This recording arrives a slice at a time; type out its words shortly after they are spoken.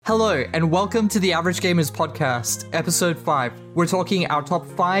Hello, and welcome to the Average Gamers Podcast, Episode 5. We're talking our top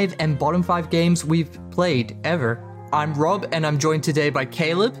 5 and bottom 5 games we've played ever. I'm Rob, and I'm joined today by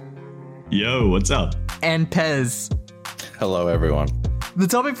Caleb. Yo, what's up? And Pez. Hello, everyone. The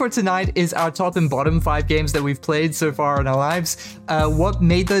topic for tonight is our top and bottom 5 games that we've played so far in our lives. What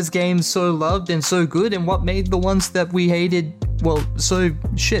made those games so loved and so good, and what made the ones that we hated, well, so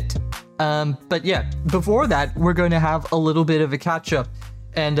shit. But yeah, before that, we're going to have a little bit of a catch-up.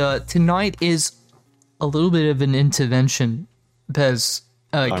 And tonight is a little bit of an intervention, Pez.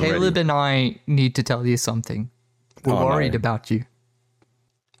 Caleb and I need to tell you something. We're worried about you.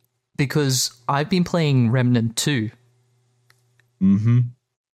 Because I've been playing Remnant 2. Mm-hmm.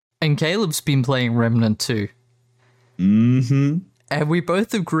 And Caleb's been playing Remnant 2. Mm-hmm. And we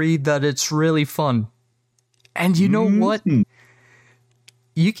both agreed that it's really fun. And you know what?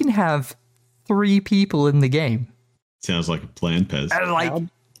 You can have 3 people in the game. Sounds like a plan, Pez. And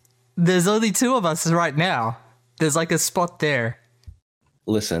there's only 2 of us right now. There's like a spot there.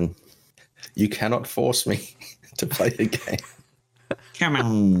 Listen, you cannot force me to play the game. Come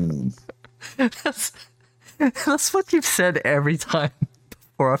on. That's what you've said every time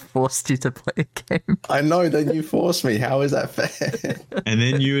before I forced you to play a game. I know, then you force me. How is that fair? And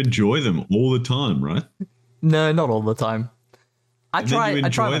then you enjoy them all the time, right? No, not all the time. I try you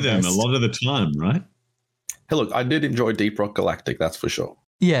enjoy my them best. a lot of the time, right? Hey, look, I did enjoy Deep Rock Galactic, that's for sure.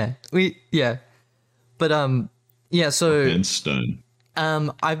 Yeah. But so And Stone.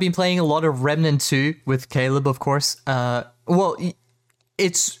 I've been playing a lot of Remnant 2 with Caleb, of course.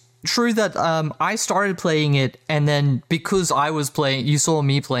 It's true that I started playing it, and then because I was playing, you saw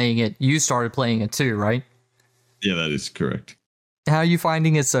me playing it, you started playing it too, right? Yeah, that is correct. How are you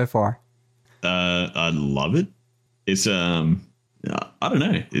finding it so far? I love it. It's I don't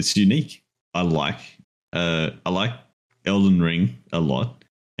know. It's unique. I like Elden Ring a lot,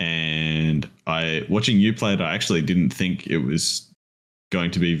 and watching you play it, I actually didn't think it was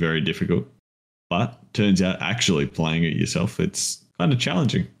going to be very difficult, but turns out actually playing it yourself, it's kind of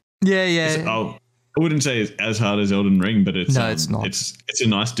challenging. Yeah. I wouldn't say it's as hard as Elden Ring, but it's not. It's a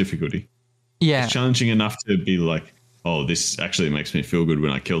nice difficulty. Yeah, It's challenging enough to be like, oh, this actually makes me feel good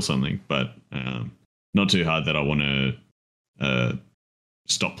when I kill something, but not too hard that I want to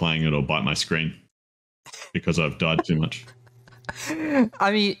stop playing it or bite my screen because I've died too much.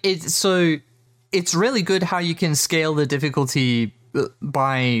 I mean, it's really good how you can scale the difficulty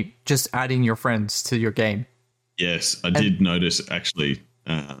by just adding your friends to your game. Yes, I did notice actually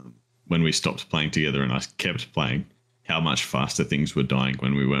when we stopped playing together and I kept playing how much faster things were dying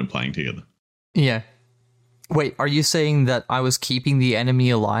when we weren't playing together. Yeah. Wait, are you saying that I was keeping the enemy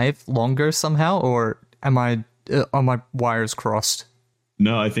alive longer somehow, or am I are my wires crossed?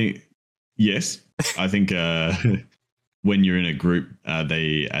 No, I think yes. I think when you're in a group,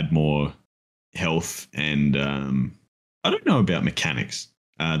 they add more health, and I don't know about mechanics.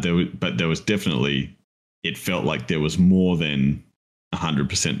 But there was definitely, it felt like there was more than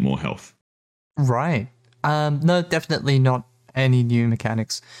 100% more health. Right. No, definitely not any new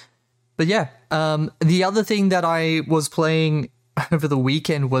mechanics. But yeah, the other thing that I was playing over the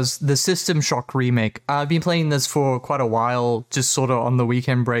weekend was the System Shock remake. I've been playing this for quite a while, just sort of on the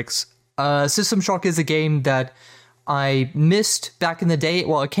weekend breaks. System Shock is a game that I missed back in the day.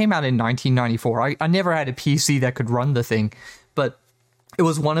 Well, it came out in 1994. I never had a PC that could run the thing, but it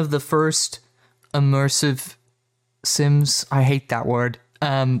was one of the first immersive sims. I hate that word.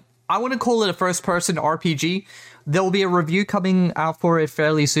 I want to call it a first-person RPG. There will be a review coming out for it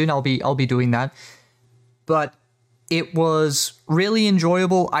fairly soon. I'll be doing that. But it was really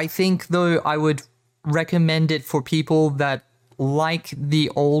enjoyable. I think, though, I would recommend it for people that like the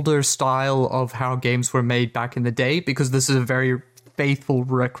older style of how games were made back in the day, because this is a very faithful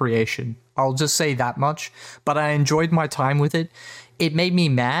recreation. I'll just say that much. But I enjoyed my time with it. It made me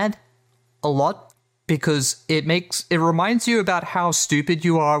mad a lot because it reminds you about how stupid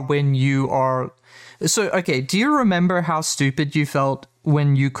you are when you are. So, okay, do you remember how stupid you felt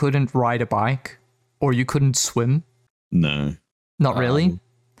when you couldn't ride a bike or you couldn't swim? No. Not really?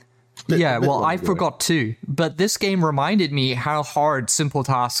 Yeah, well, I longer. forgot too. But this game reminded me how hard simple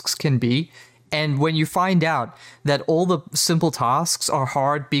tasks can be. And when you find out that all the simple tasks are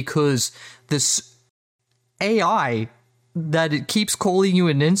hard because this AI that it keeps calling you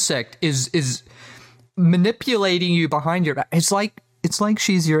an insect is manipulating you behind your back. It's like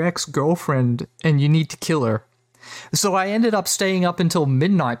she's your ex-girlfriend and you need to kill her. So I ended up staying up until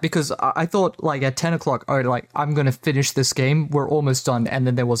midnight because I thought, like, at 10 o'clock, oh, like, I'm going to finish this game. We're almost done. And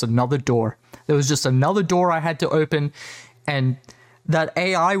then there was another door. There was just another door I had to open, and that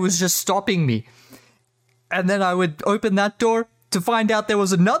AI was just stopping me. And then I would open that door, to find out there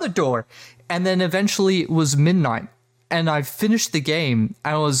was another door. And then eventually it was midnight. And I finished the game.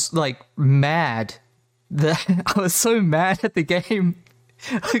 I was like mad. I was so mad at the game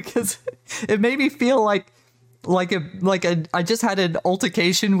because it made me feel like I just had an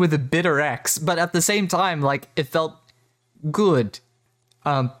altercation with a bitter ex. But at the same time, like it felt good.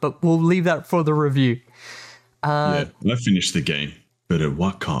 But we'll leave that for the review. I finished the game, but at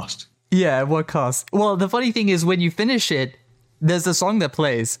what cost? Yeah, at what cost? Well, the funny thing is when you finish it, there's a song that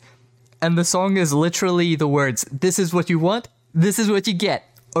plays. And the song is literally the words, "This is what you want, this is what you get,"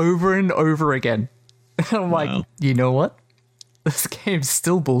 over and over again. And I'm like, you know what? This game's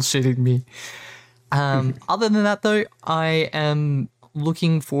still bullshitting me. Other than that, though, I am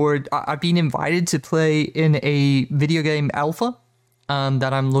looking forward. I've been invited to play in a video game alpha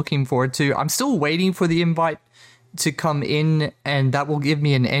that I'm looking forward to. I'm still waiting for the invite to come in, and that will give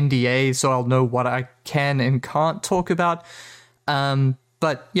me an NDA, so I'll know what I can and can't talk about.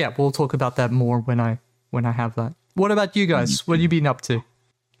 But yeah, we'll talk about that more when I have that. What about you guys? What have you been up to?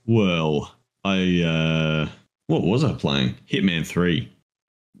 Well, what was I playing? Hitman 3.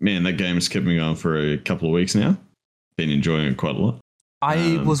 Man, that game has kept me going for a couple of weeks now. Been enjoying it quite a lot.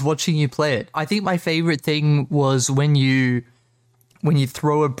 I was watching you play it. I think my favorite thing was when you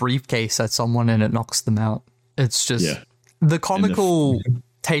throw a briefcase at someone and it knocks them out. It's just the comical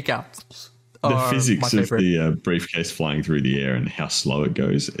takeouts. The physics of the briefcase flying through the air and how slow it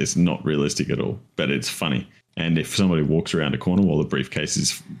goes is not realistic at all, but it's funny. And if somebody walks around a corner while the briefcase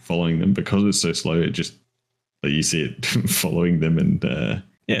is following them, because it's so slow, it just you see it following them. And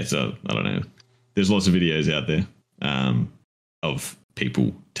so I don't know. There's lots of videos out there of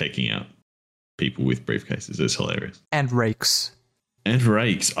people taking out people with briefcases. It's hilarious. And rakes.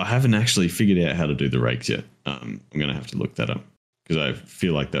 I haven't actually figured out how to do the rakes yet. I'm going to have to look that up, because I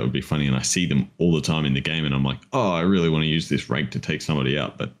feel like that would be funny, and I see them all the time in the game, and I'm like, oh, I really want to use this rake to take somebody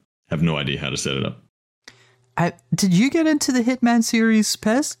out, but have no idea how to set it up. Did you get into the Hitman series,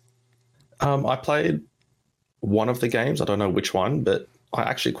 Pez? I played one of the games. I don't know which one, but I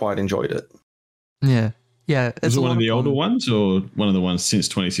actually quite enjoyed it. Yeah. Is it one of the older ones or one of the ones since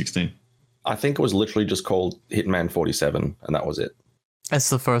 2016? I think it was literally just called Hitman 47, and that was it. That's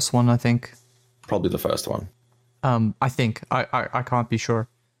the first one, I think. Probably the first one. I think I can't be sure.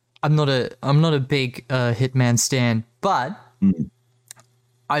 I'm not a big Hitman stan, but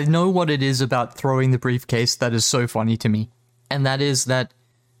I know what it is about throwing the briefcase that is so funny to me, and that is that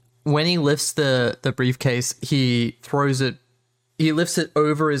when he lifts the briefcase, he lifts it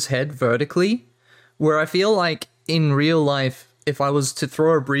over his head vertically, where I feel like in real life, if I was to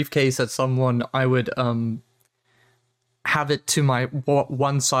throw a briefcase at someone, I would have it to my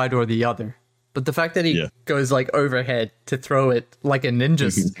one side or the other. But the fact that he goes like overhead to throw it like a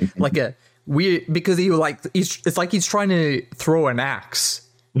ninja, like a weird, because it's like he's trying to throw an axe.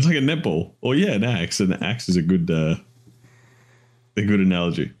 It's like a netball, or an axe. An axe is a good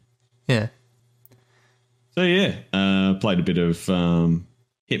analogy. Yeah. So played a bit of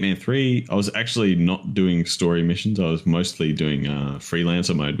Hitman 3. I was actually not doing story missions. I was mostly doing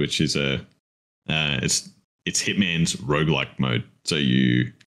freelancer mode, which is it's Hitman's roguelike mode. So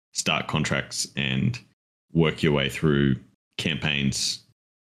you start contracts and work your way through campaigns,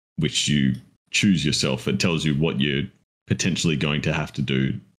 which you choose yourself. It tells you what you're potentially going to have to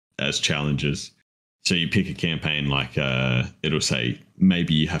do as challenges. So you pick a campaign like it'll say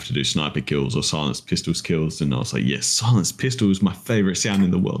maybe you have to do sniper kills or silenced pistols kills, and I was like, yes, silenced pistol is my favorite sound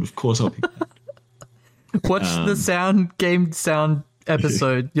in the world. Of course I'll pick that. Watch the game sound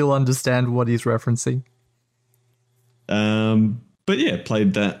episode. You'll understand what he's referencing. But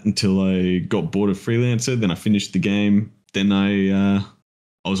played that until I got bored of Freelancer. Then I finished the game. Then I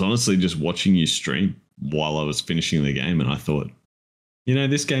was honestly just watching you stream while I was finishing the game, and I thought,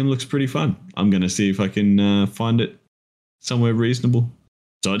 this game looks pretty fun. I'm going to see if I can find it somewhere reasonable.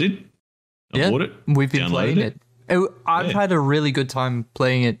 So I did. I bought it. We've been playing it. I've had a really good time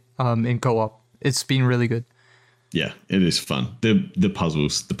playing it in co-op. It's been really good. Yeah, it is fun. The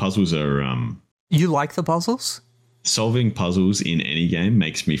puzzles are... You like the puzzles? Solving puzzles in any game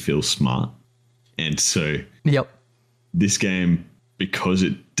makes me feel smart. And so this game, because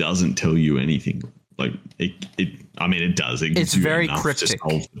it doesn't tell you anything, like it does. It's very cryptic to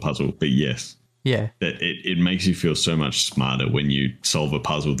solve the puzzle, but yes. Yeah. That it makes you feel so much smarter when you solve a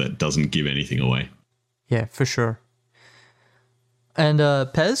puzzle that doesn't give anything away. Yeah, for sure. And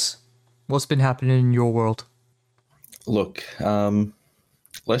Pez, what's been happening in your world? Look,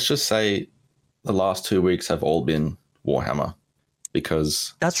 let's just say the last 2 weeks have all been Warhammer,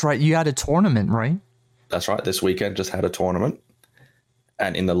 because... That's right. You had a tournament, right? That's right. This weekend just had a tournament.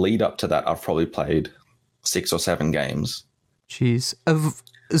 And in the lead up to that, I've probably played 6 or 7 games Jeez.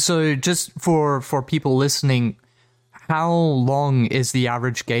 So just for people listening, how long is the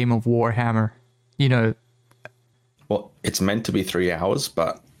average game of Warhammer? You know, Well, it's meant to be 3 hours,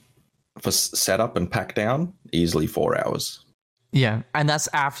 but for setup and pack down, easily 4 hours. yeah, and that's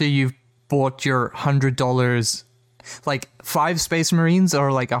after you've bought your $100. Like 5 Space Marines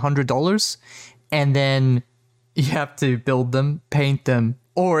are like $100, and then you have to build them, paint them,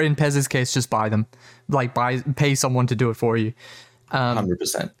 or in Pez's case, just buy them. Like pay someone to do it for you.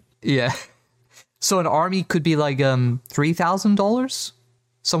 100%. Yeah. So an army could be like $3,000,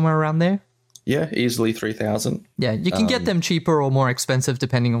 somewhere around there. Yeah, easily 3,000. Yeah, you can get them cheaper or more expensive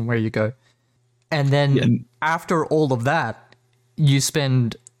depending on where you go. And then after all of that, you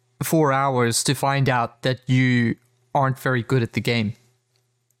spend 4 hours to find out that you aren't very good at the game.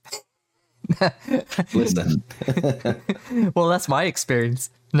 Listen. Well, that's my experience.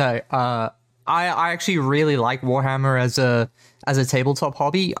 No, I actually really like Warhammer as a tabletop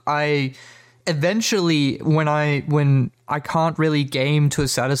hobby. I eventually, when I can't really game to a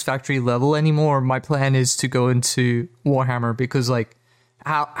satisfactory level anymore, my plan is to go into Warhammer because, like,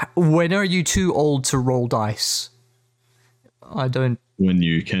 when are you too old to roll dice? I don't. When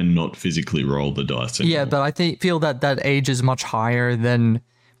you cannot physically roll the dice anymore. Yeah, but I feel that age is much higher than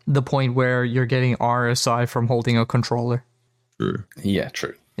the point where you're getting RSI from holding a controller. True. Yeah,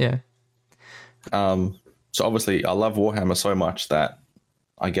 true. Yeah. So obviously, I love Warhammer so much that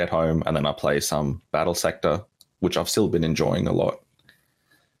I get home and then I play some Battle Sector, which I've still been enjoying a lot.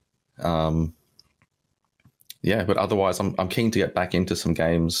 Yeah, but otherwise, I'm keen to get back into some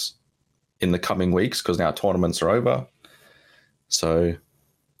games in the coming weeks because now tournaments are over. So,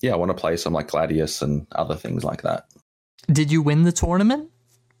 yeah, I want to play some like Gladius and other things like that. Did you win the tournament?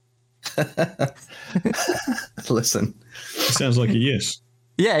 Listen. Sounds like a yes.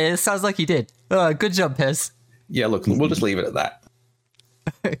 Yeah, it sounds like you did. Good job, Pez. Yeah, look, we'll just leave it at that.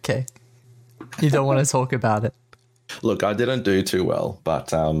 Okay. You don't want to talk about it. Look, I didn't do too well,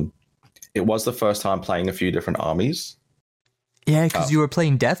 but it was the first time playing a few different armies. Yeah, because you were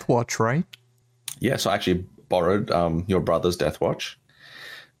playing Death Watch, right? Yeah, so I actually borrowed your brother's Death Watch.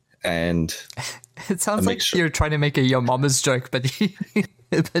 And it sounds like you're trying to make a your mama's joke, but you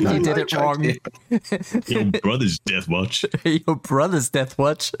did it wrong. Your brother's Death Watch. Your brother's Death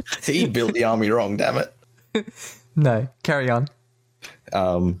Watch. He built the army wrong, damn it. No, carry on.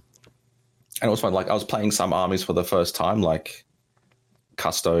 And it was fun. Like, I was playing some armies for the first time, like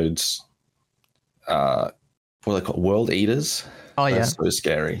Custodes, what are they called? World Eaters. Oh, yeah. That's so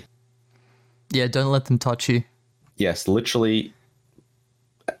scary. Yeah, don't let them touch you. Yes, literally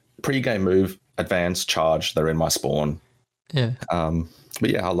pre-game move, advance, charge, they're in my spawn. Yeah. But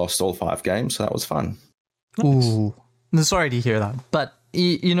yeah, I lost all 5 games, so that was fun. Ooh. I'm sorry to hear that. But,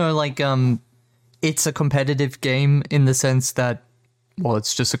 you know, like, it's a competitive game in the sense that, well,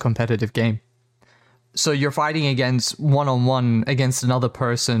 it's just a competitive game. So you're fighting against one-on-one against another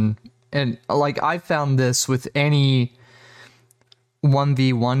person. And, like, I found this with any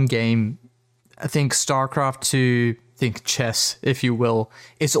 1v1 game. I think StarCraft 2, think chess, if you will.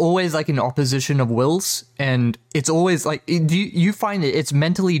 It's always like an opposition of wills. And it's always like, you find it's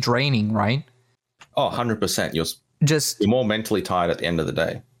mentally draining, right? Oh, 100%. You're more mentally tired at the end of the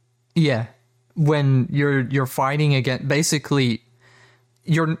day. Yeah. When you're fighting against, basically,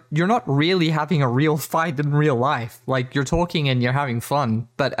 you're not really having a real fight in real life. Like, you're talking and you're having fun,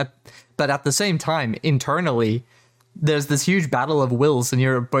 but at the same time, internally, there's this huge battle of wills, and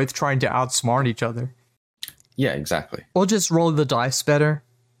you're both trying to outsmart each other. Yeah, exactly. Or just roll the dice better.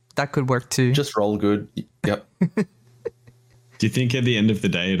 That could work too. Just roll good. Yep. Do you think at the end of the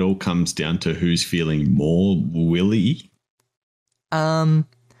day it all comes down to who's feeling more willy? Oh,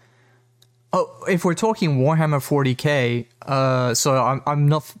 if we're talking Warhammer 40k, so I'm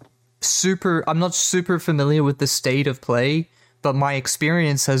not super familiar with the state of play, but my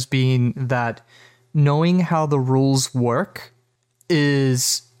experience has been that knowing how the rules work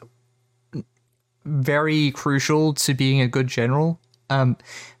is very crucial to being a good general.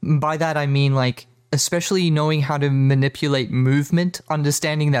 By that I mean, like, especially knowing how to manipulate movement,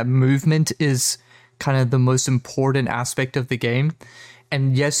 understanding that movement is kind of the most important aspect of the game.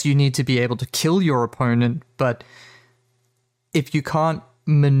 And yes, you need to be able to kill your opponent, but if you can't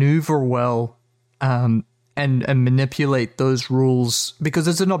maneuver well and manipulate those rules, because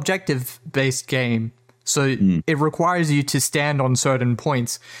it's an objective-based game, so it requires you to stand on certain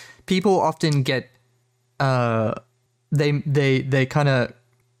points. People often get they kind of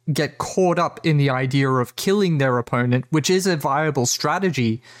get caught up in the idea of killing their opponent, which is a viable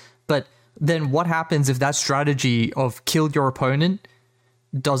strategy. But then what happens if that strategy of kill your opponent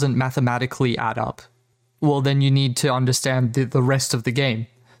doesn't mathematically add up? well, then you need to understand the rest of the game.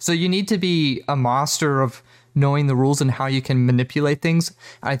 So you need to be a master of knowing the rules and how you can manipulate things.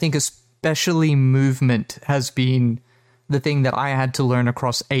 I think especially movement has been the thing that I had to learn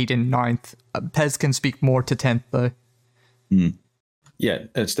across 8th and 9th. Pez can speak more to 10th, though. Yeah,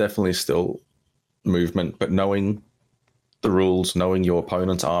 it's definitely still movement, but knowing the rules, knowing your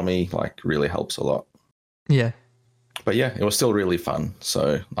opponent's army, like, really helps a lot. Yeah. But yeah, it was still really fun,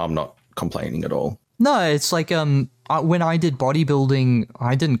 so I'm not complaining at all. No, it's like when I did bodybuilding,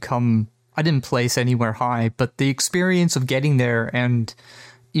 I didn't place anywhere high, but the experience of getting there and,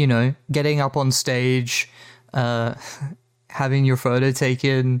 you know, getting up on stage, having your photo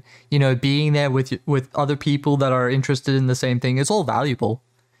taken, you know, being there with other people that are interested in the same thing, it's all valuable.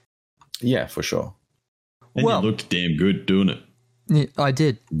 Yeah, for sure. And you looked damn good doing it. Yeah, I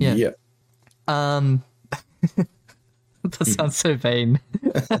did. Yeah. Yeah. That sounds so vain.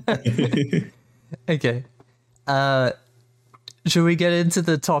 Okay. Should we get into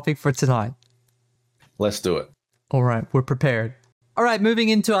the topic for tonight? Let's do it. All right, we're prepared. All right, moving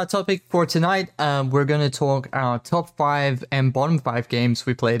into our topic for tonight, we're going to talk our top 5 and bottom 5 games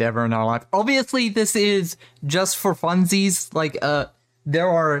we played ever in our life. Obviously, this is just for funsies. Like, there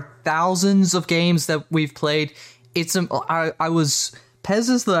are thousands of games that we've played. Pez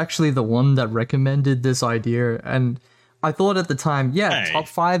is actually the one that recommended this idea, and I thought at the time, top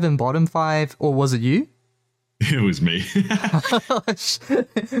 5 and bottom 5, or was it you? It was me.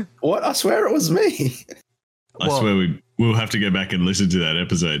 What? I swear it was me. I swear we'll have to go back and listen to that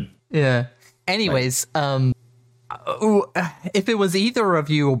episode. Yeah. Anyways, if it was either of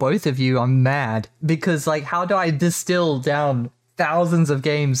you or both of you, I'm mad, because like, how do I distill down thousands of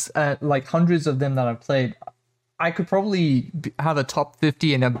games, like hundreds of them that I've played? I could probably have a top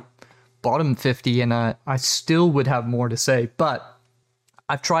 50 and a bottom 50, and I still would have more to say, but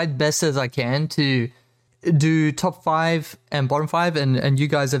I've tried best as I can to do top 5 and bottom 5, and you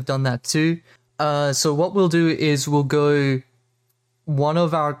guys have done that too. So what we'll do is we'll go one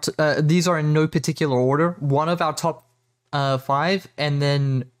of our these are in no particular order, one of our top 5, and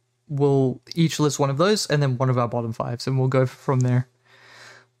then we'll each list one of those, and then one of our bottom 5s, and we'll go from there.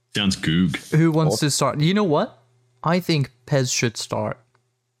 Sounds goog. Who wants to start? You know what? I think Pez should start.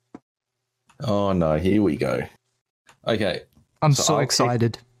 Oh no, here we go. Okay. I'm so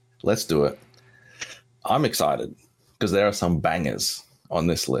excited. Let's do it. I'm excited because there are some bangers on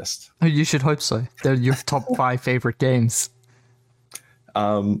this list. Oh, you should hope so. They're your top 5 favorite games.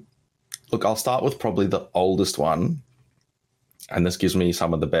 Look, I'll start with probably the oldest one, and this gives me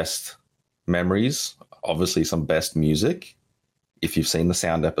some of the best memories. Obviously, some best music. If you've seen the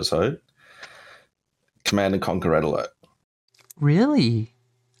sound episode, Command and Conquer Red Alert. Really?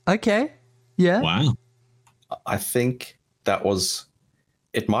 Okay. Yeah. Wow. I think that was.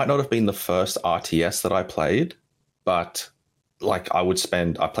 It might not have been the first RTS that I played, but like I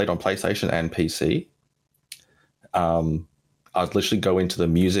played on PlayStation and PC. I'd literally go into the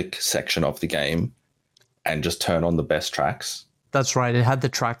music section of the game and just turn on the best tracks. That's right. It had the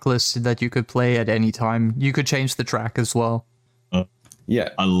track list that you could play at any time. You could change the track as well. Yeah.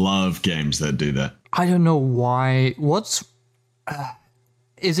 I love games that do that. I don't know why.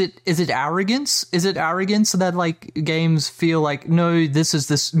 Is it arrogance? Is it arrogance that like games feel like, no, this is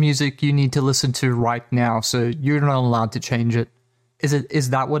this music you need to listen to right now, so you're not allowed to change it? Is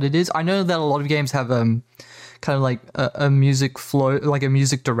that what it is? I know that a lot of games have kind of like a music flow, like a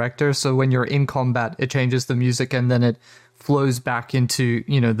music director. So when you're in combat, it changes the music and then it flows back into,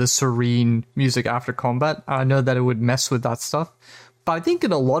 you know, the serene music after combat. I know that it would mess with that stuff, but I think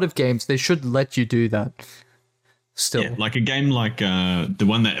in a lot of games they should let you do that. Still, yeah, like a game like the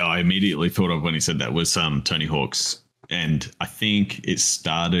one that I immediately thought of when he said that was Tony Hawk's, and I think it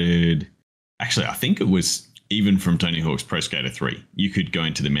started. Actually, I think it was even from Tony Hawk's Pro Skater 3. You could go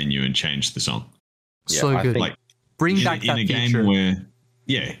into the menu and change the song. So good. Like bring back that feature.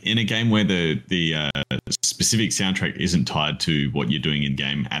 In a game where the specific soundtrack isn't tied to what you're doing in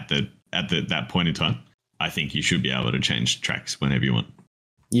game at that point in time, I think you should be able to change tracks whenever you want.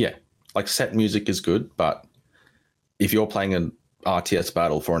 Yeah, like set music is good, but if you're playing an RTS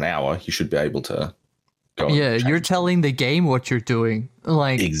battle for an hour, you should be able to go. Yeah, you're telling the game what you're doing.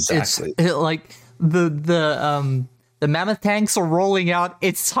 Like exactly. Like the mammoth tanks are rolling out.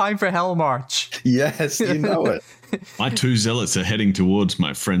 It's time for Hell March. Yes, you know it. My 2 zealots are heading towards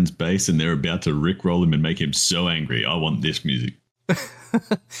my friend's base, and they're about to rickroll him and make him so angry. I want this music.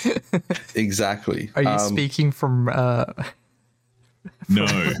 Exactly. Are you speaking from? No.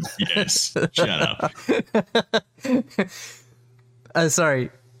 Yes. Shut up. Sorry.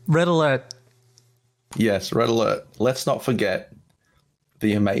 Red Alert. Yes, Red Alert. Let's not forget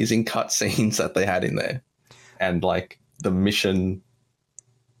the amazing cutscenes that they had in there. and like the mission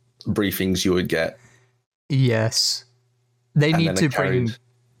briefings you would get. Yes. They And need then to it carried-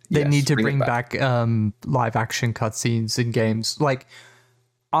 bring it back live action cutscenes in games. Like,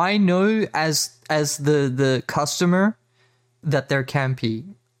 I know as the customer that they're campy.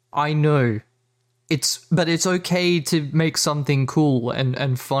 I know but it's okay to make something cool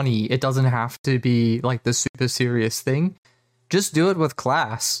and funny. It doesn't have to be like the super serious thing. Just do it with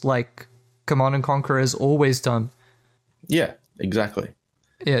class, like Command and Conquer has always done. Yeah, exactly.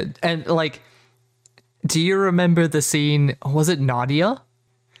 Yeah, and like, do you remember the scene? Was it Nadia?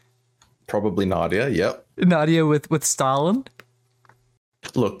 Probably Nadia. Yep. Nadia with Stalin.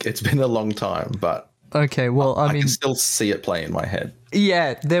 Look, it's been a long time, but Okay, well, I mean, can still see it play in my head.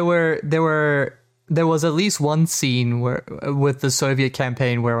 yeah, there was at least one scene where with the Soviet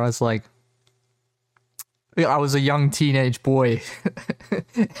campaign where I was like, I was a young teenage boy,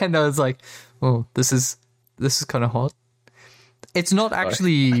 and I was like, oh, this is kind of hot. It's not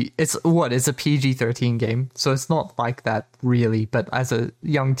actually. It's a PG-13 game, so it's not like that really. But as a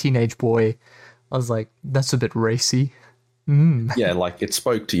young teenage boy, I was like, that's a bit racy. Yeah, like it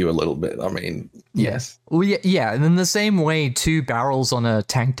spoke to you a little bit. I mean, yes. Well, yeah, and in the same way, 2 barrels on a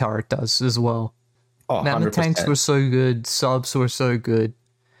tank turret does as well. Oh, Man, 100%. the tanks were so good. Subs were so good.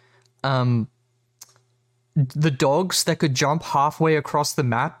 The dogs that could jump halfway across the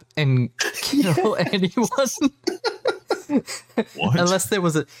map and kill anyone. What? Unless there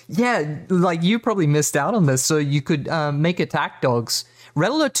was like you probably missed out on this. So you could make attack dogs.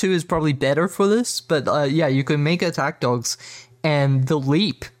 Red Alert 2 is probably better for this, but you could make attack dogs, and the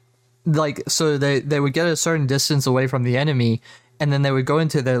leap, like, so they would get a certain distance away from the enemy, and then they would go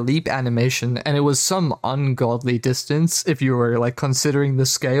into their leap animation, and it was some ungodly distance. If you were like considering the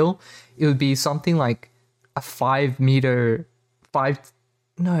scale, it would be something like a 5 meter,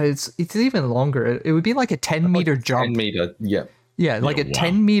 it's even longer. It would be like a 10-meter jump. 10 meter, yeah. Yeah, like a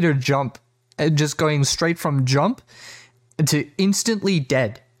 10-meter jump, just going straight from jump to instantly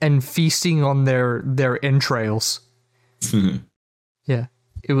dead and feasting on their entrails. Yeah,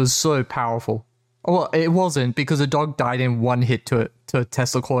 it was so powerful. Well, it wasn't, because a dog died in one hit to a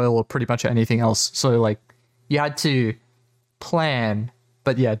Tesla coil or pretty much anything else. So like, you had to plan.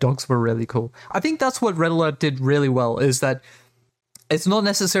 But yeah, dogs were really cool. I think that's what Red Alert did really well, is that it's not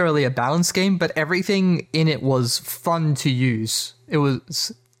necessarily a balanced game, but everything in it was fun to use. It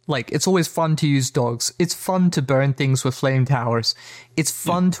was like, it's always fun to use dogs. It's fun to burn things with flame towers. It's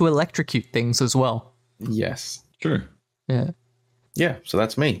fun to electrocute things as well. Yes. True. Yeah. Yeah, so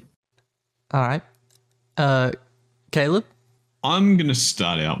that's me. All right. Caleb? I'm going to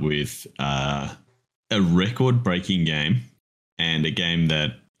start out with a record-breaking game, and a game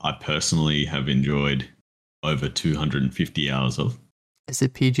that I personally have enjoyed over 250 hours of. Is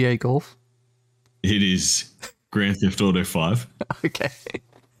it PGA Golf? It is Grand Theft Auto 5. Okay.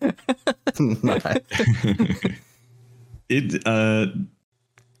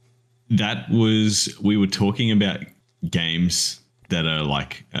 Nice. We were talking about games that are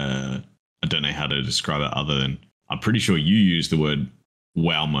like, I don't know how to describe it other than, I'm pretty sure you used the word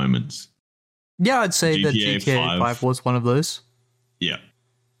wow moments. Yeah, I'd say that GTA GTA 5 was one of those. Yeah.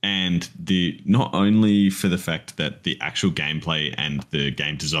 And not only for the fact that the actual gameplay and the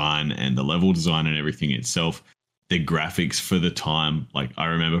game design and the level design and everything itself, the graphics for the time, like I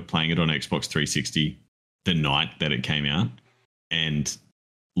remember playing it on Xbox 360 the night that it came out and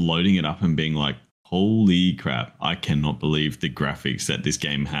loading it up and being like, holy crap, I cannot believe the graphics that this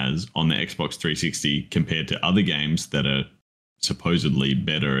game has on the Xbox 360 compared to other games that are supposedly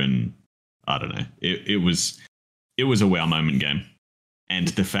better. And I don't know, it was a wow moment game. And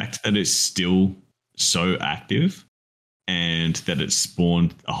the fact that it's still so active and that it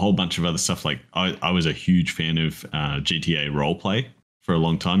spawned a whole bunch of other stuff. Like I was a huge fan of GTA Roleplay for a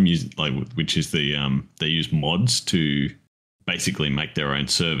long time, which is they use mods to basically make their own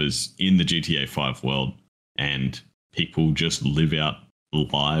servers in the GTA 5 world, and people just live out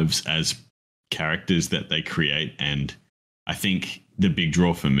lives as characters that they create. And I think the big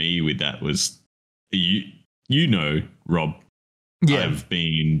draw for me with that was, Rob, Yeah. I've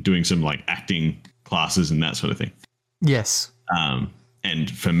been doing some like acting classes and that sort of thing. Yes. And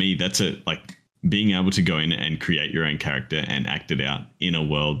for me, that's like being able to go in and create your own character and act it out in a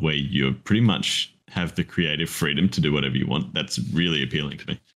world where you pretty much have the creative freedom to do whatever you want. That's really appealing to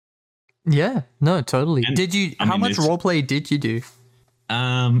me. Yeah. No, totally. And, Did you? How much roleplay did you do?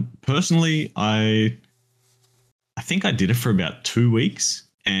 Personally, I think I did it for about 2 weeks,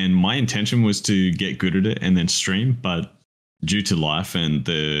 and my intention was to get good at it and then stream, but due to life and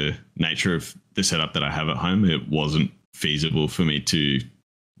the nature of the setup that I have at home, it wasn't feasible for me to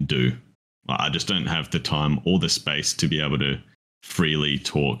do. I just don't have the time or the space to be able to freely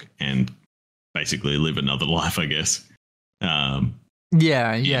talk and basically live another life, I guess. No,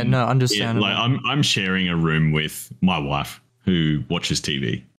 understandable. Like I'm sharing a room with my wife who watches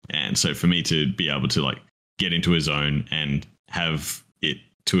TV, and so for me to be able to like get into a zone and have it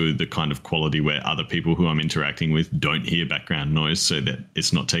to the kind of quality where other people who I'm interacting with don't hear background noise, so that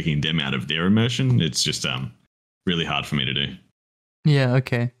it's not taking them out of their immersion, it's just really hard for me to do. Yeah,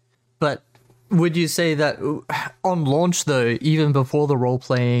 okay. But would you say that on launch, though, even before the role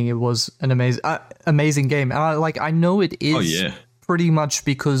playing, it was an amazing game? And I know it is. Oh yeah. Pretty much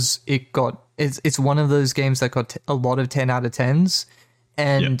because it's one of those games that got a lot of 10 out of 10s,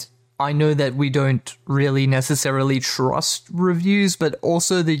 and I know that we don't really necessarily trust reviews, but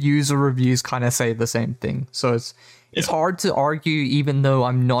also the user reviews kind of say the same thing. So it's hard to argue, even though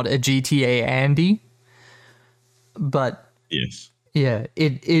I'm not a GTA Andy. But yes, yeah,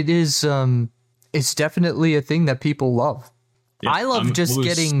 it is. It's definitely a thing that people love. Yeah, I love just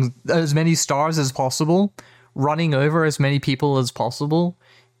getting as many stars as possible, running over as many people as possible,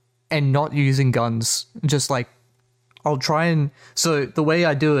 and not using guns. Just like, I'll try and... So the way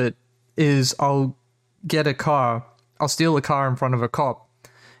I do it is I'll get a car, I'll steal a car in front of a cop,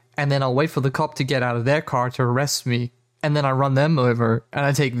 and then I'll wait for the cop to get out of their car to arrest me, and then I run them over, and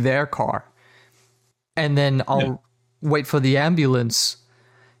I take their car. And then I'll wait for the ambulance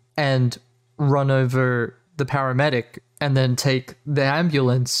and run over the paramedic, and then take the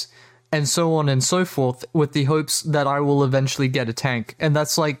ambulance, and so on and so forth, with the hopes that I will eventually get a tank. And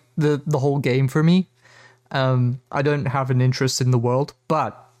that's like the whole game for me. I don't have an interest in the world,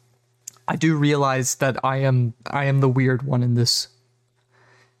 but I do realize that I am the weird one in this.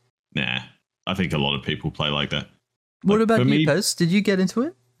 Nah, I think a lot of people play like that. What Like, about for you, me- Pez? Did you get into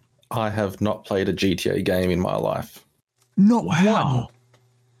it? I have not played a GTA game in my life. Not Wow.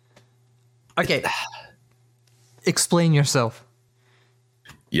 one. Okay. Explain yourself.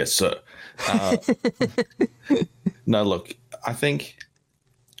 Yes, sir. No, look, I think,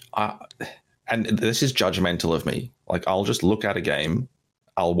 and this is judgmental of me. Like, I'll just look at a game,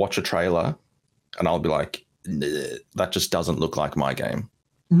 I'll watch a trailer, and I'll be like, "Nah, that just doesn't look like my game."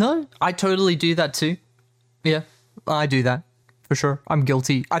 No, I totally do that too. Yeah, I do that for sure. I'm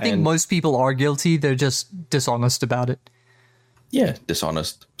guilty. I think And- most people are guilty. They're just dishonest about it. Yeah,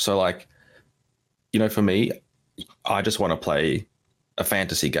 dishonest. So, like, for me, I just want to play a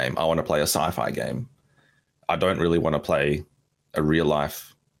fantasy game. I want to play a sci-fi game. I don't really want to play a real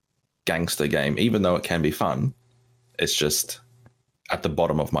life gangster game, even though it can be fun. It's just at the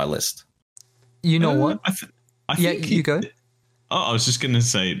bottom of my list. You know what? I Yeah, think you go. Oh, I was just going to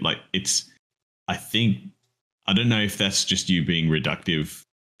say, like, I don't know if that's just you being reductive,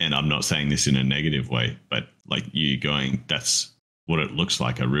 and I'm not saying this in a negative way, but like you going, that's what it looks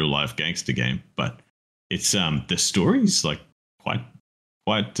like, a real life gangster game. But it's, the story's like quite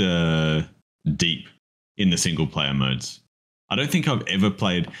deep in the single player modes. I don't think I've ever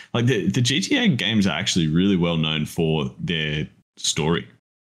played, like the GTA games are actually really well known for their story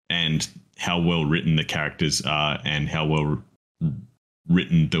and how well written the characters are and how well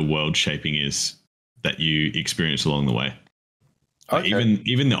written the world shaping is that you experience along the way. Like,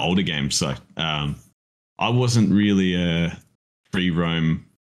 even the older games, like I wasn't really a free roam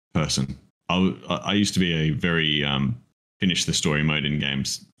person. I used to be a very finish the story mode in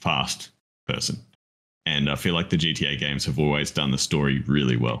games fast person, and I feel like the GTA games have always done the story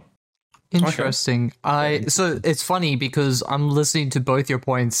really well. Interesting. So it's funny because I'm listening to both your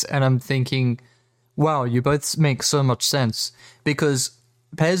points and I'm thinking, wow, you both make so much sense, because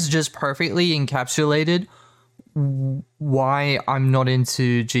Pez just perfectly encapsulated why I'm not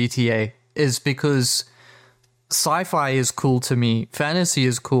into GTA. Is because sci-fi is cool to me, fantasy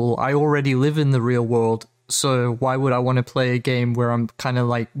is cool. I already live in the real world, so why would I want to play a game where I'm kind of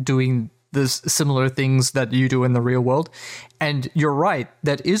like doing this similar things that you do in the real world? And you're right,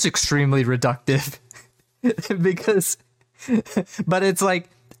 that is extremely reductive because but it's like,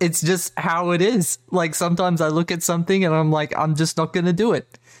 it's just how it is. Like, sometimes I look at something and I'm like, I'm just not gonna do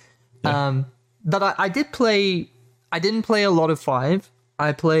it. But I didn't play a lot of 5.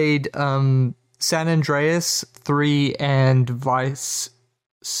 I played San Andreas 3 and Vice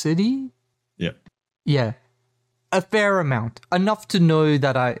City. Yeah. Yeah, a fair amount, enough to know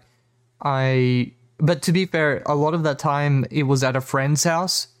that but to be fair, a lot of that time it was at a friend's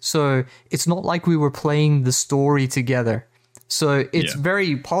house, so it's not like we were playing the story together. So it's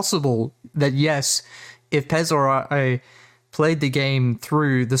very possible that, yes, if Pez or I played the game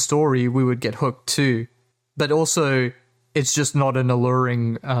through the story, we would get hooked too. But also, it's just not an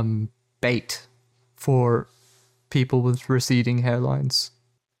alluring bait for people with receding hairlines.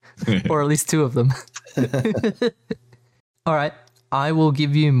 or at least two of them. All right, I will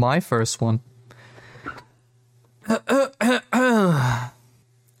give you my first one.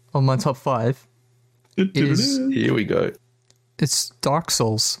 On my top 5 is Here we go. it's Dark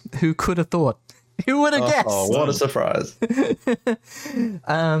Souls. Who could have thought? Who would have guessed? Oh, what a surprise.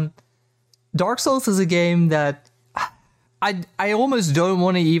 Dark Souls is a game that I almost don't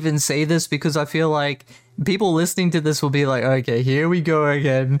want to even say this because I feel like people listening to this will be like, okay, here we go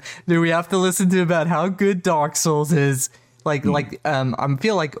again. Do we have to listen to about how good Dark Souls is? I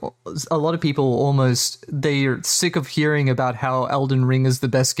feel like a lot of people almost, they're sick of hearing about how Elden Ring is the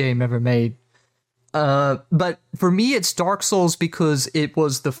best game ever made. But for me, it's Dark Souls because it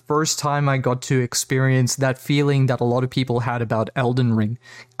was the first time I got to experience that feeling that a lot of people had about Elden Ring.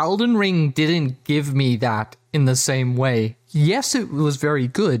 Elden Ring didn't give me that in the same way. Yes, it was very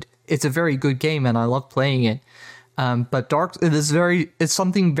good. It's a very good game and I love playing it. But it's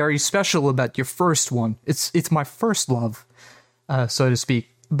something very special about your first one. It's my first love, so to speak.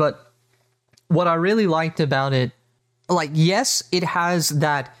 But what I really liked about it, yes, it has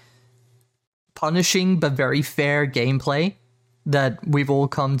that punishing but very fair gameplay that we've all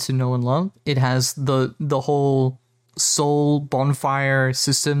come to know and love. It has the whole soul bonfire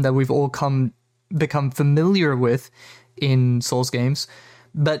system that we've all become familiar with in Souls games.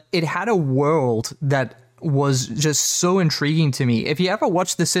 But it had a world that was just so intriguing to me. If you ever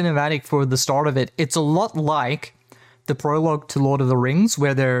watch the cinematic for the start of it, it's a lot like the prologue to Lord of the Rings,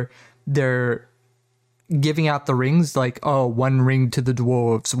 where they're giving out the rings, like, oh, one ring to the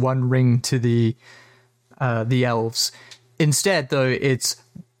dwarves, one ring to the elves. Instead, though, it's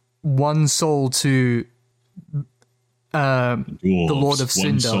one soul to Dwarves, the Lord of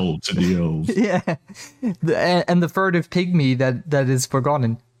Cinder. One soul to the elves. Yeah, and the furtive pygmy that is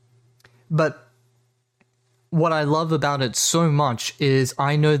forgotten. But what I love about it so much is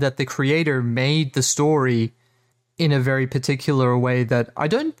I know that the creator made the story in a very particular way that I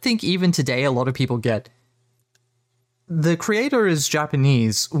don't think even today a lot of people get. The creator is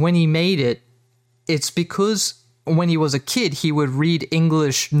Japanese. When he made it, it's because when he was a kid, he would read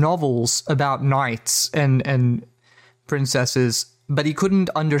English novels about knights and princesses, but he couldn't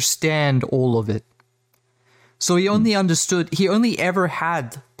understand all of it. So he only ever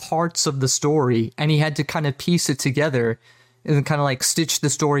had parts of the story, and he had to kind of piece it together and kind of like stitch the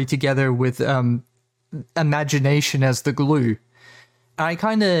story together with imagination as the glue. I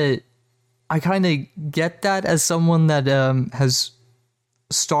kind of get that as someone that has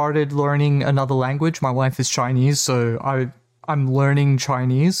started learning another language. My wife is Chinese, so I'm learning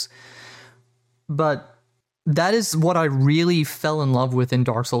Chinese. But that is what I really fell in love with in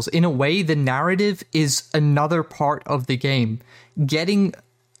Dark Souls. In a way, the narrative is another part of the game. Getting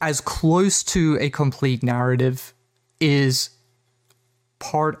as close to a complete narrative is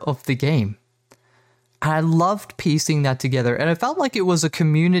part of the game. And I loved piecing that together. And I felt like it was a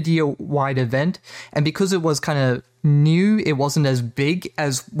community-wide event. And because it was kind of new, it wasn't as big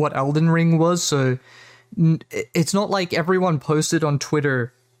as what Elden Ring was. So it's not like everyone posted on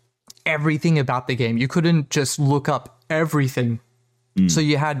Twitter everything about the game. You couldn't just look up everything. So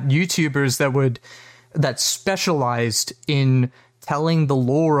you had YouTubers that specialized in telling the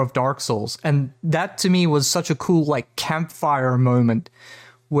lore of Dark Souls. And that to me was such a cool like campfire moment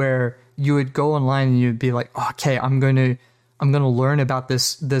where you would go online and you'd be like, oh, okay, I'm gonna learn about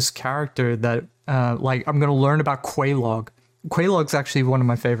this character that I'm gonna learn about Quelaag. Quelaag's actually one of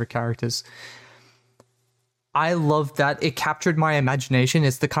my favorite characters. I love that. It captured my imagination.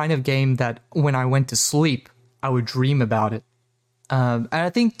 It's the kind of game that when I went to sleep, I would dream about it. And I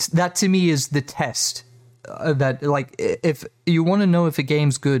think that to me is the test. That like, if you want to know if a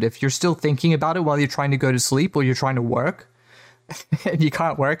game's good, if you're still thinking about it while you're trying to go to sleep or you're trying to work, and you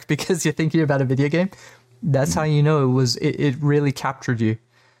can't work because you're thinking about a video game, that's how you know it really captured you.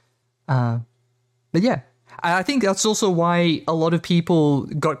 But yeah, I think that's also why a lot of people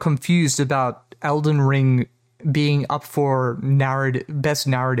got confused about Elden Ring being up for best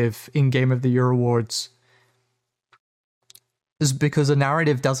narrative in Game of the Year awards. Is because a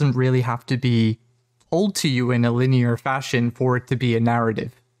narrative doesn't really have to be told to you in a linear fashion for it to be a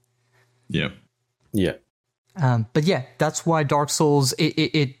narrative. Yeah. Yeah. But yeah, that's why Dark Souls,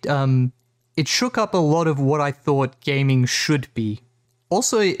 it shook up a lot of what I thought gaming should be.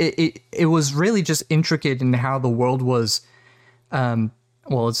 Also, it was really just intricate in how the world was.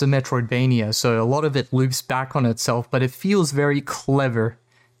 Well, it's a Metroidvania, so a lot of it loops back on itself, but it feels very clever.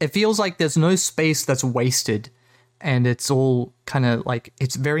 It feels like there's no space that's wasted, and it's all kind of like,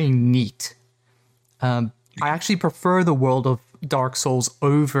 it's very neat. I actually prefer the world of Dark Souls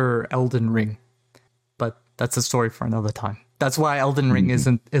over Elden Ring. That's a story for another time. That's why Elden Ring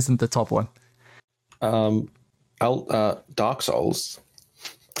isn't the top one. Dark Souls.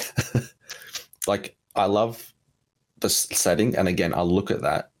 Like, I love the setting, and again, I look at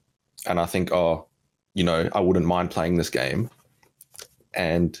that and I think, oh, you know, I wouldn't mind playing this game.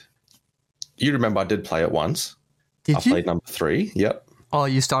 And you remember I did play it once. Did I you? played number 3. Yep. Oh,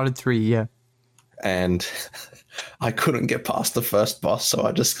 you started 3, yeah. And I couldn't get past the first boss, so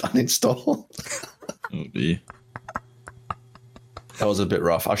I just uninstalled. Oh dear. That was a bit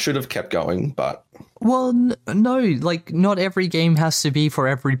rough. I should have kept going, but... Well, no, like, not every game has to be for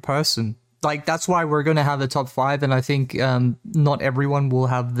every person. Like, that's why we're going to have a top 5, and I think not everyone will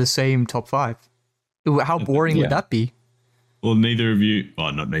have the same top 5. How boring would that be? Well, neither of you,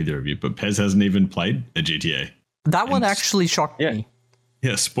 not neither of you, but Pez hasn't even played a GTA. That one actually shocked me.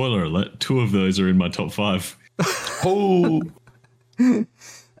 Yeah, spoiler alert, 2 of those are in my top 5. Oh!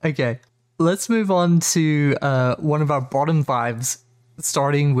 Okay, let's move on to one of our bottom 5s,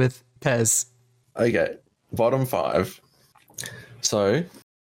 starting with Pez. Okay, bottom 5. So,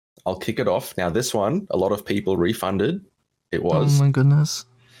 I'll kick it off. Now, this one, a lot of people refunded. It was Oh my goodness.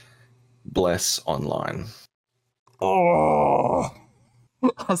 Bless Online. Oh,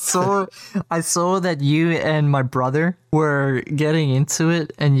 I saw that you and my brother were getting into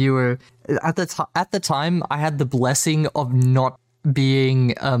it, and you were at the time. I had the blessing of not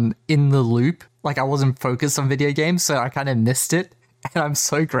being in the loop. Like, I wasn't focused on video games, so I kind of missed it, and I'm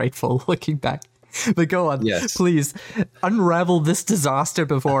so grateful looking back. But go on, Yes. Please unravel this disaster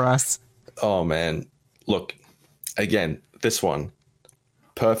before us. Oh, man. Look, again, this one,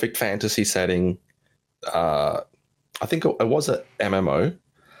 perfect fantasy setting. I think it was an MMO.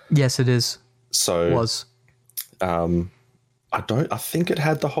 Yes, it is. So It was. I think it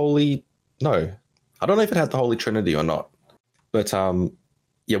had the Holy... No, I don't know if it had the Holy Trinity or not. But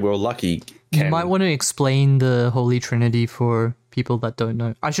yeah, we were lucky. You might want to explain the Holy Trinity for people that don't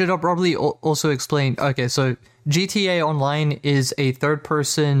know. I should probably also explain. Okay, so GTA Online is a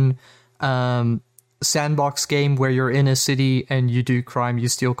third-person sandbox game where you're in a city and you do crime, you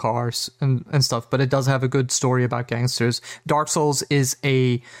steal cars and stuff, but it does have a good story about gangsters. Dark Souls is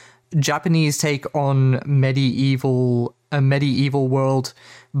a Japanese take on a medieval world,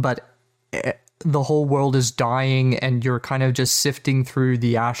 but the whole world is dying and you're kind of just sifting through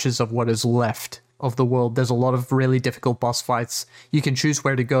the ashes of what is left of the world. There's a lot of really difficult boss fights. You can choose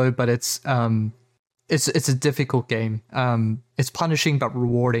where to go, but it's a difficult game. It's punishing but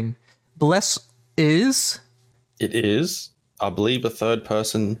rewarding. Bless is? It is, I believe, a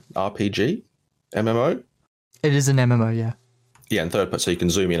third-person RPG, MMO. It is an MMO, yeah. Yeah, and third person, so you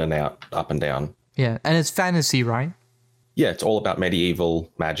can zoom in and out, up and down. Yeah, and it's fantasy, right? Yeah, it's all about medieval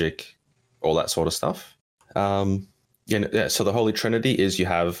magic, all that sort of stuff. Yeah, so the Holy Trinity is you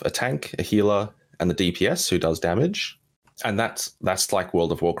have a tank, a healer, and the DPS who does damage, and that's like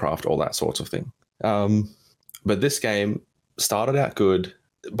World of Warcraft, all that sort of thing. But this game started out good,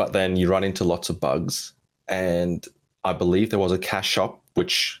 but then you run into lots of bugs, and I believe there was a cash shop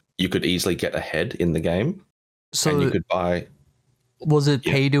which you could easily get ahead in the game, So and you could buy. was it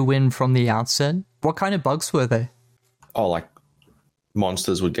pay to win from the outset? What kind of bugs were they? Oh, like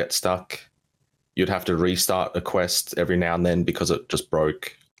monsters would get stuck. You'd have to restart a quest every now and then because it just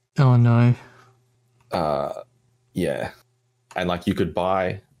broke. Oh no. Yeah. And like you could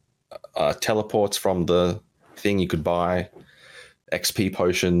buy teleports from the thing, you could buy XP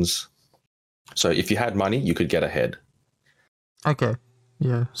potions. So if you had money, you could get ahead. Okay.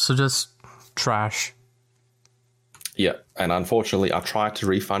 Yeah, so just trash. Yeah. And unfortunately, I tried to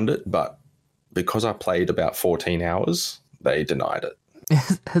refund it, but because I played about 14 hours, they denied it.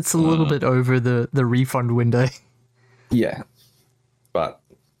 It's a little bit over the refund window. Yeah. But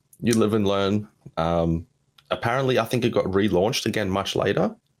you live and learn. Apparently, I think it got relaunched again much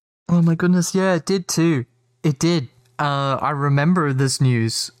later. Oh my goodness, yeah, it did too. It did. I remember this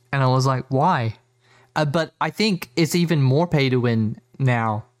news, and I was like, why? But I think it's even more pay to win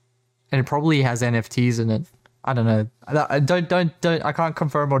now, and it probably has NFTs in it. I don't know. Don't. I can't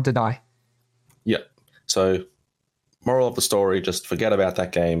confirm or deny. Yeah. So, moral of the story: just forget about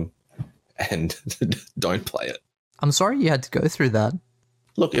that game and don't play it. I'm sorry you had to go through that.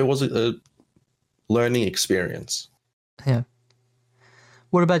 Look, it was a learning experience. Yeah.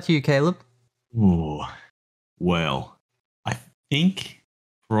 What about you, Caleb? Ooh. Well, I think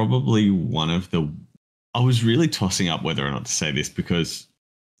probably one of the... I was really tossing up whether or not to say this because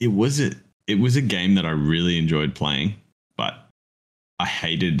it was a game that I really enjoyed playing, but I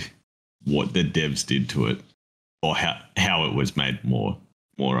hated what the devs did to it or how it was made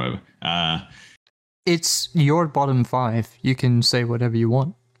moreover. It's your bottom 5. You can say whatever you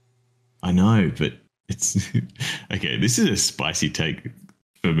want. I know, but It's okay. This is a spicy take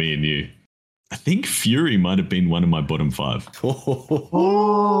for me and you. I think Fury might have been one of my bottom 5.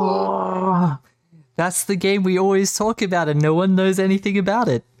 Oh, that's the game we always talk about, and no one knows anything about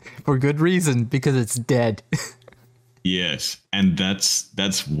it for good reason, because it's dead. Yes, and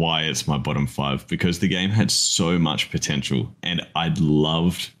that's why it's my bottom 5, because the game had so much potential, and I'd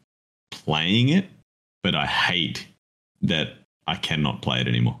loved playing it, but I hate that I cannot play it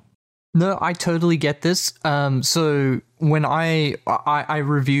anymore. No, I totally get this. So when I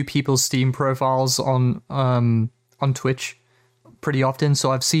review people's Steam profiles on Twitch pretty often,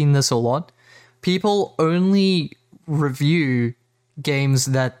 so I've seen this a lot. People only review games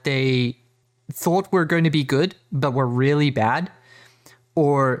that they thought were going to be good but were really bad,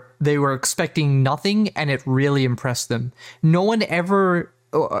 or they were expecting nothing and it really impressed them. No one ever,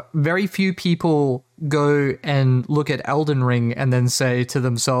 very few people go and look at Elden Ring and then say to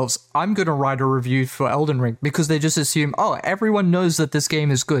themselves, I'm going to write a review for Elden Ring, because they just assume, oh, everyone knows that this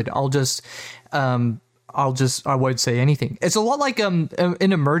game is good. I won't say anything. It's a lot like in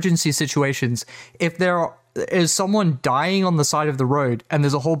emergency situations. If there is someone dying on the side of the road and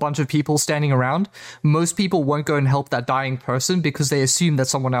there's a whole bunch of people standing around, most people won't go and help that dying person because they assume that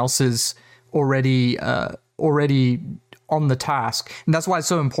someone else is already on the task. And that's why it's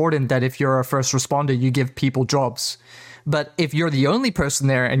so important that if you're a first responder, you give people jobs. But if you're the only person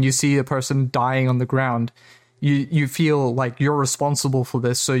there and you see a person dying on the ground, you feel like you're responsible for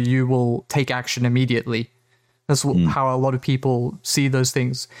this, so you will take action immediately. That's how a lot of people see those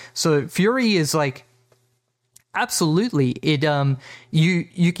things. So Fury is like, absolutely, it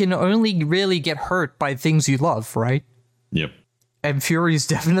you can only really get hurt by things you love, right? Yep. And Fury is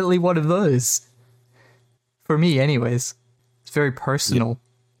definitely one of those. For me, anyways. It's very personal. Yep.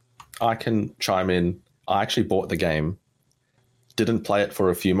 I can chime in. I actually bought the game, didn't play it for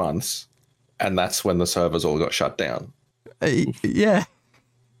a few months, and that's when the servers all got shut down. Yeah.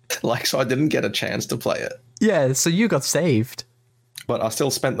 Like, so I didn't get a chance to play it. Yeah, so you got saved. But I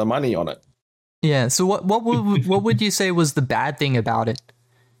still spent the money on it. Yeah, so what would you say was the bad thing about it?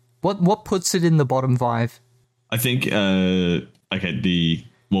 What puts it in the bottom 5? I think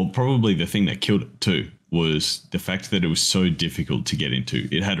probably the thing that killed it too was the fact that it was so difficult to get into.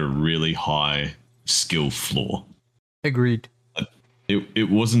 It had a really high skill floor. Agreed. It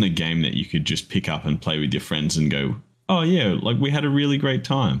wasn't a game that you could just pick up and play with your friends and go, oh yeah, like we had a really great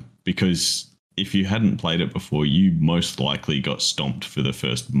time. Because if you hadn't played it before, you most likely got stomped for the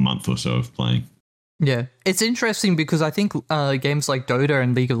first month or so of playing. Yeah, it's interesting because I think games like Dota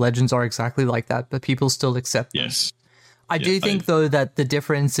and League of Legends are exactly like that, but people still accept them. Yes. I do think, though, that the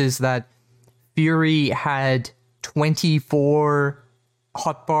difference is that Fury had 24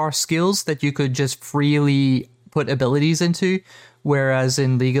 hotbar skills that you could just freely put abilities into, whereas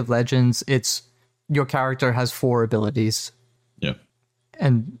in League of Legends, it's your character has 4 abilities. Yeah.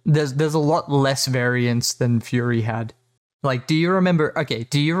 And there's a lot less variance than Fury had. Like, do you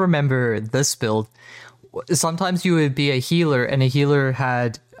remember this build? Sometimes you would be a healer, and a healer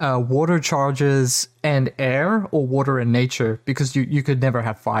had water charges and air, or water and nature, because you could never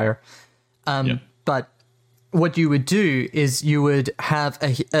have fire. But what you would do is you would have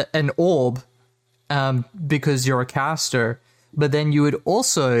an orb, because you're a caster, but then you would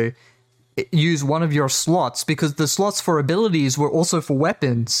also use one of your slots, because the slots for abilities were also for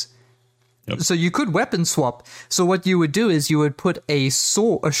weapons. Yep. So you could weapon swap. So what you would do is you would put a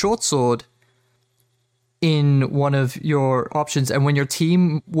short sword in one of your options, and when you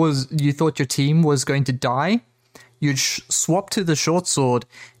thought your team was going to die, you'd swap to the short sword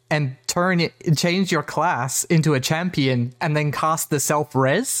and change your class into a champion, and then cast the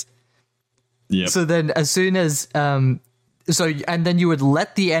self-res. Yep. So then as soon as and then you would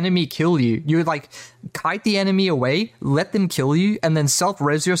let the enemy kill you. You would like kite the enemy away, let them kill you, and then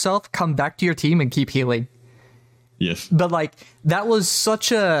self-res yourself, come back to your team and keep healing. Yes. But like that was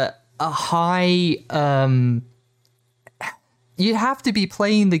such a high you have to be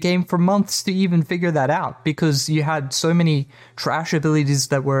playing the game for months to even figure that out, because you had so many trash abilities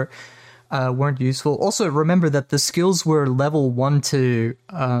that weren't useful. Also, remember that the skills were level 1 to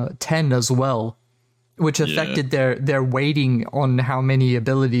 10 as well, which affected their weighting on how many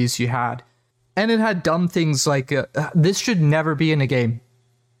abilities you had. And it had dumb things like, this should never be in a game.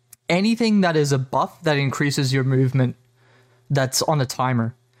 Anything that is a buff that increases your movement, that's on a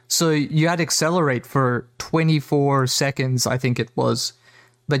timer. So you had accelerate for 24 seconds, I think it was.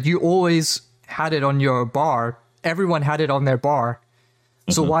 But you always had it on your bar. Everyone had it on their bar.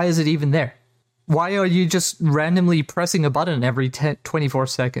 So why is it even there? Why are you just randomly pressing a button every 24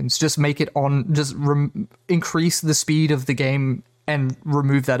 seconds? Just make it on, just increase the speed of the game and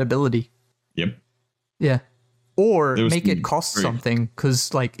remove that ability. Yep. Yeah. Or There was make it some cost very- something,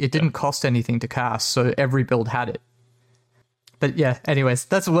 because like it didn't cost anything to cast, so every build had it. But yeah, anyways,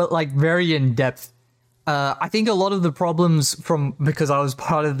 that's what like very in depth. I think a lot of the problems because I was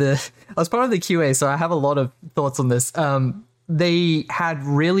part of the QA, so I have a lot of thoughts on this. They had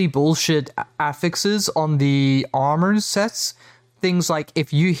really bullshit affixes on the armor sets. Things like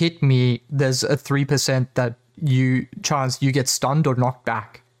if you hit me, there's a 3% that chance you get stunned or knocked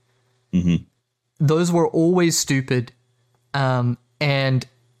back. Mm-hmm. Those were always stupid, and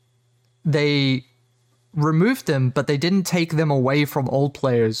they removed them, but they didn't take them away from old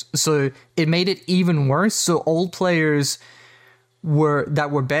players. So it made it even worse. So old players were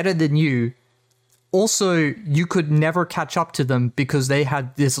better than you. Also, you could never catch up to them because they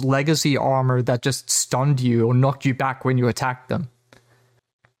had this legacy armor that just stunned you or knocked you back when you attacked them.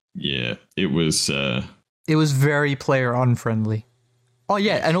 Yeah, it was. It was very player unfriendly. Oh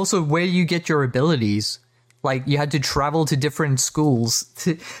yeah, and also where you get your abilities. Like, you had to travel to different schools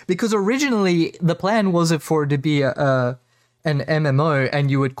because originally the plan was for it to be an MMO,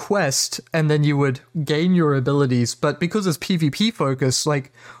 and you would quest and then you would gain your abilities. But because it's PvP focused,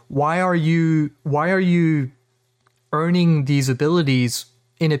 like, why are you earning these abilities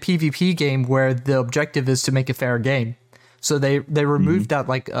in a PvP game where the objective is to make a fair game? So they removed that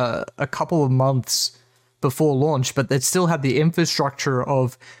like a couple of months before launch, but they still had the infrastructure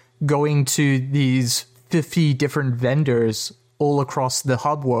of going to these 50 different vendors all across the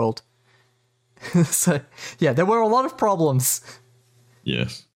hub world. So, yeah, there were a lot of problems,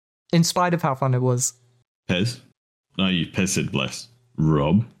 Yes. in spite of how fun it was. Pez? No, Pez said bless.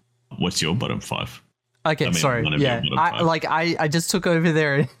 Rob, what's your bottom 5? Okay, I mean, sorry. one of your Yeah, bottom five. I just took over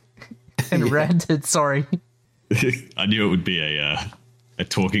there and ranted. Sorry. I knew it would be a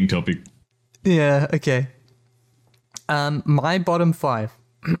talking topic. Yeah. Okay. My bottom 5.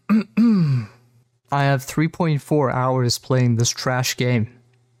 I have 3.4 hours playing this trash game.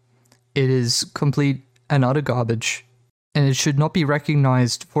 It is complete and utter garbage, and it should not be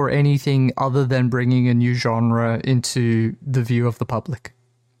recognized for anything other than bringing a new genre into the view of the public.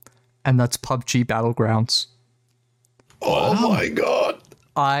 And that's PUBG Battlegrounds. Oh my god.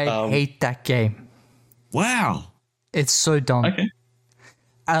 I hate that game. Wow. It's so dumb. Okay.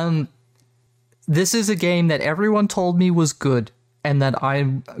 This is a game that everyone told me was good and that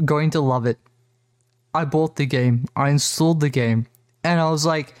I'm going to love it. I bought the game, I installed the game, and I was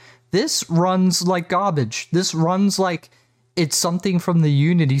like, this runs like garbage. This runs like it's something from the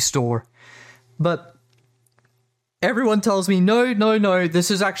Unity store. But everyone tells me, no, this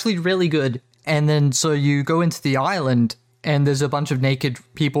is actually really good. And then so you go into the island and there's a bunch of naked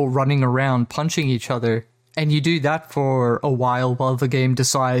people running around punching each other. And you do that for a while the game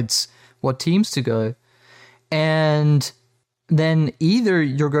decides what teams to go. And then either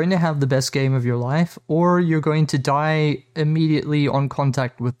you're going to have the best game of your life or you're going to die immediately on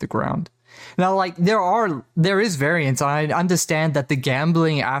contact with the ground. Now, like, there is variance. I understand that the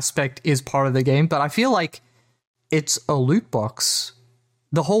gambling aspect is part of the game, but I feel like it's a loot box.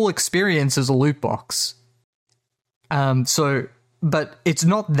 The whole experience is a loot box. But it's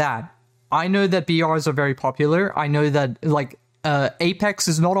not that. I know that BRs are very popular. I know that, like, Apex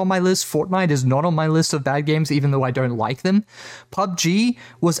is not on my list. Fortnite is not on my list of bad games, even though I don't like them. PUBG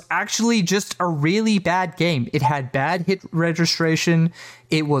was actually just a really bad game. It had bad hit registration.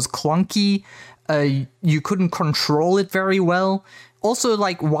 It was clunky. You couldn't control it very well. Also,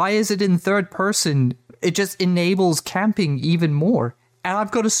 like, why is it in third person? It just enables camping even more. And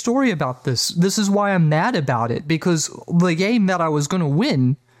I've got a story about this. This is why I'm mad about it, because the game that I was going to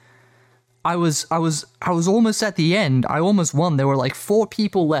win, I was almost at the end. I almost won. There were like 4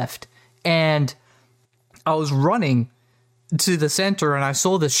 people left, and I was running to the center, and I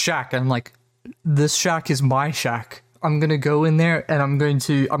saw this shack, and I'm like, this shack is my shack. I'm going to go in there and I'm going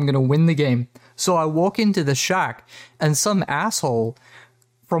to win the game. So I walk into the shack, and some asshole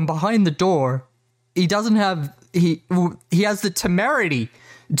from behind the door, he has the temerity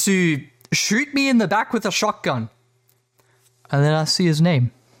to shoot me in the back with a shotgun. And then I see his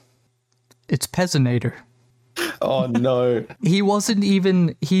name. It's Pezinator. Oh no. He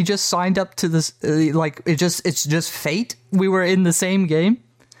just signed up to this, it's just fate. We were in the same game,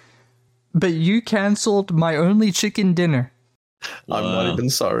 but you cancelled my only chicken dinner. I'm not even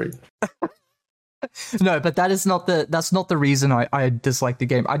sorry. No, but that's not the reason I dislike the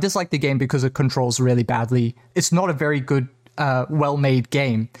game. I dislike the game because it controls really badly. It's not a very good, well-made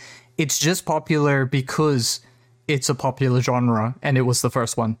game. It's just popular because it's a popular genre, and it was the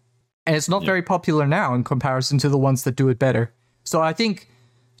first one. And it's not very popular now in comparison to the ones that do it better. So I think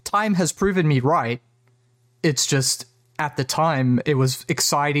time has proven me right. It's just at the time it was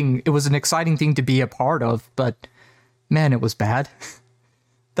exciting. It was an exciting thing to be a part of, but man, it was bad.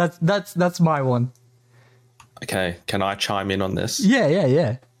 That's my one. Okay, can I chime in on this?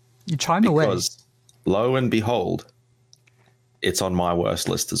 Yeah. You chime away. Because lo and behold, it's on my worst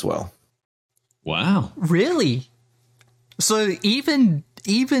list as well. Wow. Really? So even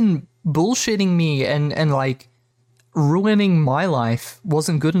bullshitting me and like ruining my life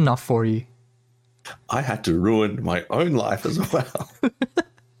wasn't good enough for you. I had to ruin my own life as well.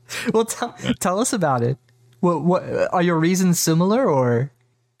 Well, tell us about it. What are your reasons similar or?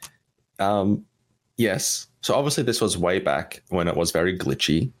 Yes. So obviously this was way back when it was very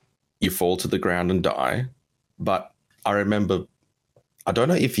glitchy. You fall to the ground and die. But I remember, I don't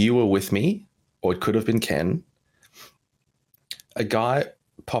know if you were with me or it could have been Ken. A guy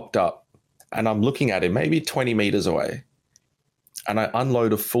popped up and I'm looking at him maybe 20 meters away. And I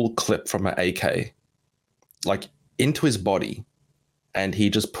unload a full clip from an AK, like into his body. And he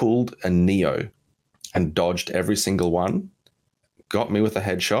just pulled a Neo and dodged every single one, got me with a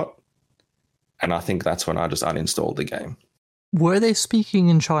headshot. And I think that's when I just uninstalled the game. Were they speaking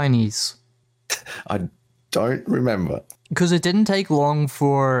in Chinese? I don't remember. Because it didn't take long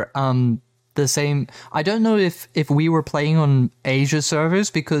for the same. I don't know if we were playing on Asia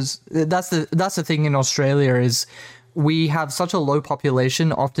servers, because that's the thing in Australia is we have such a low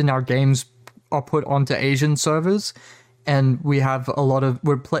population. Often our games are put onto Asian servers, and we have a lot of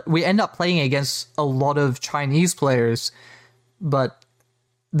we end up playing against a lot of Chinese players, but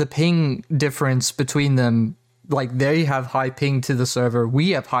the ping difference between them, like they have high ping to the server, we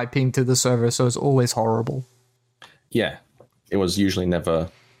have high ping to the server, so it's always horrible. Yeah, it was usually never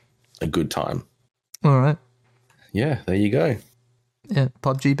a good time. All right. Yeah, there you go. Yeah,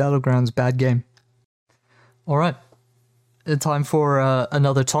 PUBG Battlegrounds, bad game. All right. Time for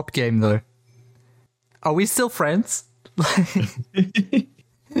another top game, though. Are we still friends?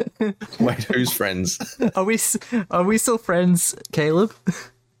 Wait, who's friends? Are we still friends, Caleb?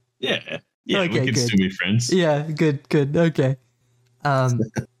 Yeah, Okay, we can good. still be friends. Yeah, good. Okay.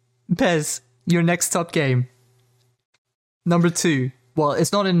 Pez, your next top game. Number 2. Well,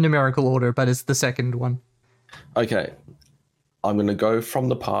 it's not in numerical order, but it's the second one. Okay, I'm going to go from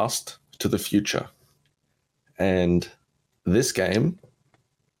the past to the future. And this game,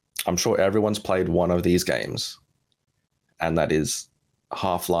 I'm sure everyone's played one of these games. And that is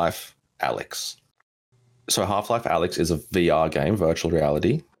Half-Life Alyx. So Half-Life Alyx is a VR game, virtual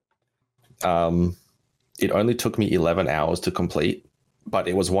reality. It only took me 11 hours to complete, but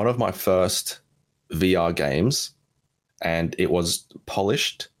it was one of my first VR games, and it was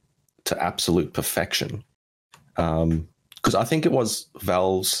polished to absolute perfection. Because I think it was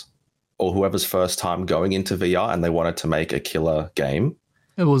Valve's or whoever's first time going into VR, and they wanted to make a killer game.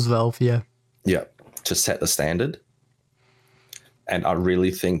 It was Valve, yeah. Yeah, to set the standard. And I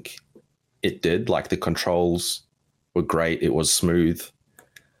really think it did. Like, the controls were great. It was smooth.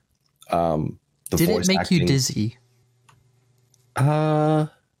 Did it make you dizzy?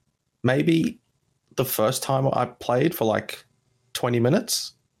 Maybe the first time I played for like 20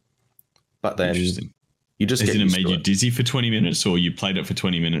 minutes. But then you just get used to it. It made you dizzy for 20 minutes, or you played it for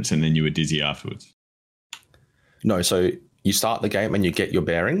 20 minutes and then you were dizzy afterwards? No, so you start the game and you get your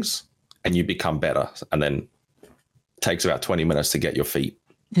bearings and you become better. And then it takes about 20 minutes to get your feet.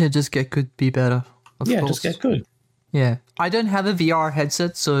 Yeah, just get good, be better. Of course. Just get good. Yeah. I don't have a VR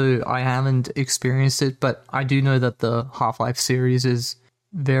headset, so I haven't experienced it, but I do know that the Half-Life series is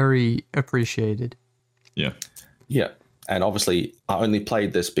very appreciated. Yeah. Yeah. And obviously, I only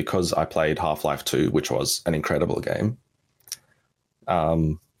played this because I played Half-Life 2, which was an incredible game.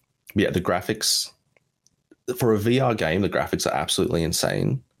 Yeah, the graphics, for a VR game, the graphics are absolutely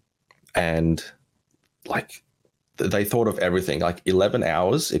insane. And like, they thought of everything. Like 11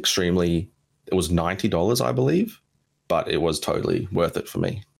 hours, it was $90, I believe, but it was totally worth it for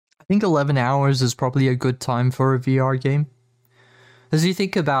me. I think 11 hours is probably a good time for a VR game. As you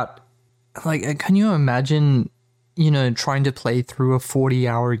think about, like, can you imagine, trying to play through a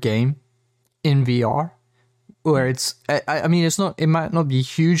 40-hour game in VR? Where it's, I mean, it might not be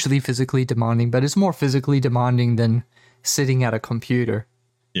hugely physically demanding, but it's more physically demanding than sitting at a computer.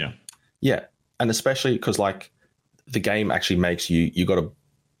 Yeah. Yeah. And especially because, like, the game actually makes you got to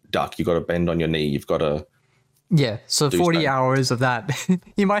duck, you got to bend on your knee, you've got to. Yeah, so 40 hours of that.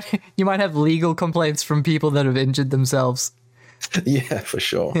 you might have legal complaints from people that have injured themselves. Yeah, for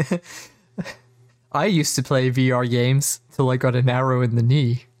sure. I used to play VR games till I got an arrow in the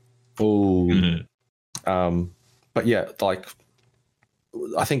knee. Oh. But yeah, like,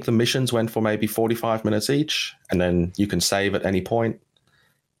 I think the missions went for maybe 45 minutes each, and then you can save at any point.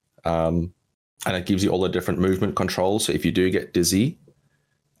 and it gives you all the different movement controls. So if you do get dizzy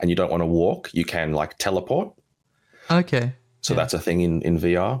and you don't want to walk, you can like teleport. Okay. So that's a thing in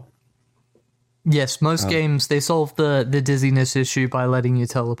VR. Yes, most games, they solve the dizziness issue by letting you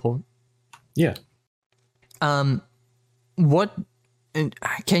teleport. Yeah. What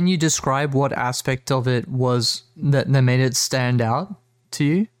can you describe what aspect of it was that made it stand out to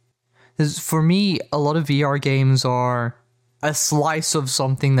you? 'Cause for me, a lot of VR games are a slice of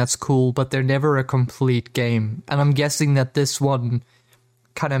something that's cool, but they're never a complete game. And I'm guessing that this one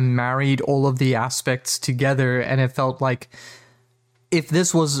kind of married all of the aspects together, and it felt like if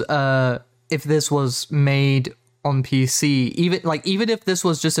this was made on PC, even if this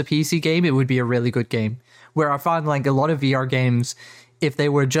was just a PC game, it would be a really good game. Where I find like a lot of VR games, if they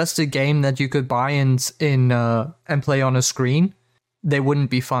were just a game that you could buy and play on a screen, they wouldn't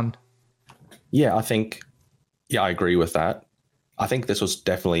be fun. Yeah, I agree with that. I think this was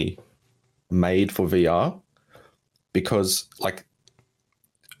definitely made for VR because like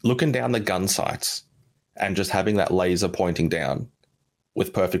looking down the gun sights and just having that laser pointing down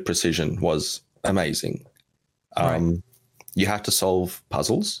with perfect precision was amazing. Right. You have to solve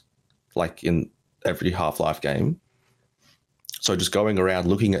puzzles like in every Half-Life game. So just going around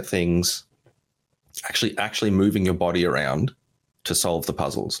looking at things, actually moving your body around to solve the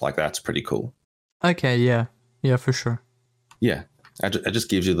puzzles, like that's pretty cool. Okay, yeah, for sure. Yeah, it just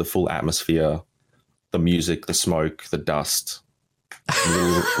gives you the full atmosphere, the music, the smoke, the dust,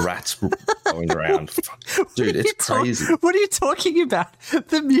 little rats going around. Dude, it's crazy. What are you talking about?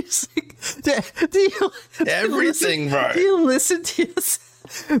 The music? Everything, bro. Do you listen to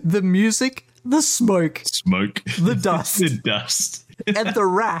the music, the smoke, the dust, the dust, and the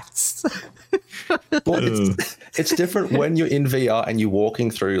rats? Well, it's different when you're in VR and you're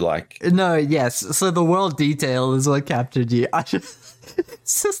walking through like... No, yes. So the world detail is what captured you.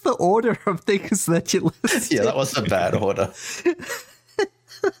 It's just the order of things that you listen to. Yeah, that was a bad order.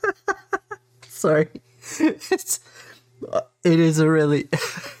 Sorry. It is a really...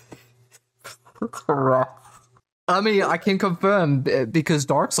 I mean, I can confirm because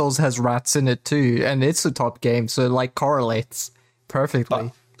Dark Souls has rats in it too, and it's a top game, so like correlates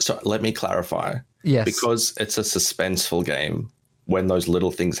perfectly. So let me clarify. Yes. Because it's a suspenseful game, when those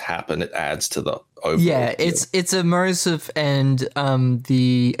little things happen, it adds to the overall. Yeah, feel. it's immersive, and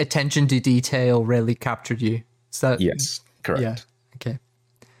the attention to detail really captured you. So Yes, correct. Yeah. Okay.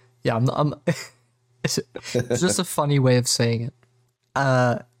 Yeah, I'm it's just a funny way of saying it.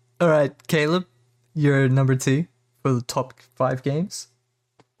 All right, Caleb, you're number 2 for the top 5 games.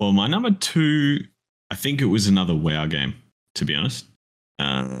 Well, my number 2, I think it was another WoW game, to be honest.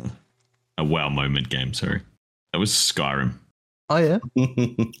 A WoW moment game, sorry. That was Skyrim. Oh, yeah?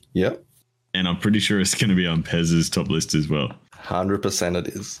 Yep. And I'm pretty sure it's going to be on Pez's top list as well. 100% it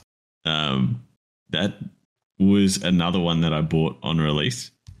is. That was another one that I bought on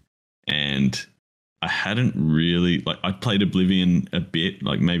release. And I hadn't really... I played Oblivion a bit,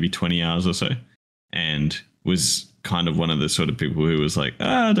 like maybe 20 hours or so. And was kind of one of the sort of people who was like,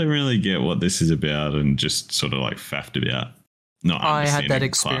 I don't really get what this is about, and just sort of like faffed about. I had that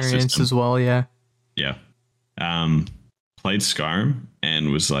experience as well, yeah. Yeah. Played Skyrim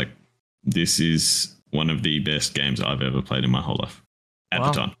and was like, this is one of the best games I've ever played in my whole life at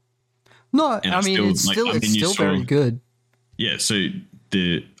the time. No, And I mean, it's still very good. Yeah, so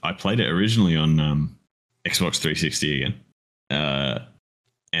I played it originally on Xbox 360 again.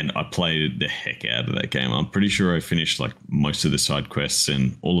 And I played the heck out of that game. I'm pretty sure I finished like most of the side quests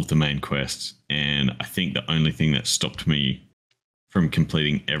and all of the main quests. And I think the only thing that stopped me from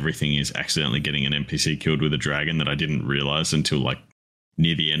completing everything is accidentally getting an NPC killed with a dragon that I didn't realize until like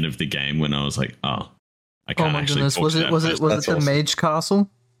near the end of the game, when I was like, I can't actually talk to that person. Was it the Mage Castle?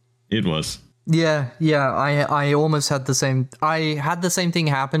 It was. Yeah. I almost had the same. I had the same thing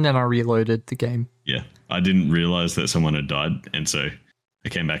happen, and I reloaded the game. Yeah, I didn't realize that someone had died, and so I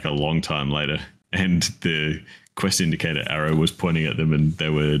came back a long time later, and the quest indicator arrow was pointing at them, and they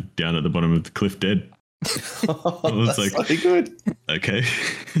were down at the bottom of the cliff dead. I was like, really good. Okay.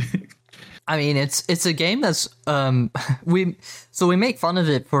 I mean, it's a game that's we make fun of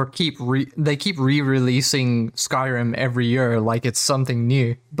it for they keep re-releasing Skyrim every year like it's something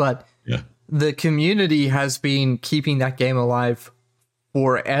new, but yeah, the community has been keeping that game alive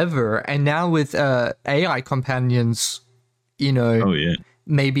forever, and now with AI companions, oh yeah,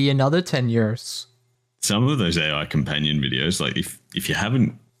 maybe another 10 years. Some of those AI companion videos, like if you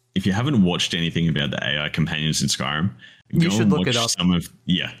haven't watched anything about the AI companions in Skyrim, you should look it up.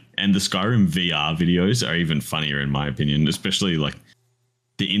 And the Skyrim VR videos are even funnier in my opinion, especially like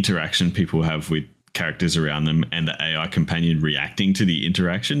the interaction people have with characters around them and the AI companion reacting to the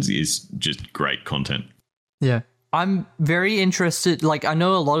interactions is just great content. Yeah. I'm very interested. Like, I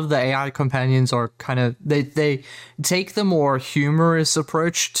know a lot of the AI companions are kind of, they take the more humorous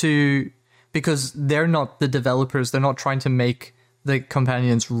approach to, because they're not the developers. They're not trying to make the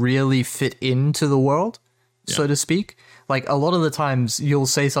companions really fit into the world, so to speak. Like, a lot of the times you'll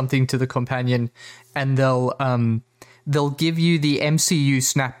say something to the companion and they'll give you the MCU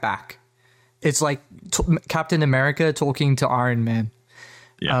snapback. It's like Captain America talking to Iron Man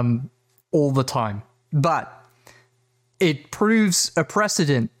all the time. But it proves a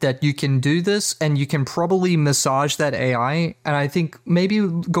precedent that you can do this and you can probably massage that AI. And I think maybe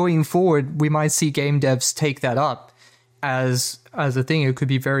going forward, we might see game devs take that up as a thing. It could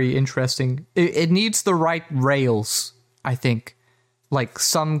be very interesting. It needs the right rails, I think, like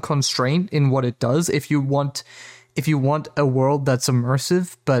some constraint in what it does. If you want a world that's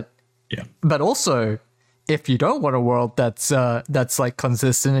immersive, but also if you don't want a world that's like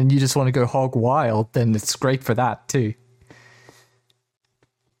consistent and you just want to go hog wild, then it's great for that too.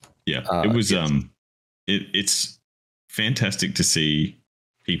 Yeah, it was. It's fantastic to see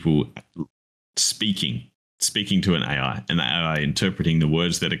people speaking to an AI and the AI interpreting the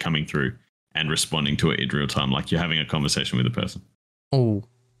words that are coming through and responding to it in real time, like you're having a conversation with a person. Oh,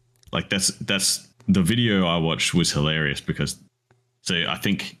 like that's the video I watched was hilarious because. So I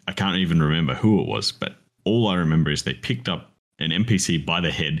think I can't even remember who it was, but all I remember is they picked up an NPC by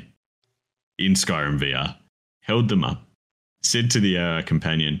the head in Skyrim VR, held them up, said to the AI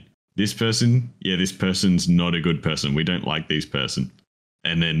companion, this person's not a good person. We don't like this person.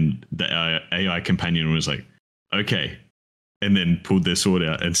 And then the AI companion was like, okay. And then pulled their sword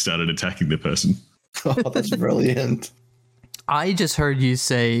out and started attacking the person. Oh, that's brilliant. I just heard you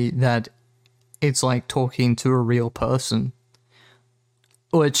say that it's like talking to a real person,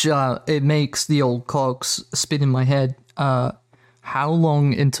 which it makes the old cogs spin in my head. How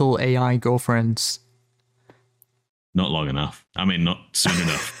long until AI girlfriends? Not long enough. I mean, not soon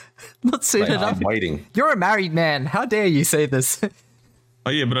enough. Not soon enough. I'm waiting. You're a married man. How dare you say this?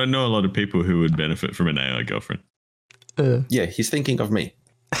 Oh, yeah, but I know a lot of people who would benefit from an AI girlfriend. Yeah, he's thinking of me.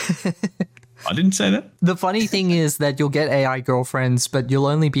 I didn't say that. The funny thing is that you'll get AI girlfriends, but you'll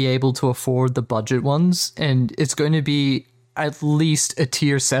only be able to afford the budget ones, and it's going to be at least a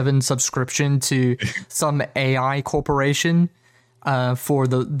tier 7 subscription to some AI corporation for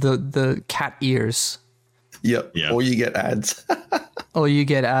the cat ears. Yep. Yeah. Or you get ads. Or you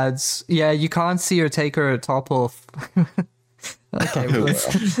get ads. Yeah, you can't see her take her top off. Okay.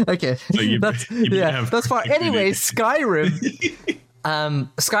 Okay. So that's fine. Anyway, Skyrim.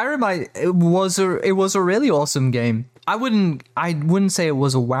 Skyrim, it was a really awesome game. I wouldn't say it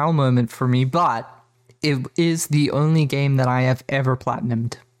was a wow moment for me, but it is the only game that I have ever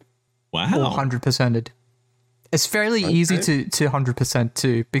platinumed. Wow. Or 100%ed. It's fairly easy to 100%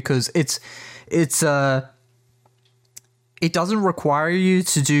 too, because it doesn't require you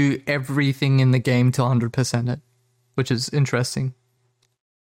to do everything in the game to 100% it, which is interesting.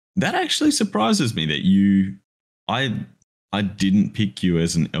 That actually surprises me that I didn't pick you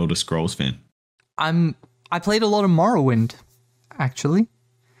as an Elder Scrolls fan. I played a lot of Morrowind, actually.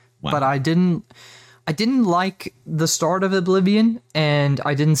 Wow. But I didn't like the start of Oblivion, and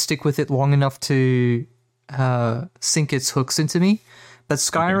I didn't stick with it long enough to sink its hooks into me. But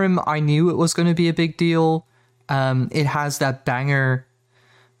Skyrim, okay. I knew it was going to be a big deal. It has that banger,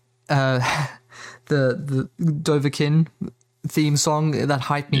 the Dovahkiin theme song that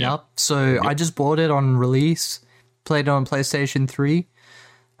hyped me up. So I just bought it on release, played it on PlayStation 3.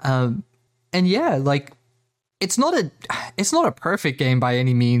 And yeah, like it's not a perfect game by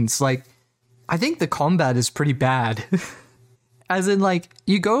any means. Like I think the combat is pretty bad. As in, like,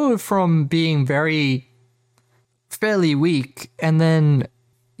 you go from being fairly weak, and then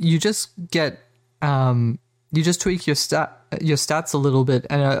you just get you just tweak your stats a little bit,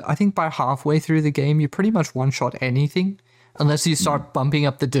 and I think by halfway through the game, you pretty much one-shot anything, unless you start bumping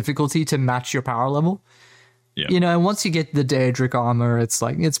up the difficulty to match your power level. Yeah. You know, and once you get the Daedric armor, it's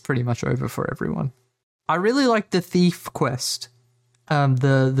pretty much over for everyone. I really like the Thief quest,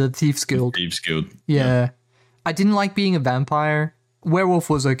 the Thieves Guild. Thieves Guild. Yeah. I didn't like being a vampire. Werewolf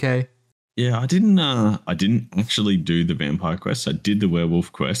was okay. Yeah, I didn't actually do the vampire quests. I did the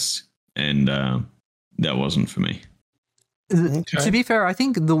werewolf quests, and that wasn't for me. Okay. To be fair, I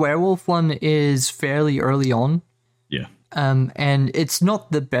think the werewolf one is fairly early on. Yeah. And it's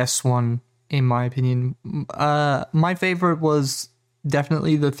not the best one, in my opinion. My favorite was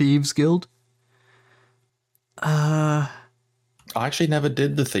definitely the Thieves Guild. I actually never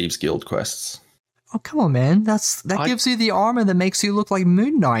did the Thieves Guild quests. Oh, come on, man. That gives you the armor that makes you look like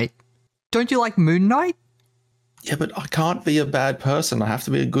Moon Knight. Don't you like Moon Knight? Yeah, but I can't be a bad person. I have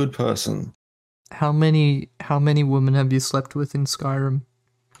to be a good person. How many women have you slept with in Skyrim?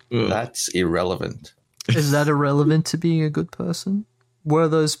 Ugh. That's irrelevant. Is that irrelevant to being a good person? Were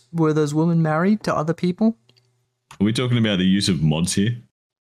those women married to other people? Are we talking about the use of mods here?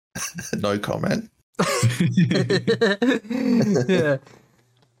 No comment. Yeah.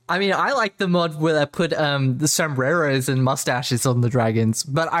 I mean, I like the mod where they put the sombreros and mustaches on the dragons,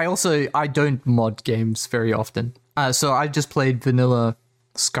 but I don't mod games very often. So I just played vanilla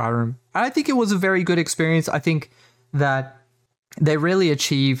Skyrim. I think it was a very good experience. I think that they really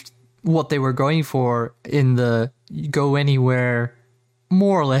achieved what they were going for in the go anywhere,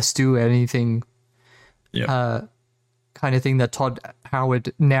 more or less do anything kind of thing that Todd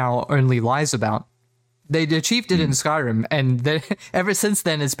Howard now only lies about. They achieved it in Skyrim, and ever since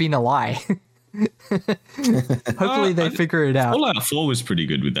then, it's been a lie. Hopefully, they figure it out. Fallout 4 was pretty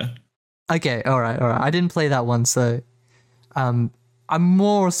good with that. Okay, all right. I didn't play that one, so I'm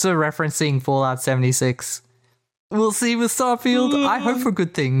more so referencing Fallout 76. We'll see with Starfield. I hope for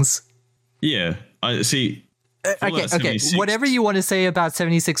good things. Yeah, I see. Okay. 76. Whatever you want to say about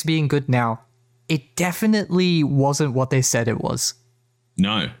 76 being good now, it definitely wasn't what they said it was.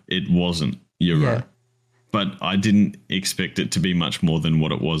 No, it wasn't. You're right. But I didn't expect it to be much more than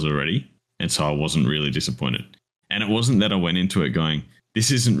what it was already. And so I wasn't really disappointed. And it wasn't that I went into it going,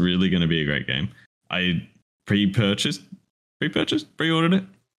 this isn't really going to be a great game. I pre-ordered it,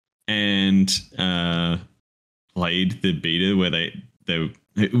 and played the beta where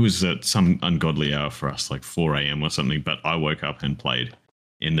it was at some ungodly hour for us, like 4 a.m. or something. But I woke up and played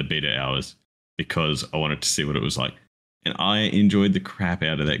in the beta hours because I wanted to see what it was like. And I enjoyed the crap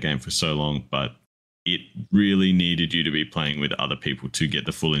out of that game for so long, but it really needed you to be playing with other people to get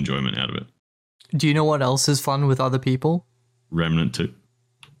the full enjoyment out of it. Do you know what else is fun with other people? Remnant 2.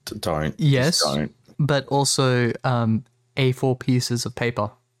 Don't. Yes, Just don't. but also A4 pieces of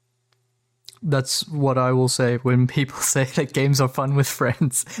paper. That's what I will say when people say that games are fun with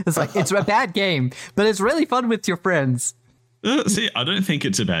friends. It's like, it's a bad game, but it's really fun with your friends. See, I don't think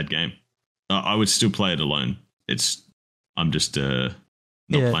it's a bad game. I would still play it alone. I'm just not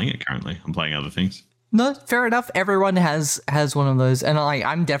playing it currently. I'm playing other things. No, fair enough. Everyone has one of those, and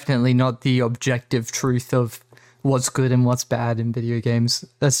I'm definitely not the objective truth of what's good and what's bad in video games.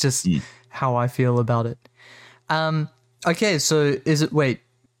 That's just how I feel about it. Okay, so wait.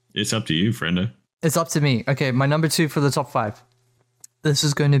 It's up to you, friendo. It's up to me. Okay, my number 2 for the top 5. This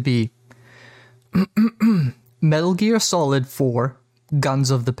is going to be Metal Gear Solid 4,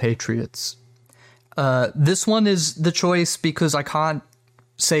 Guns of the Patriots. This one is the choice because I can't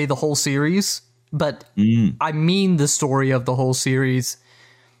say the whole series, but I mean the story of the whole series.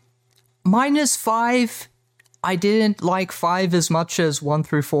 Minus 5, I didn't like 5 as much as 1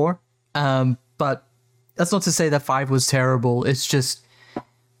 through 4, but that's not to say that 5 was terrible. It's just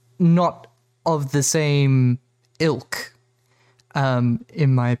not of the same ilk,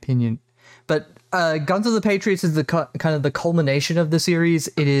 in my opinion. But Guns of the Patriots is the kind of the culmination of the series.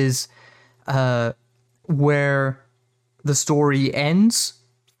 It is where the story ends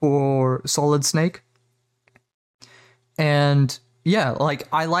for Solid Snake. And yeah, like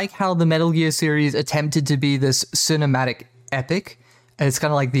I like how the Metal Gear series attempted to be this cinematic epic. And it's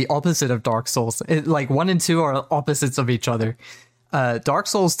kind of like the opposite of Dark Souls. Like 1 and 2 are opposites of each other. Dark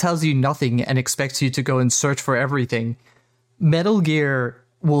Souls tells you nothing and expects you to go and search for everything. Metal Gear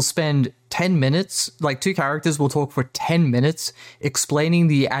will spend 10 minutes, like 2 characters will talk for 10 minutes explaining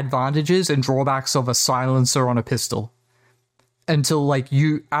the advantages and drawbacks of a silencer on a pistol. Until like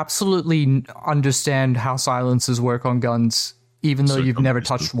you absolutely understand how silencers work on guns, even though you've never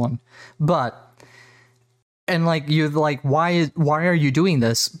touched one. And like you're like, why are you doing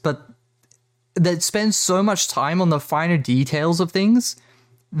this? But that spends so much time on the finer details of things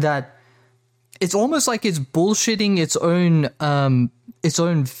that it's almost like it's bullshitting its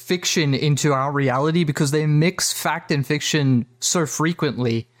own fiction into our reality, because they mix fact and fiction so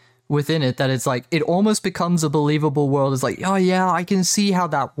frequently within it that it's like it almost becomes a believable world. It's like, oh yeah, I can see how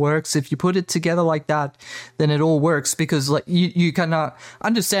that works. If you put it together like that, then it all works, because like you cannot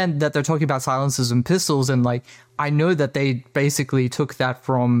understand that they're talking about silencers and pistols, and like I know that they basically took that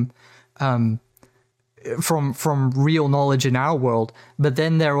from real knowledge in our world, but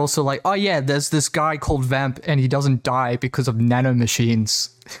then they're also like, oh yeah, there's this guy called Vamp and he doesn't die because of nanomachines.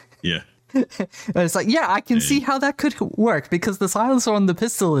 Yeah. And it's like, yeah, I can see how that could work, because the silencer on the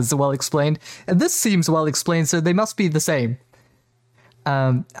pistol is well explained and this seems well explained, so they must be the same.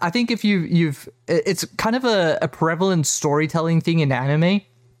 I think if it's kind of a prevalent storytelling thing in anime,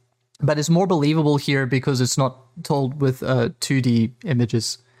 but it's more believable here because it's not told with 2D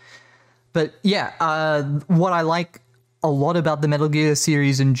images. But yeah, what I like a lot about the Metal Gear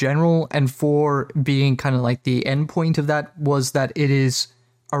series in general, and for being kind of like the end point of that, was that it is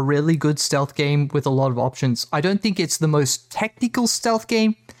a really good stealth game with a lot of options. I don't think it's the most technical stealth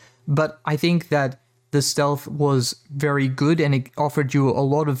game, but I think that the stealth was very good and it offered you a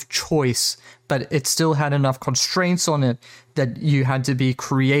lot of choice, but it still had enough constraints on it that you had to be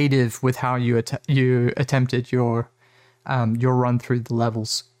creative with how you attempted your run through the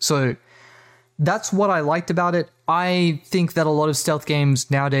levels. So that's what I liked about it. I think that a lot of stealth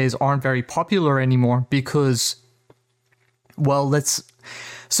games nowadays aren't very popular anymore because, well,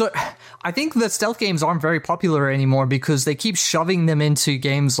 So I think that stealth games aren't very popular anymore because they keep shoving them into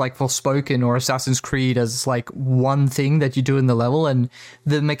games like Forspoken or Assassin's Creed as like one thing that you do in the level, and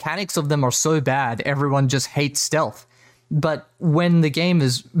the mechanics of them are so bad, everyone just hates stealth. But when the game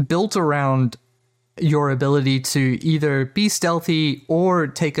is built around your ability to either be stealthy or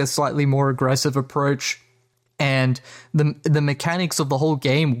take a slightly more aggressive approach, and the mechanics of the whole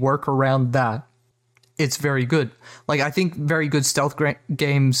game work around that, it's very good. Like, I think very good stealth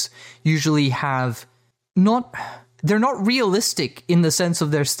games usually have they're not realistic in the sense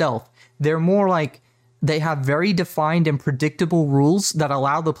of their stealth. They're more like they have very defined and predictable rules that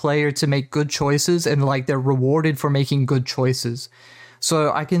allow the player to make good choices, and like they're rewarded for making good choices.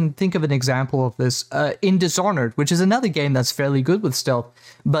 So I can think of an example of this in Dishonored, which is another game that's fairly good with stealth,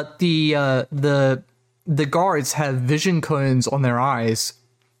 but the guards have vision cones on their eyes,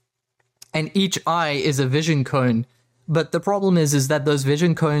 and each eye is a vision cone. But the problem is that those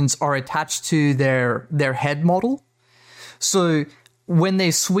vision cones are attached to their head model. So when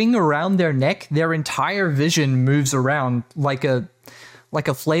they swing around their neck, their entire vision moves around like a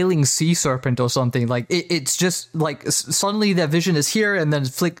flailing sea serpent or something. Like it's just like suddenly their vision is here, and then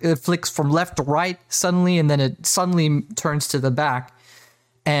it flicks from left to right suddenly, and then it suddenly turns to the back.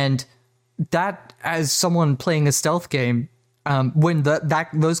 And that, as someone playing a stealth game, when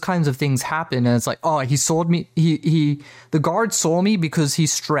those kinds of things happen, and it's like, oh, he saw me. The guard saw me because he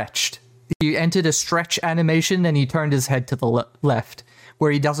stretched. He entered a stretch animation and he turned his head to the left,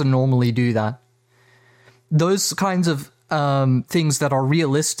 where he doesn't normally do that. Those kinds of things that are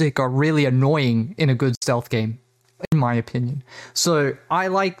realistic are really annoying in a good stealth game, in my opinion. So I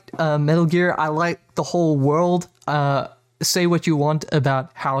liked Metal Gear. I like the whole world. Say what you want about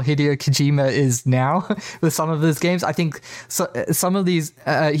how Hideo Kojima is now with some of his games. I think some of these,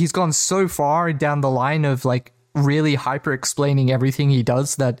 he's gone so far down the line of like really hyper explaining everything he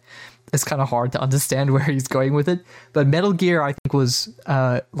does that it's kind of hard to understand where he's going with it. But Metal Gear, I think, was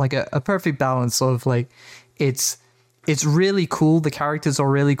like a perfect balance of like, it's really cool. The characters are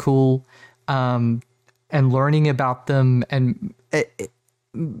really cool, and learning about them and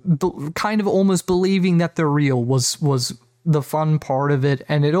kind of almost believing that they're real was the fun part of it.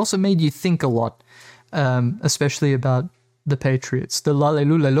 And it also made you think a lot, especially about the Patriots, the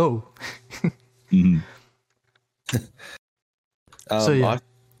lalelulalo. Mm-hmm. So yeah.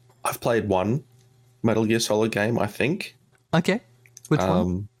 I've played one Metal Gear Solid game, I think. Okay. Which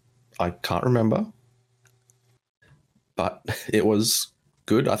one? I can't remember, but it was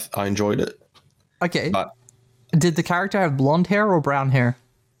good. I enjoyed it. Okay. But did the character have blonde hair or brown hair?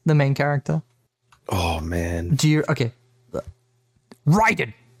 The main character? Oh, man. Okay.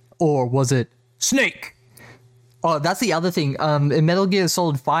 Raiden! Or was it Snake? Oh, that's the other thing. In Metal Gear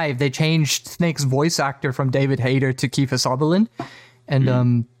Solid 5, they changed Snake's voice actor from David Hayter to Kiefer Sutherland.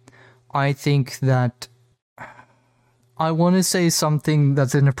 And I think that I want to say something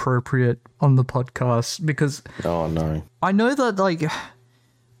that's inappropriate on the podcast because... Oh, no. I know that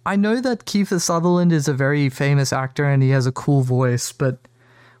Kiefer Sutherland is a very famous actor and he has a cool voice, but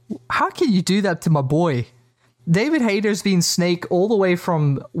how can you do that to my boy? David Hayter's been Snake all the way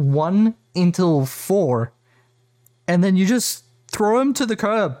from 1 until 4, and then you just throw him to the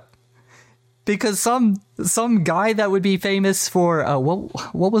curb because some guy that would be famous for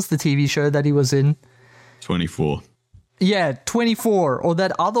what was the TV show that he was in? 24. Yeah, 24, or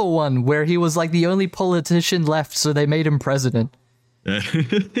that other one where he was like the only politician left, so they made him president.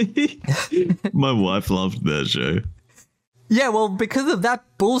 My wife loved that show. Yeah, well, because of that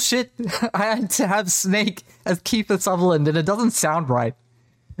bullshit, I had to have Snake as Kiefer Sutherland, and it doesn't sound right.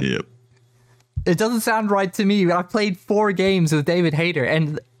 Yep. It doesn't sound right to me. I played 4 games with David Hayter,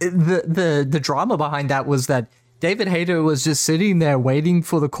 and the drama behind that was that David Hayter was just sitting there waiting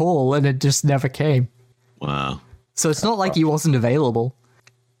for the call, and it just never came. Wow. So it's not like he wasn't available.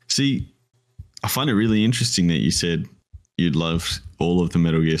 See, I find it really interesting that you said you'd loved all of the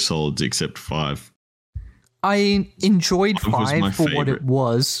Metal Gear Solids except 5. I enjoyed 5 for what it favorite.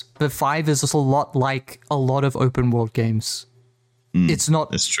 was, but 5 is just a lot like a lot of open world games. it's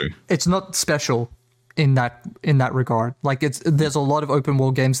not That's true. it's not special in that regard. Like there's a lot of open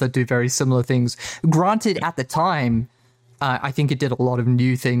world games that do very similar things. Granted, at the time, I think it did a lot of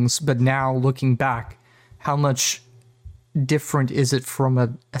new things, but now looking back, how much different is it from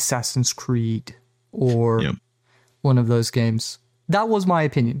a Assassin's Creed or one of those games? That was my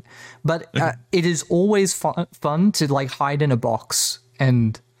opinion. But it is always fun to like hide in a box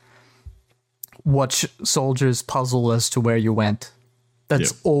and watch soldiers puzzle as to where you went.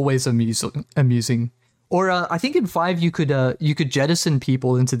 That's always amusing. Or I think in 5 you could jettison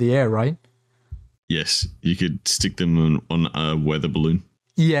people into the air, right? Yes, you could stick them on a weather balloon.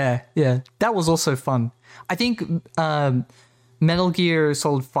 Yeah. That was also fun. I think Metal Gear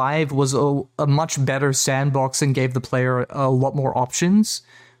Solid 5 was a much better sandbox and gave the player a lot more options,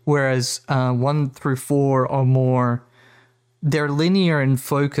 whereas 1 through 4 are more... They're linear in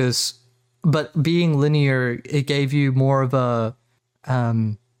focus, but being linear, it gave you more of a...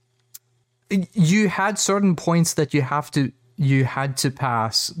 you had certain points that you had to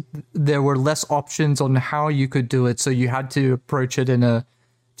pass. There were less options on how you could do it, so you had to approach it in a...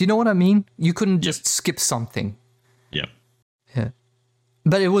 Do you know what I mean? You couldn't just skip something. Yeah. Yeah.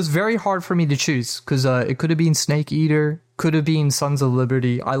 But it was very hard for me to choose, because it could have been Snake Eater, could have been Sons of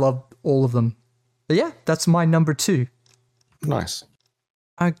Liberty. I love all of them. But yeah, that's my number 2. Nice.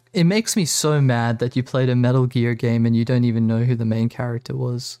 It makes me so mad that you played a Metal Gear game and you don't even know who the main character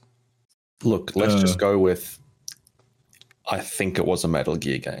was. Look, let's just go with... I think it was a Metal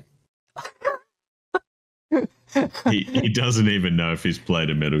Gear game. He doesn't even know if he's played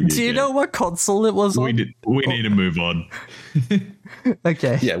a Metal Gear Do you game. know what console it was on? We need to move on.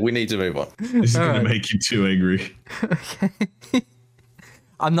 Okay. Yeah, we need to move on. This is going to make you too angry. Okay.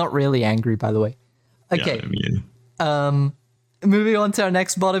 I'm not really angry, by the way. Okay. Yeah. Moving on to our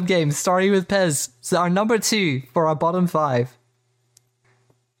next bottom game, starting with Pez. So our number 2 for our bottom 5.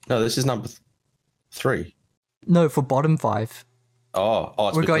 No, this is number 3. No, for bottom 5. Oh,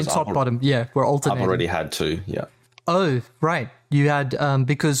 it's We're going because top bottom. Yeah, we're alternating. I've already had 2. Yeah. Oh, right. You had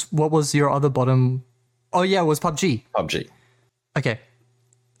because what was your other bottom? Oh yeah, it was PUBG. PUBG. Okay.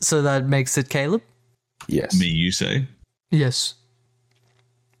 So that makes it Caleb? Yes. Me, you say? Yes.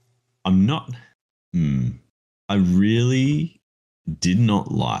 I'm not... I really did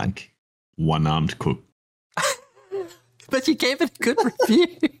not like One Armed Cook. But you gave it a good review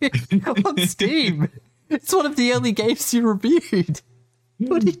on Steam. It's one of the only games you reviewed.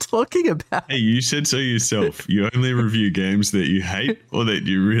 What are you talking about? Hey, you said so yourself. You only review games that you hate or that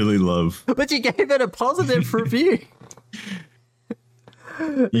you really love. But you gave it a positive review.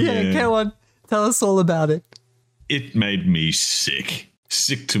 Yeah, come on. Tell us all about it. It made me sick.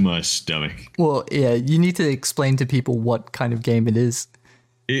 Sick to my stomach. Well, yeah, you need to explain to people what kind of game it is.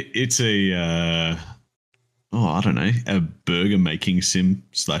 It's a... I don't know, a burger making sim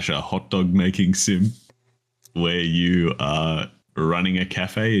 / a hot dog making sim where you are running a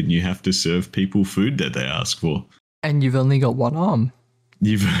cafe and you have to serve people food that they ask for. And you've only got one arm.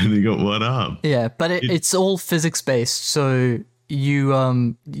 You've only got one arm. Yeah, but it's all physics based. So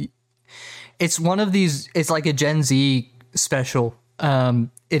you, it's one of these, it's like a Gen Z special.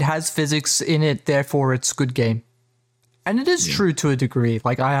 It has physics in it, therefore it's a good game. And it is true to a degree.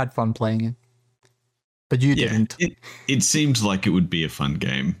 Like, I had fun playing it. But you didn't. It seemed like it would be a fun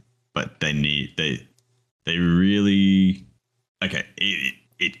game, but they really... Okay,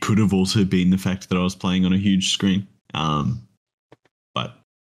 it could have also been the fact that I was playing on a huge screen, but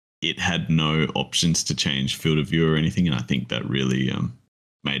it had no options to change field of view or anything, and I think that really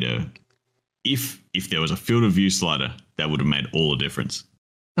made a... If there was a field of view slider, that would have made all the difference.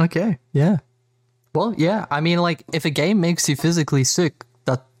 Okay, yeah. Well, yeah, I mean, like, if a game makes you physically sick,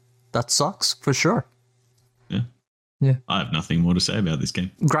 that sucks, for sure. Yeah. I have nothing more to say about this game.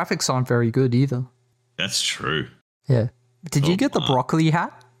 Graphics aren't very good either. That's true. Yeah. Did you get the broccoli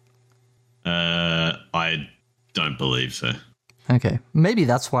hat? I don't believe so. Okay. Maybe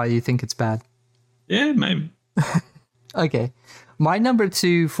that's why you think it's bad. Yeah, maybe. Okay. My number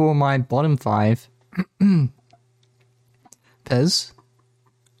 2 for my bottom 5. Pez?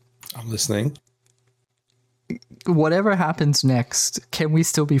 I'm listening. Whatever happens next, can we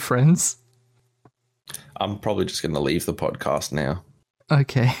still be friends? I'm probably just going to leave the podcast now.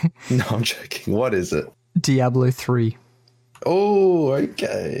 Okay. No, I'm joking. What is it? Diablo 3. Oh,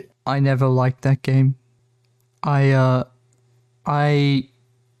 okay. I never liked that game. I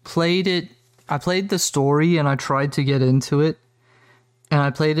played it. I played the story and I tried to get into it. And I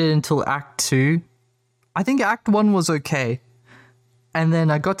played it until Act 2. I think Act 1 was okay. And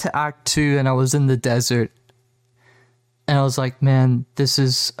then I got to Act 2 and I was in the desert. And I was like, man, this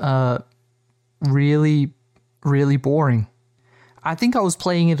is really, really boring. I think I was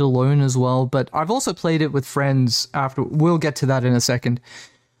playing it alone as well, but I've also played it with friends after. We'll get to that in a second.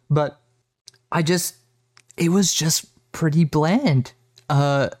 But it was just pretty bland.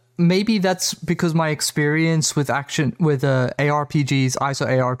 Maybe that's because my experience with ARPGs, ISO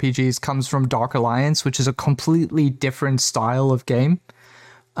ARPGs, comes from Dark Alliance, which is a completely different style of game.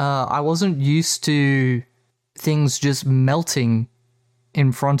 I wasn't used to things just melting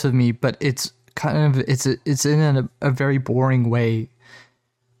in front of me, but it's in a very boring way.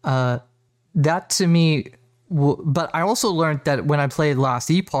 That to me, but I also learned that when I played Last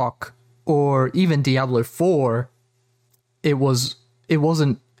Epoch or even Diablo 4, it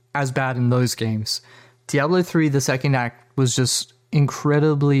wasn't as bad in those games. Diablo 3, the second act, was just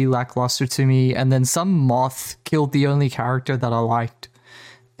incredibly lackluster to me, and then some moth killed the only character that I liked,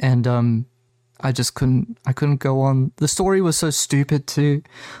 and I couldn't go on. The story was so stupid too.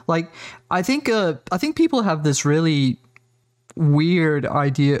 Like, I think people have this really weird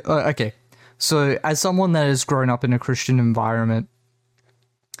idea. Okay, so as someone that has grown up in a Christian environment,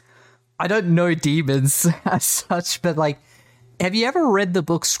 I don't know demons as such, but like, have you ever read the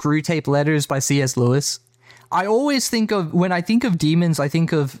book Screwtape Letters by C.S. Lewis? I always when I think of demons, I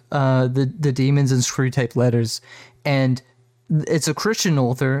think of the demons in Screwtape Letters, and it's a Christian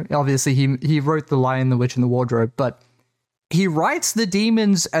author. Obviously, he wrote The Lion, the Witch, and the Wardrobe, but he writes the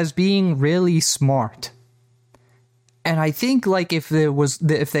demons as being really smart. And I think like if they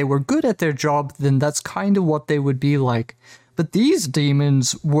were good at their job, then that's kind of what they would be like. But these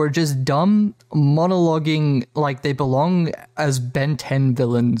demons were just dumb, monologuing like they belong as Ben 10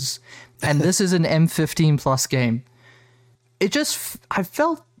 villains. And this is an M15 plus game. I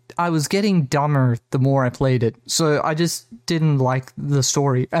felt I was getting dumber the more I played it. So I just didn't like the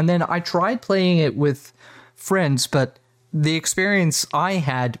story. And then I tried playing it with friends, but the experience I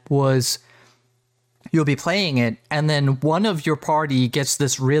had was you'll be playing it, and then one of your party gets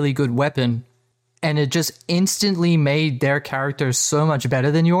this really good weapon, and it just instantly made their character so much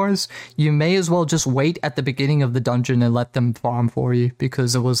better than yours. You may as well just wait at the beginning of the dungeon and let them farm for you,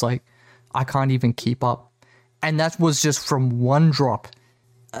 because it was like, I can't even keep up. And that was just from one drop.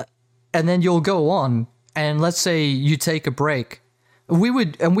 And then you'll go on, and let's say you take a break. We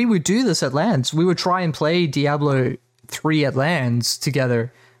would do this at LANs. We would try and play Diablo 3 at LANs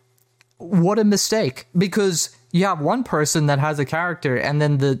together. What a mistake, because you have one person that has a character, and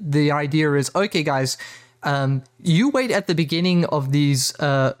then the idea is, okay, guys, you wait at the beginning of these,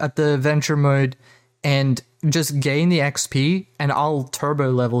 at the adventure mode, and just gain the XP, and I'll turbo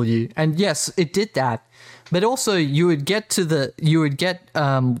level you. And yes, it did that. But also, you would get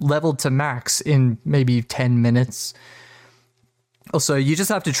leveled to max in maybe 10 minutes. Also, you just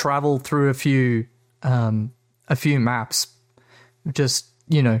have to travel through a few maps, just,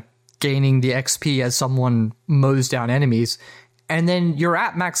 gaining the XP as someone mows down enemies. And then you're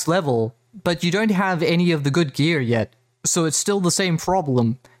at max level, but you don't have any of the good gear yet. So it's still the same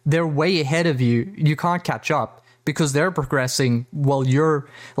problem. They're way ahead of you. You can't catch up because they're progressing while you're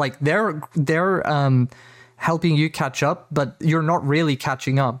like, they're helping you catch up, but you're not really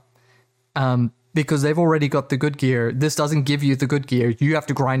catching up. Because they've already got the good gear. This doesn't give you the good gear. You have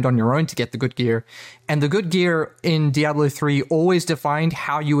to grind on your own to get the good gear. And the good gear in Diablo 3 always defined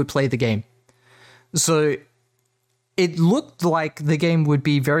how you would play the game. So it looked like the game would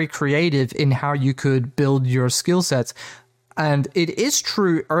be very creative in how you could build your skill sets. And it is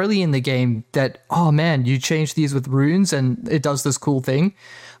true early in the game that, oh man, you change these with runes and it does this cool thing.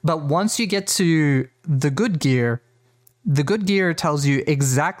 But once you get to the good gear tells you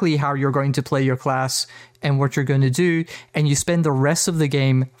exactly how you're going to play your class and what you're going to do, and you spend the rest of the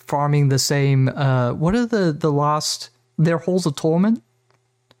game farming the same, what are the last, their halls of torment?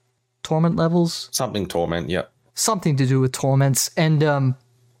 Torment levels? Something torment, yeah. Something to do with torments, and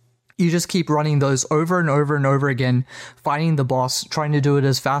you just keep running those over and over and over again, fighting the boss, trying to do it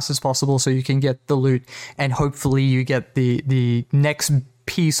as fast as possible so you can get the loot, and hopefully you get the next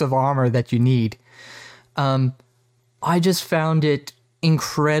piece of armor that you need. I just found it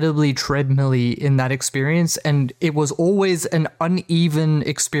incredibly treadmilly in that experience, and it was always an uneven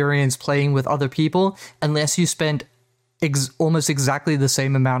experience playing with other people unless you spent almost exactly the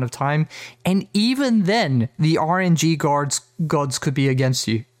same amount of time, and even then, the RNG gods could be against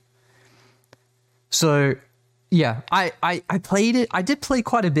you. So, yeah, I played it. I did play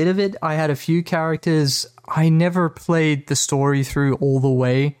quite a bit of it. I had a few characters. I never played the story through all the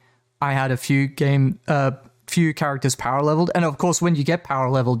way. I had a few characters power leveled, and of course when you get power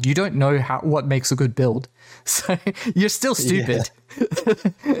leveled you don't know what makes a good build, so you're still stupid.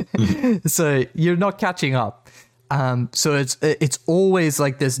 So you're not catching up. So it's always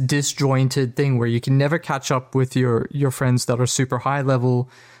like this disjointed thing where you can never catch up with your friends that are super high level,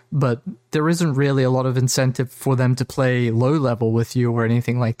 but there isn't really a lot of incentive for them to play low level with you or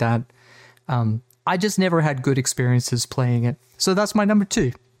anything like that. I just never had good experiences playing it. So that's my number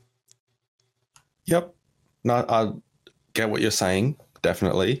 2. Yep. No, I get what you're saying.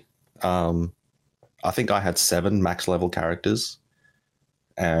 Definitely. I think I had 7 max level characters,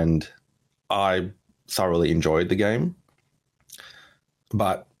 and I thoroughly enjoyed the game.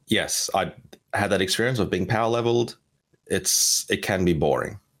 But yes, I had that experience of being power leveled. It can be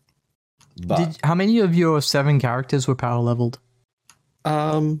boring. But how many of your 7 characters were power leveled?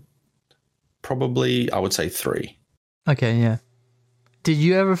 Probably I would say 3. Okay, yeah. Did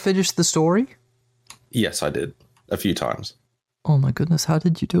you ever finish the story? Yes, I did a few times. Oh my goodness, how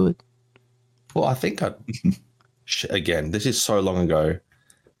did you do it? Well, I think again, this is so long ago,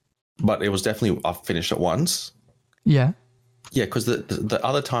 but it was definitely, I finished it once. Yeah. Yeah, because the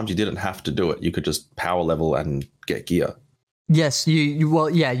other times you didn't have to do it. You could just power level and get gear. Yes,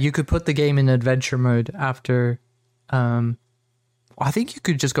 you could put the game in adventure mode after. I think you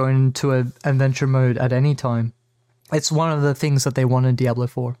could just go into an adventure mode at any time. It's one of the things that they wanted Diablo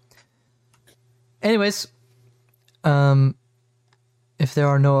 4. Anyways, if there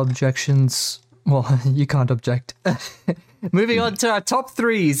are no objections, well, you can't object. Moving on to our top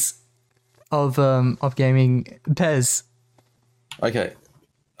 3s of gaming. Pez. Okay,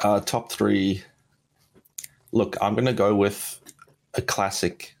 top 3. Look, I'm going to go with a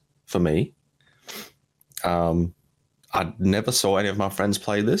classic for me. I never saw any of my friends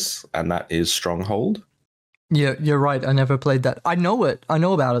play this, and that is Stronghold. Yeah, you're right. I never played that. I know it. I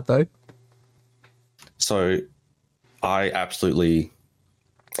know about it, though. So I absolutely,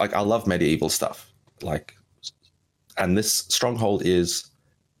 I love medieval stuff. And this Stronghold is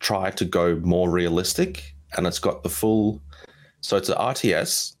try to go more realistic, and it's got the full, so it's an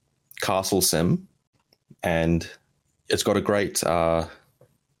RTS, castle sim, and it's got a great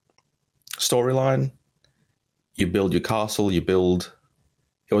storyline. You build your castle, it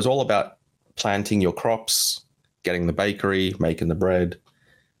was all about planting your crops, getting the bakery, making the bread,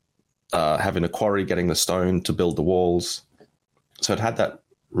 having a quarry, getting the stone to build the walls. So it had that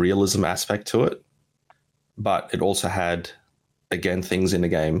realism aspect to it, but it also had, again, things in the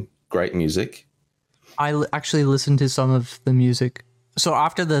game, great music. I actually listened to some of the music. So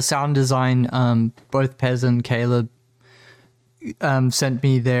after the sound design, both Pez and Caleb sent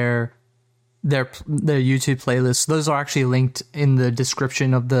me their YouTube playlists. Those are actually linked in the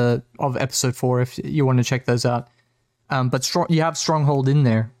description of episode 4 if you want to check those out. But you have Stronghold in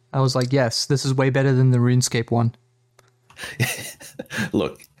there. I was like, yes, this is way better than the RuneScape one.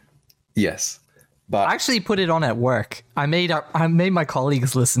 Look, yes, but I actually put it on at work. I made my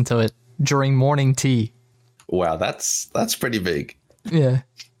colleagues listen to it during morning tea. Wow, that's pretty big. Yeah,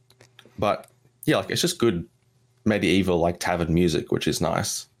 but yeah, it's just good medieval tavern music, which is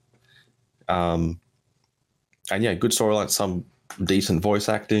nice. And yeah, good storyline, some decent voice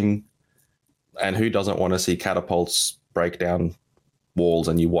acting, and who doesn't want to see catapults break down walls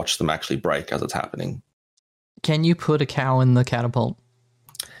and you watch them actually break as it's happening? Can you put a cow in the catapult?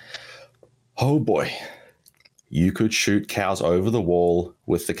 Oh boy, you could shoot cows over the wall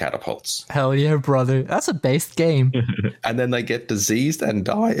with the catapults. Hell yeah, brother. That's a based game. And then they get diseased and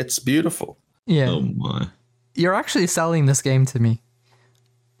die. It's beautiful. Yeah. Oh my. You're actually selling this game to me.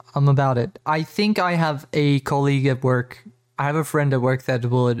 I'm about it. I think I have a colleague at work. I have a friend at work that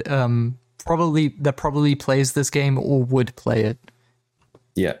would probably plays this game or would play it.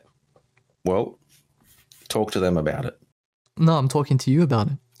 Yeah. Well, talk to them about it. No, I'm talking to you about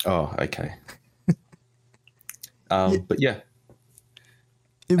it. Oh, okay. But yeah.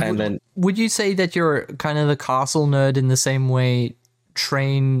 Would you say that you're kind of a castle nerd in the same way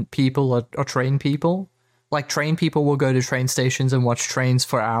train people or train people? Like train people will go to train stations and watch trains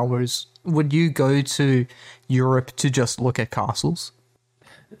for hours. Would you go to Europe to just look at castles?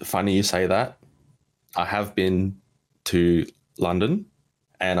 Funny you say that. I have been to London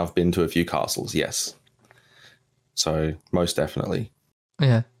and I've been to a few castles, yes. So most definitely.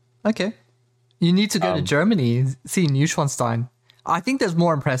 Yeah. Okay. You need to go to Germany and see Neuschwanstein. I think there's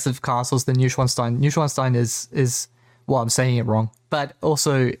more impressive castles than Neuschwanstein. Neuschwanstein is well, I'm saying it wrong. But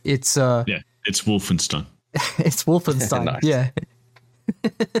also it's yeah, it's Wolfenstein. It's Wolfenstein. Nice. Yeah.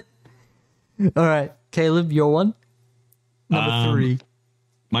 All right, Caleb, your one. Number 3.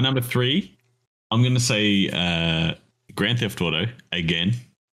 My number 3, I'm going to say Grand Theft Auto again.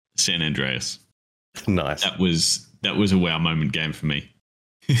 San Andreas. Nice. That was a wow moment game for me.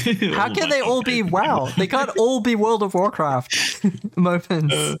 How can they all be WoW? They can't all be World of Warcraft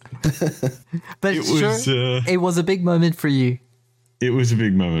moments. But it was a big moment for you. It was a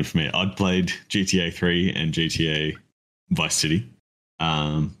big moment for me. I'd played GTA 3 and GTA Vice City.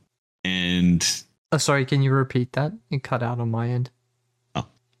 And... Oh, sorry, can you repeat that? It cut out on my end.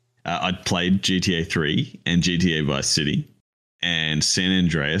 I'd played GTA 3 and GTA Vice City. And San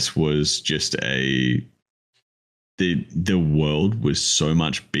Andreas was just the world was so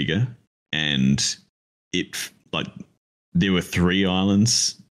much bigger, and there were 3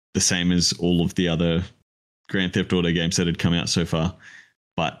 islands, the same as all of the other Grand Theft Auto games that had come out so far,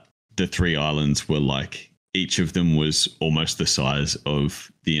 but the 3 islands were each of them was almost the size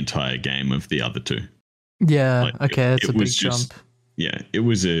of the entire game of the other 2. Yeah, okay, it's a big jump. Yeah,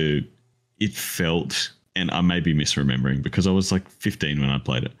 it felt, and I may be misremembering because I was 15 when I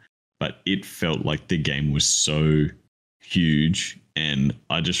played it, but it felt like the game was so huge, and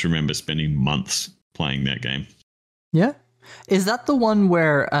I just remember spending months playing that game. Yeah. Is that the one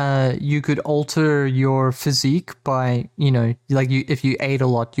where you could alter your physique by, if you ate a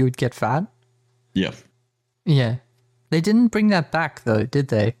lot, you would get fat? Yeah. Yeah. They didn't bring that back, though, did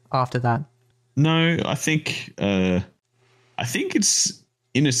they, after that? No, I think it's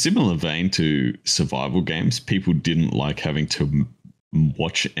in a similar vein to survival games. People didn't like having to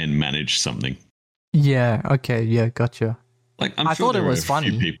watch and manage something. Yeah, okay, yeah, gotcha. I thought it was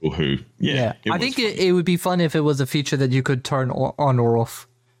funny. People who, I think it would be fun if it was a feature that you could turn on or off,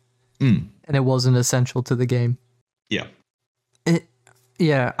 and it wasn't essential to the game. Yeah.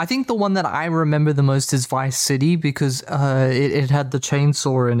 I think the one that I remember the most is Vice City because it had the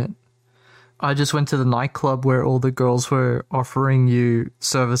chainsaw in it. I just went to the nightclub where all the girls were offering you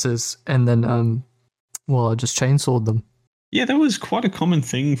services, and then, I just chainsawed them. Yeah, that was quite a common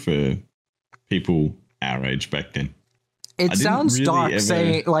thing for people our age back then. It sounds really dark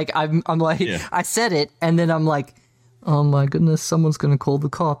saying, I'm like, yeah. I said it, and then I'm like, oh my goodness, someone's going to call the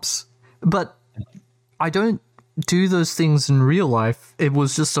cops. But I don't do those things in real life. It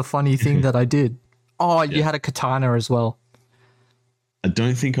was just a funny thing that I did. Oh, you had a katana as well. I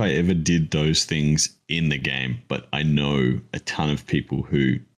don't think I ever did those things in the game, but I know a ton of people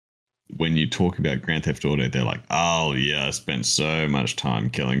who, when you talk about Grand Theft Auto, they're like, oh yeah, I spent so much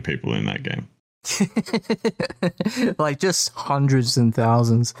time killing people in that game. Just hundreds and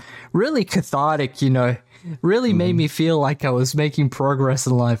thousands. Really cathartic, really made me feel like I was making progress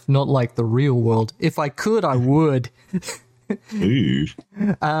in life, not like the real world. If I could, I would. Ooh.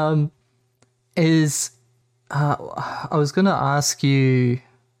 I was gonna ask you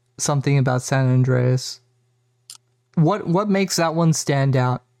something about San Andreas. What makes that one stand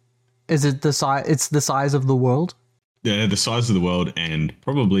out? Is it the size? It's the size of the world. Yeah, the size of the world, and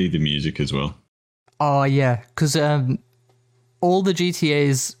probably the music as well. Oh yeah, because all the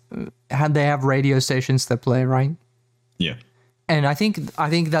GTAs they have radio stations that play, right? Yeah, and I think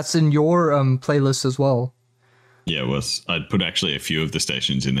that's in your playlist as well. Yeah, it was. I'd put actually a few of the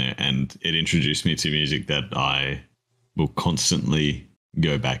stations in there, and it introduced me to music that I will constantly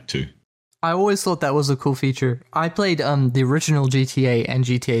go back to. I always thought that was a cool feature. I played the original GTA and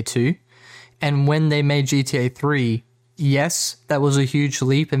GTA 2, and when they made GTA 3, yes, that was a huge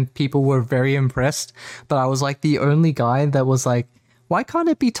leap and people were very impressed, but I was like the only guy that was like, why can't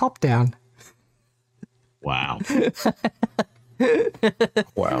it be top down? Wow.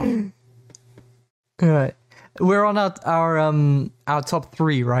 Wow. All right. We're on our top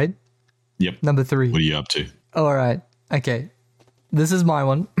 3, right? Yep. Number 3. What are you up to? All right. Okay. This is my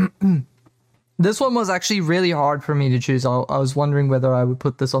one. This one was actually really hard for me to choose. I was wondering whether I would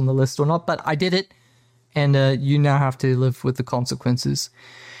put this on the list or not, but I did it, and you now have to live with the consequences.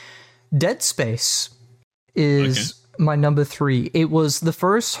 Dead Space is my number 3. It was the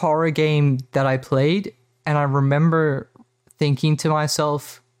first horror game that I played, and I remember thinking to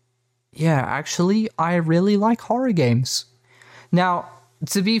myself, yeah, actually, I really like horror games. Now,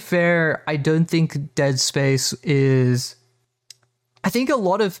 to be fair, I don't think Dead Space is... I think a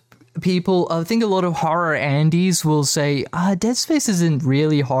lot of horror Andies will say, Dead Space isn't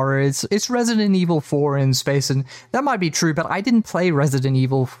really horror, it's Resident Evil 4 in space, and that might be true, but I didn't play Resident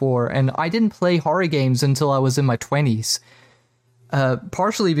Evil 4, and I didn't play horror games until I was in my 20s.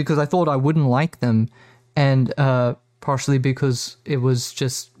 Partially because I thought I wouldn't like them, and partially because it was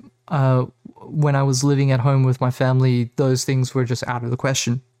just, when I was living at home with my family, those things were just out of the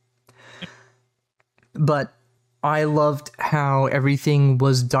question. But I loved how everything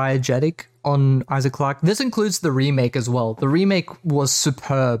was diegetic on Isaac Clarke. This includes the remake as well. The remake was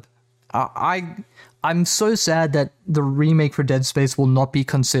superb. I'm so sad that the remake for Dead Space will not be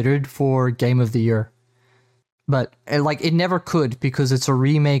considered for Game of the Year. but like it never could because it's a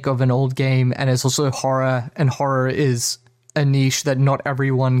remake of an old game, and it's also horror, and horror is a niche that not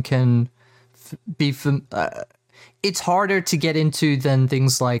everyone can be. It's harder to get into than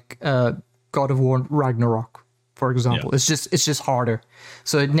things like God of War Ragnarok, for example. Yeah. It's just harder,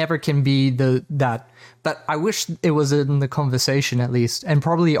 so it never can be that. But I wish it was in the conversation at least, and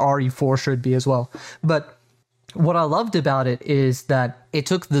probably RE4 should be as well. But what I loved about it is that it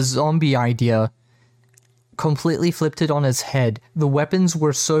took the zombie idea, completely flipped it on its head. The weapons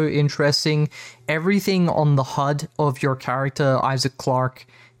were so interesting. Everything on the HUD of your character, Isaac Clarke,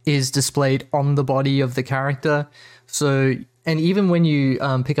 is displayed on the body of the character. So, and even when you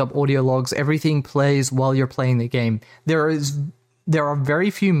pick up audio logs, everything plays while you're playing the game. There are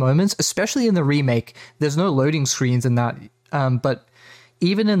very few moments, especially in the remake. There's no loading screens in that. But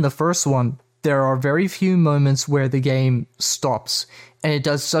even in the first one, there are very few moments where the game stops. And it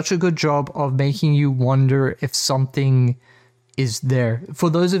does such a good job of making you wonder if something is there.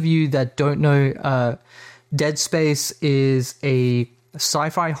 For those of you that don't know, Dead Space is a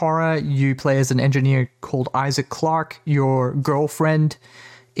sci-fi horror. You play as an engineer called Isaac Clarke. Your girlfriend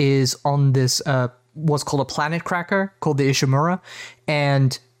is on this what's called a planet cracker called the Ishimura,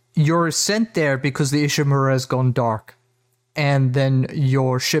 and you're sent there because the Ishimura has gone dark. And then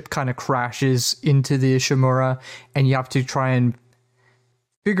your ship kind of crashes into the Ishimura, and you have to try and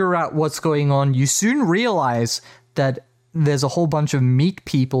figure out what's going on. You soon realize that there's a whole bunch of meat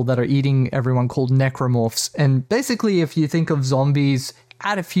people that are eating everyone called necromorphs. And basically, if you think of zombies,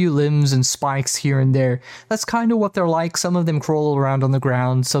 add a few limbs and spikes here and there, that's kind of what they're like. Some of them crawl around on the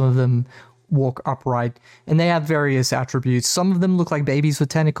ground, some of them walk upright, and they have various attributes. Some of them look like babies with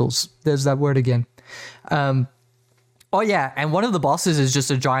tentacles. There's that word again. Oh yeah, and one of the bosses is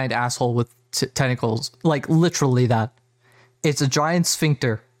just a giant asshole with tentacles, like literally that. It's a giant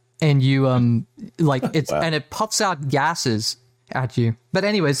sphincter, and you like it's wow. And it puffs out gases at you. But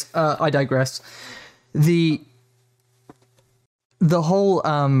anyways, I digress. The whole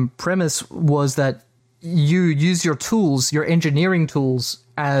premise was that you use your tools, your engineering tools,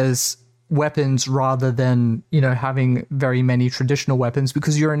 as weapons rather than, you know, having very many traditional weapons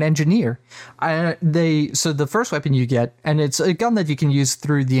because you're an engineer. So the first weapon you get, and it's a gun that you can use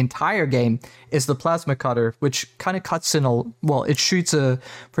through the entire game, is the plasma cutter, which kind of cuts it shoots a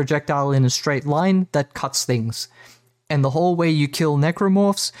projectile in a straight line that cuts things. And the whole way you kill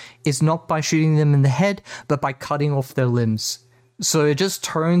necromorphs is not by shooting them in the head, but by cutting off their limbs. So it just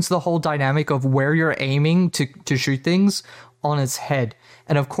turns the whole dynamic of where you're aiming to shoot things on its head.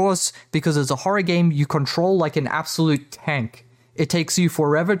 And of course, because it's a horror game, you control like an absolute tank. It takes you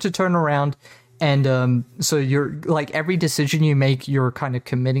forever to turn around, and so you're like every decision you make, you're kind of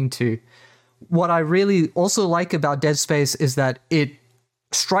committing to. What I really also like about Dead Space is that it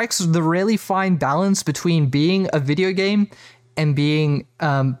strikes the really fine balance between being a video game and being,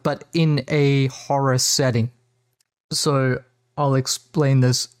 but in a horror setting. So I'll explain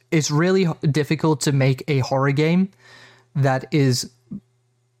this. It's really difficult to make a horror game that is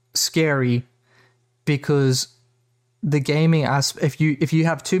scary because the gaming if you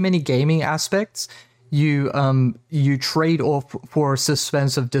have too many gaming aspects, you trade off for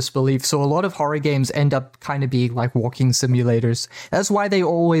suspense of disbelief. So a lot of horror games end up kind of being like walking simulators. That's why they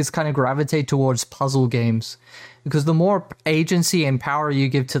always kind of gravitate towards puzzle games, because the more agency and power you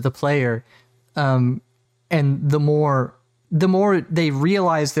give to the player, and the more they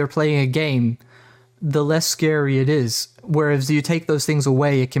realize they're playing a game, the less scary it is. Whereas you take those things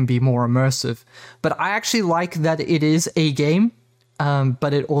away, it can be more immersive. But I actually like that it is a game,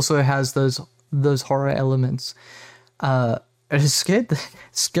 but it also has those horror elements. It scared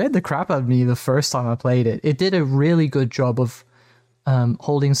the crap out of me the first time I played it. It did a really good job of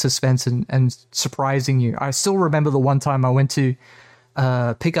holding suspense and surprising you. I still remember the one time I went to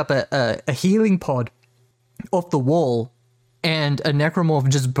pick up a healing pod off the wall, and a necromorph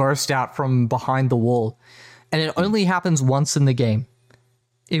just burst out from behind the wall. And it only happens once in the game.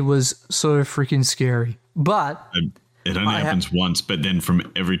 It was so freaking scary. But it only happens once, but then from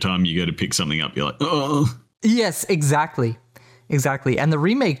every time you go to pick something up, you're like, oh. Yes, exactly. Exactly. And the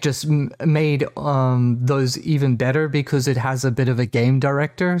remake just made those even better because it has a bit of a game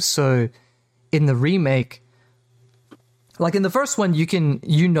director. So in the remake, like in the first one, you can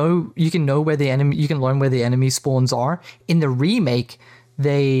know where the enemy, you can learn where the enemy spawns are. In the remake,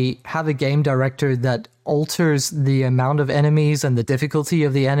 they have a game director that alters the amount of enemies and the difficulty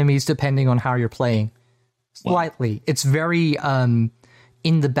of the enemies depending on how you're playing. Slightly. Wow. It's very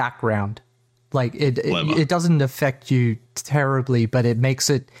in the background. Like it doesn't affect you terribly, but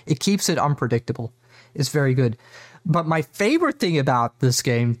it keeps it unpredictable. It's very good. But my favorite thing about this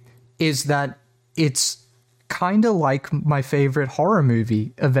game is that it's kind of like my favorite horror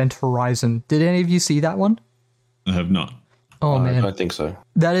movie, Event Horizon. Did any of you see that one? I have not. Oh, I man. don't think so.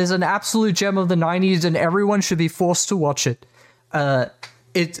 That is an absolute gem of the 90s, and everyone should be forced to watch it.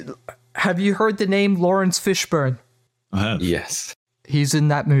 Have you heard the name Lawrence Fishburne? I have. Yes. He's in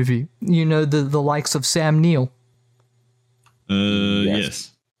that movie. You know, the likes of Sam Neill.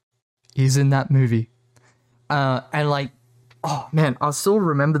 Yes. He's in that movie. And like, oh man, I'll still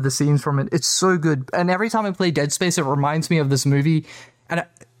remember the scenes from it. It's so good. And every time I play Dead Space, it reminds me of this movie. And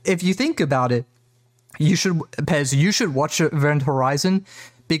if you think about it, you should watch Event Horizon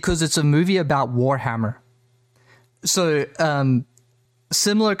because it's a movie about Warhammer. So,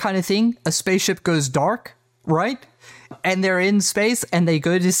 similar kind of thing. A spaceship goes dark, right? And they're in space and they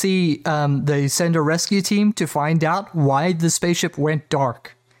go to see, they send a rescue team to find out why the spaceship went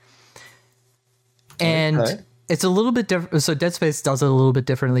dark. And Okay. it's a little bit different. So Dead Space does it a little bit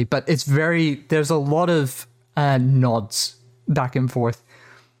differently, but there's a lot of nods back and forth.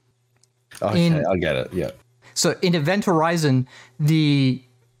 Okay, I get it. Yeah. So in Event Horizon, the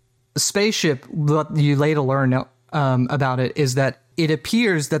spaceship, what you later learn about it, is that it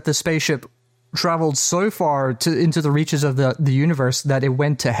appears that the spaceship traveled so far into the reaches of the universe that it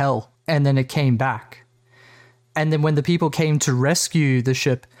went to hell, and then it came back. And then when the people came to rescue the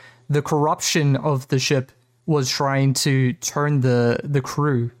ship, the corruption of the ship was trying to turn the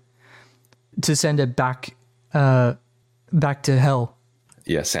crew to send it back to hell.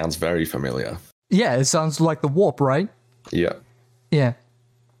 Yeah, sounds very familiar. Yeah, it sounds like the warp, right? Yeah. Yeah.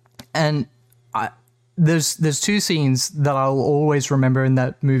 And there's two scenes that I'll always remember in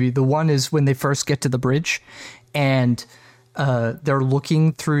that movie. The one is when they first get to the bridge and they're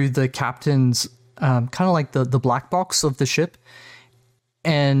looking through the captain's kind of like the black box of the ship,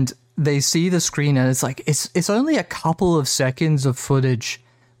 and they see the screen and it's like it's only a couple of seconds of footage,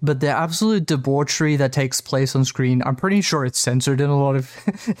 but the absolute debauchery that takes place on screen, I'm pretty sure it's censored in a lot of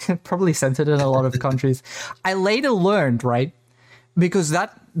probably censored in a lot of countries. I later learned, right? Because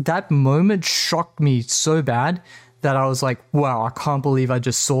that moment shocked me so bad that I was like, wow, I can't believe I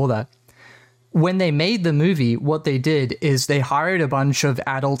just saw that. When they made the movie, what they did is they hired a bunch of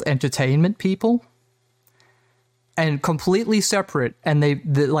adult entertainment people and completely separate, and they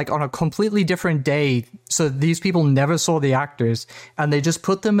like on a completely different day. So these people never saw the actors, and they just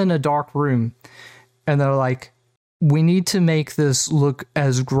put them in a dark room, and they're like, we need to make this look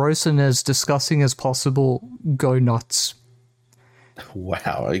as gross and as disgusting as possible. Go nuts.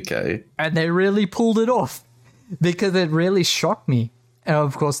 Wow. Okay. And they really pulled it off because it really shocked me. And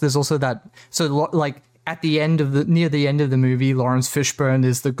of course, there's also that. So, like at the end of near the end of the movie, Lawrence Fishburne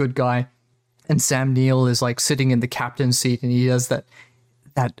is the good guy, and Sam Neill is like sitting in the captain's seat, and he does that.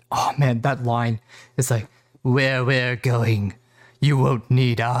 Oh man, that line. It's like, where we're going, you won't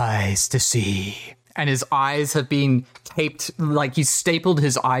need eyes to see. And his eyes have been taped, like he's stapled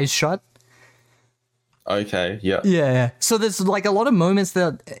his eyes shut. Okay. Yeah. Yeah. So there's like a lot of moments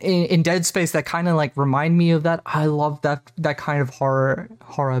that in Dead Space that kind of like remind me of that. I love that kind of horror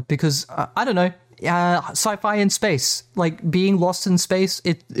because I don't know, sci-fi in space, like being lost in space.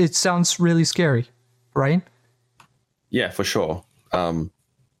 It sounds really scary, right? Yeah, for sure.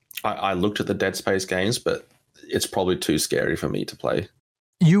 I looked at the Dead Space games, but it's probably too scary for me to play.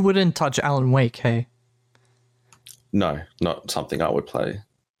 You wouldn't touch Alan Wake, hey? No, not something I would play.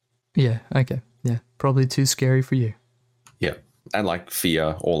 Yeah. Okay. Yeah. Probably too scary for you. Yeah, and like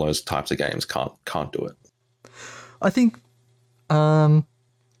Fear, all those types of games can't do it. I think,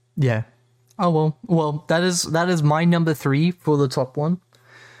 yeah. Oh well. That is my number 3 for the top one.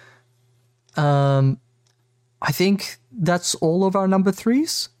 I think that's all of our number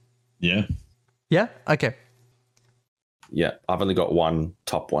 3s. Yeah. Yeah. Okay. Yeah, I've only got one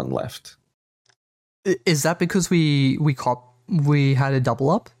top one left. Is that because we had a double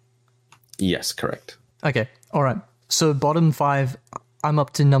up? Yes, correct. Okay. All right. So bottom 5, I'm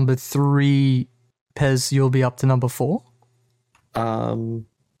up to number 3. Pez, you'll be up to number 4.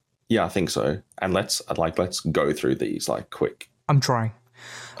 Yeah, I think so. And let's go through these like quick. I'm trying.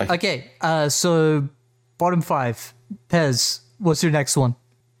 Okay. So bottom 5, Pez, what's your next one?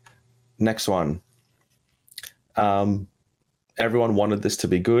 Next one. Everyone wanted this to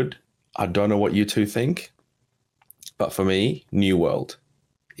be good. I don't know what you two think, but for me, New World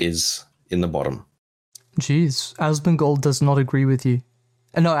is in the bottom. Jeez, Asmongold does not agree with you.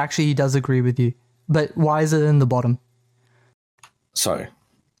 No, actually, he does agree with you. But why is it in the bottom? So,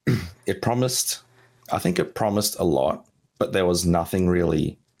 it promised a lot, but there was nothing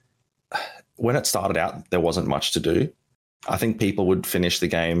really. When it started out, there wasn't much to do. I think people would finish the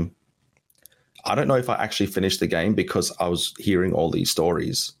game. I don't know if I actually finished the game because I was hearing all these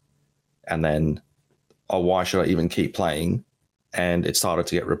stories. And then oh, why should I even keep playing? And it started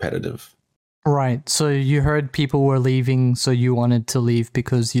to get repetitive. Right. So you heard people were leaving, so you wanted to leave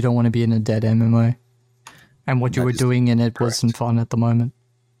because you don't want to be in a dead MMO. And what you were doing in it wasn't fun at the moment.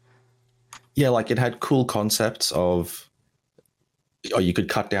 Yeah, like it had cool concepts of, you could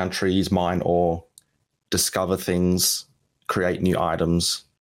cut down trees, mine ore, discover things, create new items.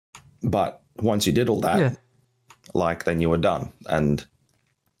 But once you did all that, like then you were done. And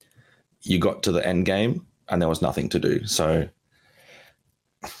you got to the end game and there was nothing to do. So,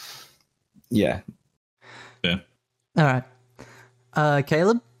 yeah. Yeah. All right.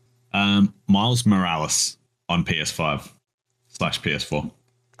 Caleb? Miles Morales on PS5/PS4.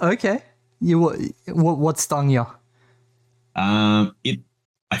 Okay. What stung you? I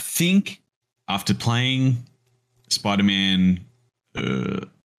think after playing Spider-Man, I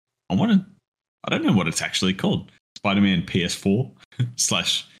don't know what it's actually called. Spider-Man PS4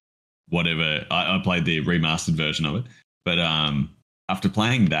 / whatever. I played the remastered version of it, but after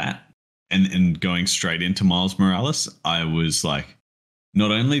playing that and going straight into Miles Morales, I was like,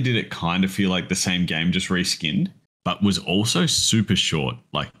 not only did it kind of feel like the same game just reskinned, but was also super short.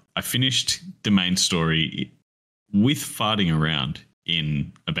 Like I finished the main story with farting around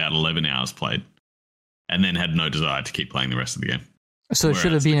in about 11 hours played, and then had no desire to keep playing the rest of the game. So it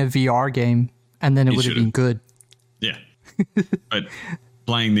should have been a VR game, and then it would have been good. Yeah. But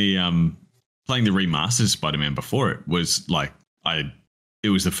playing the remastered Spider-Man before it was like it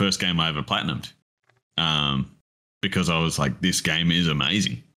was the first game I ever platinumed. Because I was like, this game is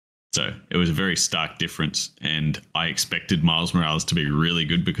amazing. So it was a very stark difference, and I expected Miles Morales to be really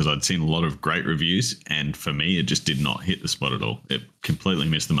good because I'd seen a lot of great reviews, and for me, it just did not hit the spot at all. It completely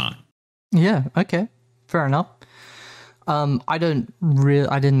missed the mark. Yeah, okay. Fair enough. I didn't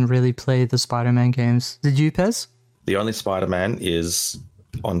really play the Spider-Man games. Did you, Pez? The only Spider-Man is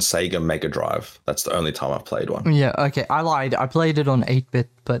on Sega Mega Drive. That's the only time I've played one. Yeah, okay. I lied. I played it on 8-bit,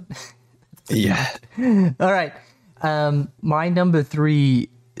 but... Yeah. All right. My number 3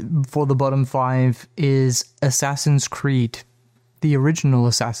 for the bottom 5 is Assassin's Creed. The original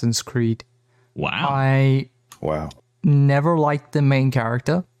Assassin's Creed. Wow. I never liked the main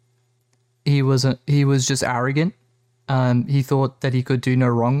character. He was just arrogant. He thought that he could do no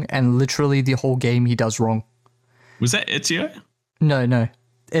wrong, and literally the whole game he does wrong. Was that Ezio? No.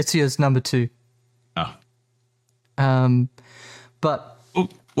 Ezio's number 2. Oh. But... Oh,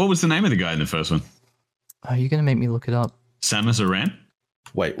 what was the name of the guy in the first one? Are you going to make me look it up? Samus Aran?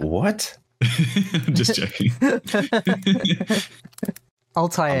 Wait, what? I'm just joking.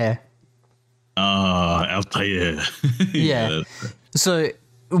 Altair. Altair. Yeah. So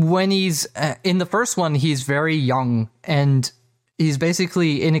when he's in the first one, he's very young and he's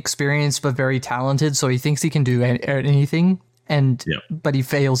basically inexperienced but very talented. So he thinks he can do anything, but he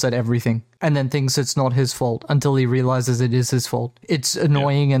fails at everything, and then thinks it's not his fault until he realizes it is his fault. It's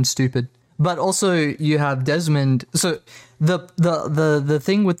annoying and stupid. But also you have Desmond. So the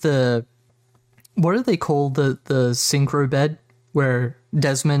thing with the, what do they call the synchro bed where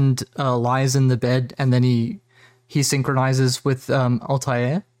Desmond lies in the bed and then he synchronizes with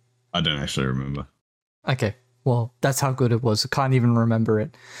Altair? I don't actually remember. Okay, well, that's how good it was. I can't even remember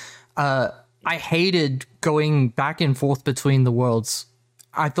it. I hated going back and forth between the worlds.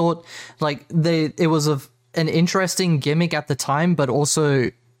 I thought like it was an interesting gimmick at the time, but also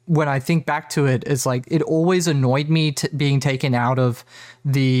when I think back to it, it's like it always annoyed me being taken out of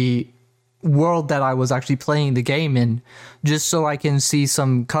the world that I was actually playing the game in, just so I can see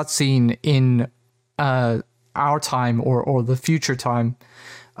some cutscene in our time or the future time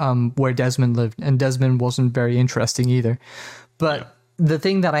where Desmond lived, and Desmond wasn't very interesting either. But the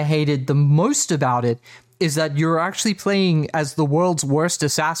thing that I hated the most about it is that you're actually playing as the world's worst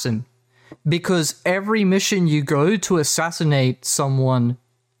assassin, because every mission you go to assassinate someone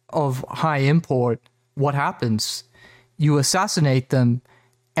of high import, what happens? You assassinate them,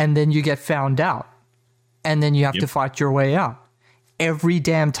 and then you get found out, and then you have to fight your way out. Every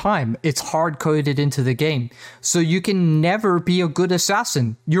damn time. It's hard-coded into the game. So you can never be a good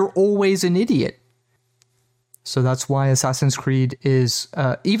assassin. You're always an idiot. So that's why Assassin's Creed is,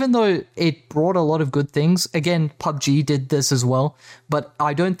 even though it brought a lot of good things, again, PUBG did this as well, but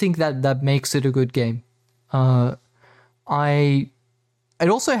I don't think that makes it a good game. It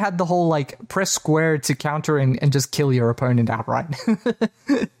also had the whole, like, press square to counter and just kill your opponent outright.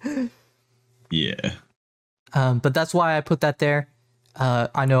 Yeah. But that's why I put that there.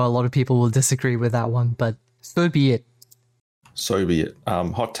 I know a lot of people will disagree with that one, but so be it. So be it.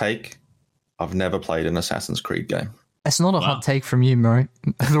 Hot take. I've never played an Assassin's Creed game. It's not a hot take from you, Murray.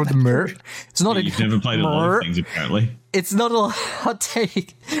 It's not You've never played a lot of things, apparently. It's not a hot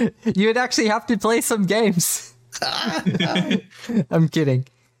take. You'd actually have to play some games. I'm kidding.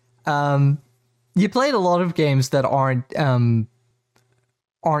 You played a lot of games that aren't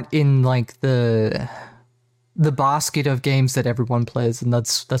in like the basket of games that everyone plays, and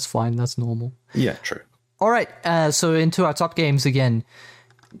that's fine. That's normal. Yeah, true. All right. So into our top games again.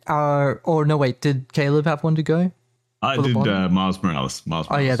 Or no, wait. Did Caleb have one to go? I did Miles Morales.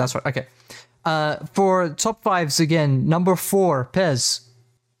 Oh, yeah, that's right. Okay. For top fives again, number 4, Pez.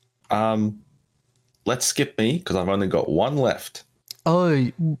 Let's skip me because I've only got one left. Oh,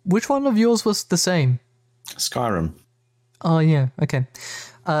 which one of yours was the same? Skyrim. Oh, yeah. Okay.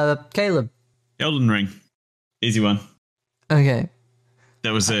 Caleb. Elden Ring. Easy one. Okay.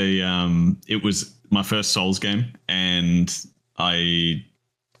 That was it was my first Souls game, and I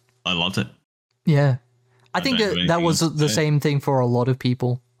loved it. Yeah. I think that was the same thing for a lot of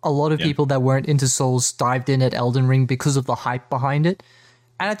people. A lot of people that weren't into Souls dived in at Elden Ring because of the hype behind it.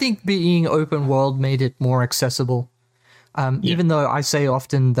 And I think being open world made it more accessible. Even though I say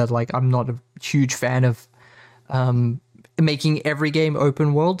often that like I'm not a huge fan of making every game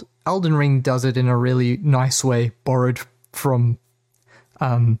open world, Elden Ring does it in a really nice way, borrowed from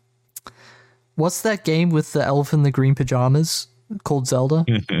what's that game with the elf in the green pajamas called Zelda?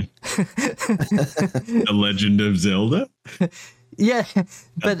 The Legend of Zelda? Yeah,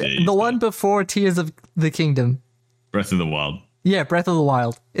 but the one before Tears of the Kingdom. Breath of the Wild. Yeah, Breath of the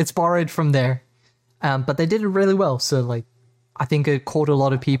Wild. It's borrowed from there. But they did it really well, so like I think it caught a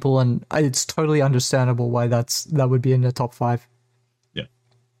lot of people, and it's totally understandable why that would be in the top 5. Yeah.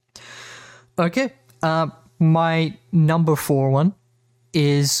 Okay. My number 4 one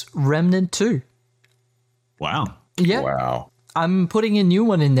is Remnant 2. Wow. Yeah. Wow. I'm putting a new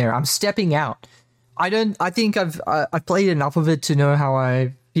one in there. I'm stepping out. I think I've played enough of it to know how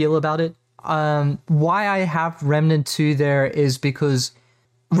I feel about it. Why I have Remnant 2 there is because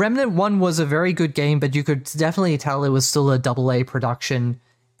Remnant 1 was a very good game, but you could definitely tell it was still a AA production,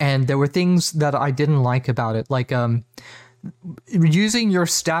 and there were things that I didn't like about it, like using your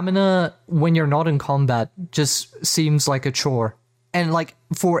stamina when you're not in combat just seems like a chore. And like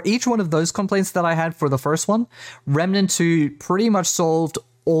for each one of those complaints that I had for the first one, Remnant 2 pretty much solved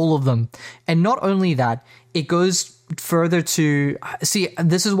all of them. And not only that, it goes further to see,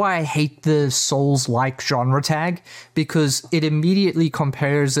 this is why I hate the Souls-like genre tag, because it immediately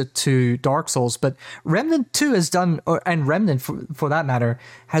compares it to Dark Souls. But Remnant 2 has done, and Remnant for that matter,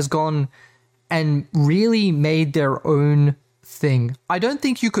 has gone and really made their own thing. I don't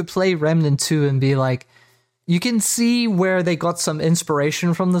think you could play Remnant 2 and be like, you can see where they got some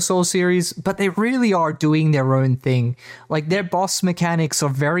inspiration from the Soul series, but they really are doing their own thing. Like, their boss mechanics are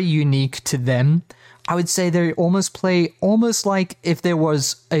very unique to them. I would say they almost play almost like if there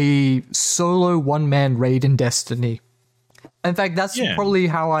was a solo one-man raid in Destiny. In fact, that's probably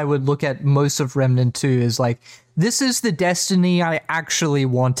how I would look at most of Remnant 2, is like, this is the Destiny I actually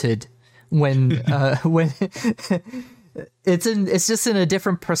wanted when it's just in a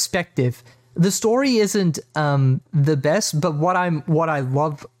different perspective. The story isn't the best, but what I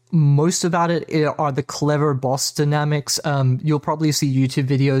love most about it are the clever boss dynamics. You'll probably see YouTube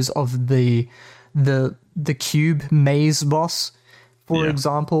videos of the cube maze boss, for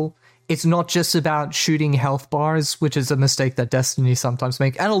example. It's not just about shooting health bars, which is a mistake that Destiny sometimes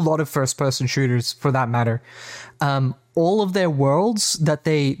make, and a lot of first-person shooters, for that matter. All of their worlds that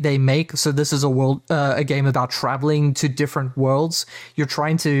they make, so this is a game about traveling to different worlds. You're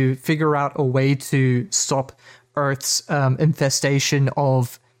trying to figure out a way to stop Earth's infestation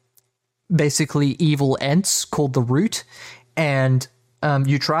of basically evil ents called the Root, and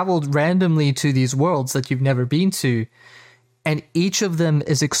you traveled randomly to these worlds that you've never been to, and each of them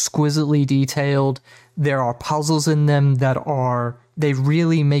is exquisitely detailed. There are puzzles in them they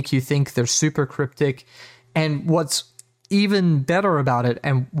really make you think. They're super cryptic. And what's even better about it,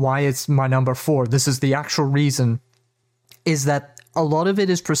 and why it's my number 4, this is the actual reason, is that a lot of it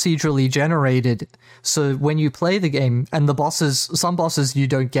is procedurally generated. So when you play the game, and some bosses you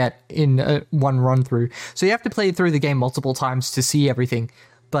don't get in one run through. So you have to play through the game multiple times to see everything.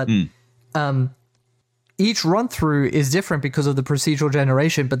 But each run through is different because of the procedural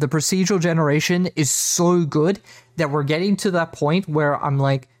generation. But the procedural generation is so good that we're getting to that point where I'm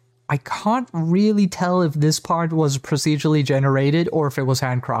like, I can't really tell if this part was procedurally generated or if it was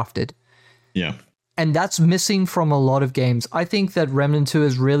handcrafted. Yeah. And that's missing from a lot of games. I think that Remnant 2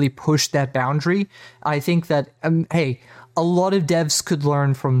 has really pushed that boundary. I think that, hey, a lot of devs could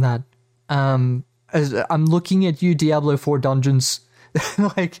learn from that. As I'm looking at you, Diablo 4 Dungeons.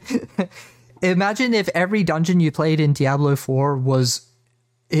 Like, Imagine if every dungeon you played in Diablo 4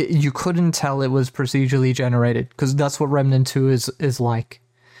 you couldn't tell it was procedurally generated, because that's what Remnant 2 is like.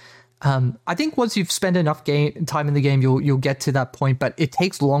 I think once you've spent enough time in the game, you'll get to that point, but it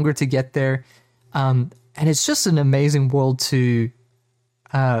takes longer to get there. And it's just an amazing world to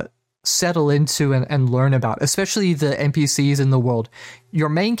settle into and learn about, especially the NPCs in the world. Your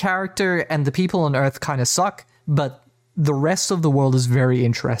main character and the people on Earth kind of suck, but the rest of the world is very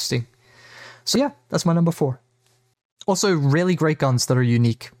interesting. So yeah, that's my number 4. Also, really great guns that are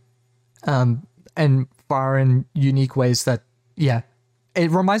unique, and fire in unique ways that, yeah,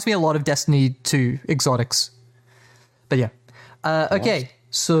 it reminds me a lot of Destiny 2 exotics. But yeah. Okay,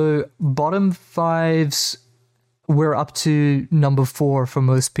 so bottom 5s, we're up to number 4 for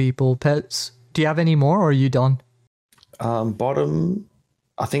most people. Pets, do you have any more, or are you done? Bottom,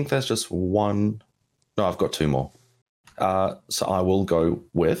 I think there's just one. No, I've got 2 more. So I will go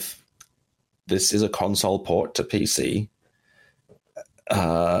with, this is a console port to PC,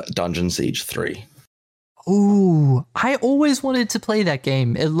 Dungeon Siege 3. Ooh, I always wanted to play that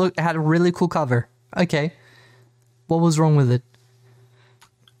game. It had a really cool cover. Okay. What was wrong with it?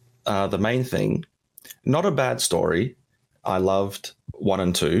 The main thing, not a bad story. I loved 1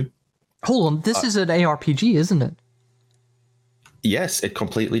 and 2. Hold on, this is an ARPG, isn't it? Yes, it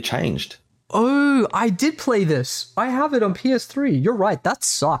completely changed. Oh, I did play this. I have it on PS3. You're right, that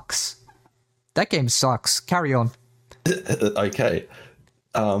sucks. That game sucks. Carry on. Okay.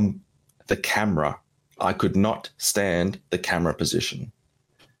 The camera. I could not stand the camera position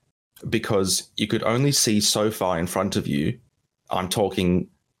because you could only see so far in front of you. I'm talking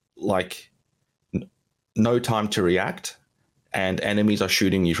like no time to react, and enemies are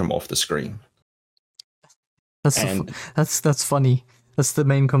shooting you from off the screen. That's funny. That's the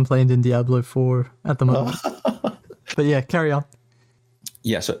main complaint in Diablo 4 at the moment. But yeah, carry on.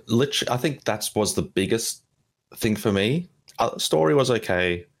 Yeah, so literally, I think that was the biggest thing for me. Story was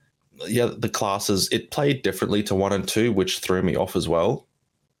okay. Yeah, the classes, it played differently to 1 and 2, which threw me off as well.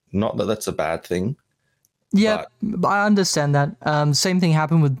 Not that that's a bad thing. Yeah, I understand that. Same thing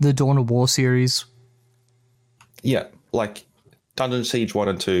happened with the Dawn of War series. Yeah, like Dungeon Siege 1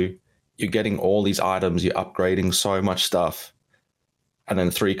 and 2, you're getting all these items, you're upgrading so much stuff. And then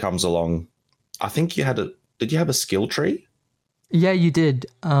 3 comes along. I think did you have a skill tree? Yeah, you did.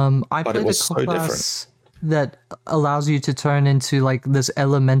 I played a class that allows you to turn into like this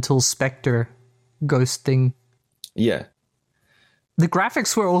elemental specter ghost thing. Yeah. The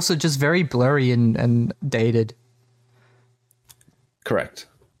graphics were also just very blurry and dated. Correct.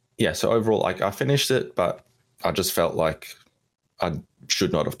 Yeah, so overall, like, I finished it, but I just felt like I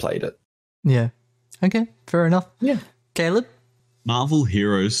should not have played it. Yeah. Okay, fair enough. Yeah. Caleb? Marvel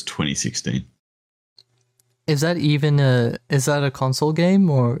Heroes 2016. Is that a console game,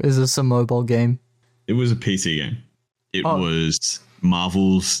 or is this a mobile game? It was a PC game. It was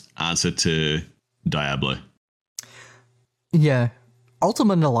Marvel's answer to Diablo. Yeah.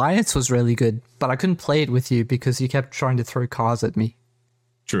 Ultimate Alliance was really good, but I couldn't play it with you because you kept trying to throw cars at me.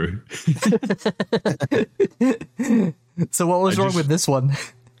 True. So what was wrong with this one?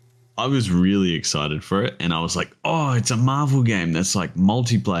 I was really excited for it, and I was like, oh, it's a Marvel game that's like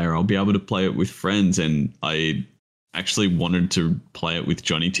multiplayer. I'll be able to play it with friends. And I actually wanted to play it with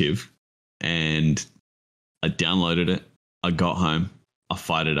Johnny Tiv, and I downloaded it. I got home. I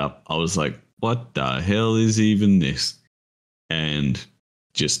fired it up. I was like, what the hell is even this? And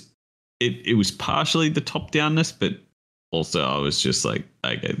just, it was partially the top-downness, but also I was just like,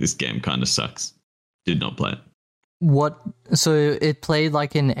 okay, this game kind of sucks. Did not play it. So it played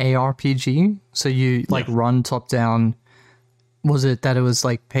like an ARPG? So you run top down. Was it that it was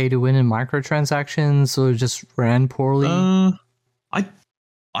like pay to win and microtransactions, or just ran poorly?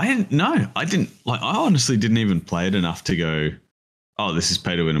 I didn't know. I honestly didn't even play it enough to go, oh, this is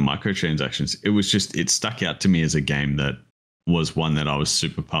pay to win and microtransactions. It was just, it stuck out to me as a game that was one that I was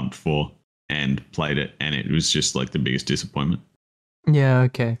super pumped for and played it, and it was just like the biggest disappointment. Yeah,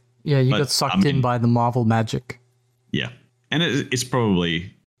 okay. Yeah, you got sucked in by the Marvel magic. Yeah. And it's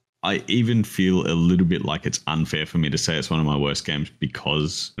probably, I even feel a little bit like it's unfair for me to say it's one of my worst games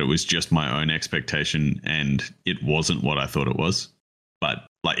because it was just my own expectation and it wasn't what I thought it was. But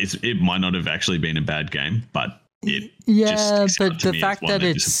like it might not have actually been a bad game, but it but the fact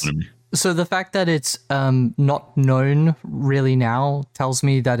that it's not known really now tells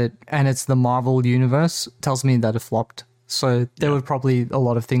me that it's the Marvel universe, tells me that it flopped. So there were probably a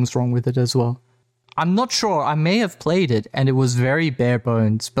lot of things wrong with it as well. I'm not sure. I may have played it and it was very bare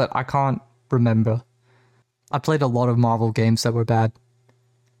bones, but I can't remember. I played a lot of Marvel games that were bad.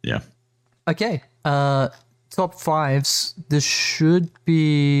 Yeah. Okay. Top 5s. This should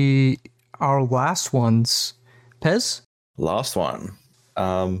be... our last ones. Pez? Last one.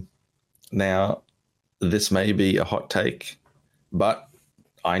 Now, this may be a hot take, but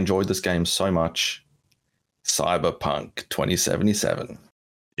I enjoyed this game so much. Cyberpunk 2077.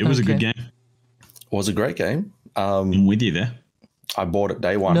 It was a good Okay. game. Was a great game. I'm with you there. I bought it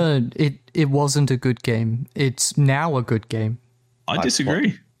day one. No, it wasn't a good game. It's now a good game. I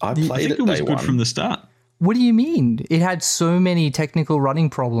disagree. I I played think it it was day good one. from the start. What do you mean? It had so many technical running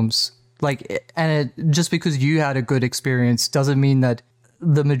problems. Just because you had a good experience doesn't mean that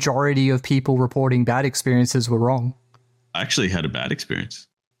the majority of people reporting bad experiences were wrong. I actually had a bad experience,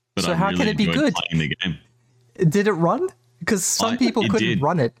 but So I how really can it be enjoyed good? playing the game. Did it run? Because some people it couldn't did.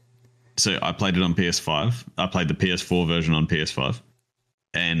 run it. So I played it on PS5. I played the PS4 version on PS5,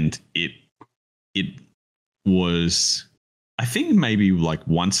 and it was, I think maybe like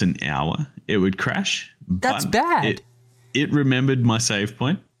once an hour it would crash. That's but bad. It remembered my save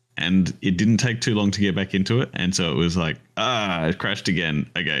point, and it didn't take too long to get back into it. And so it was like, it crashed again.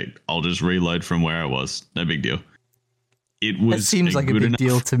 Okay, I'll just reload from where I was. No big deal. It was. It seems like a good big enough-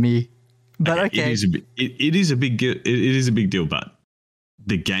 deal to me. But It okay. is a big deal, but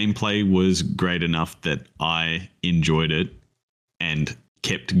the gameplay was great enough that I enjoyed it and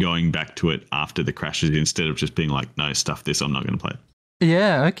kept going back to it after the crashes instead of just being like, no, stuff this, I'm not going to play it.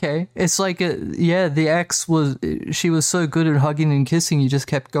 Yeah, okay. It's like, the ex she was so good at hugging and kissing, you just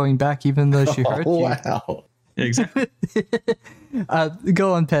kept going back even though she hurt Oh, you. wow. Yeah, exactly.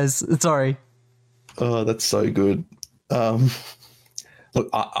 Go on, Pez. Sorry. Oh, that's so good. Look,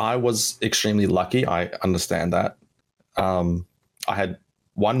 I was extremely lucky. I understand that. I had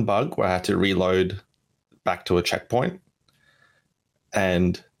one bug where I had to reload back to a checkpoint.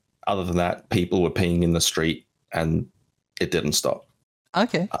 And other than that, people were peeing in the street and it didn't stop.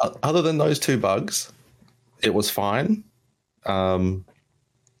 Okay. Other than those two bugs, it was fine.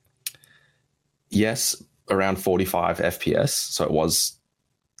 Yes, around 45 FPS. So it was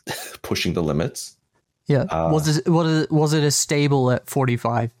pushing the limits. Yeah. Was it a stable at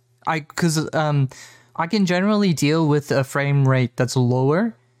 45? Because I can generally deal with a frame rate that's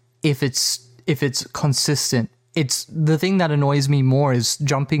lower if it's consistent. It's the thing that annoys me more is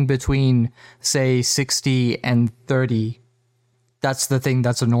jumping between, say, 60 and 30. That's the thing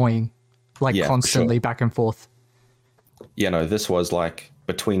that's annoying. Like Yeah, for constantly sure. back and forth. You know, this was like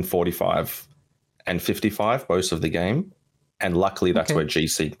between 45 and 55 most of the game. And luckily, that's Okay. where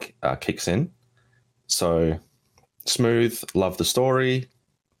G-Sync kicks in. So smooth, love the story,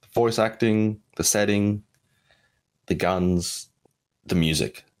 the voice acting, the setting, the guns, the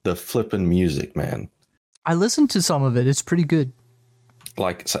music, the flippin' music, man. I listened to some of it. It's pretty good.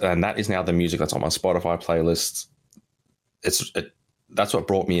 And that is now the music that's on my Spotify playlist. That's what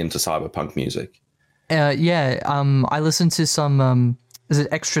brought me into cyberpunk music. I listened to some, is it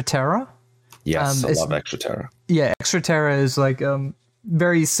Extra Terra? Yes, I it's- love Extra Terra. Yeah, Extra Terra is like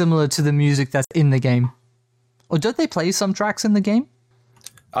very similar to the music that's in the game. Or don't they play some tracks in the game?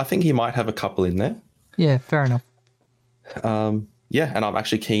 I think he might have a couple in there. Yeah, fair enough. Yeah, and I'm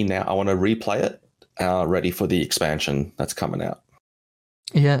actually keen now. I want to replay it, ready for the expansion that's coming out.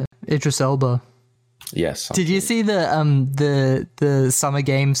 Yeah, Idris Elba. Yes. Did you see the Summer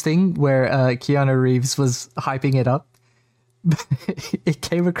Games thing where Keanu Reeves was hyping it up? It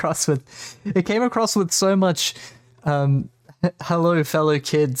came across with so much hello fellow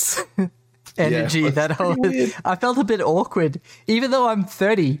kids energy Yeah, that weird. I felt a bit awkward, even though I'm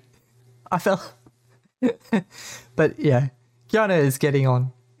 30. I felt, but yeah, Keanu is getting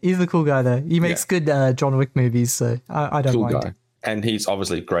on. He's the cool guy though. He makes good John Wick movies, so I don't cool mind. guy. And he's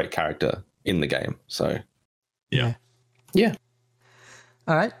obviously a great character in the game. So, Yeah. yeah.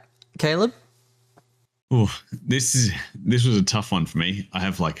 All right, Caleb. Oh, this was a tough one for me. I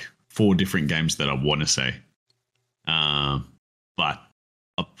have like 4 different games that I want to say, but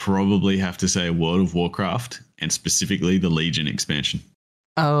I'll probably have to say World of Warcraft and specifically the Legion expansion.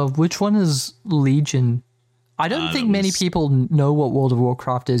 Which one is Legion? I don't that think many was- people know what World of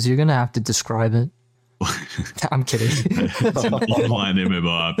Warcraft is. You're gonna have to describe it. I'm kidding. It's an online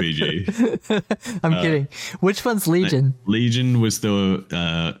MMORPG. I'm kidding. Which one's Legion? Legion was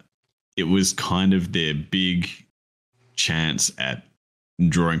it was kind of their big chance at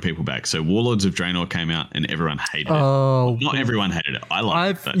drawing people back. So Warlords of Draenor came out and everyone hated it. Oh, Not everyone hated it. I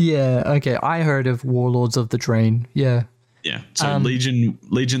liked it. Though. yeah. Okay, I heard of Warlords of the Drain. Yeah. Yeah. So Legion,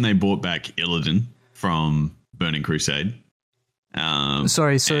 they brought back Illidan from Burning Crusade.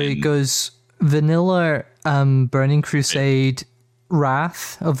 Sorry. So it and- goes vanilla, Burning Crusade,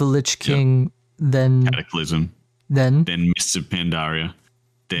 Wrath of the Lich King, then Cataclysm, then Mists of Pandaria,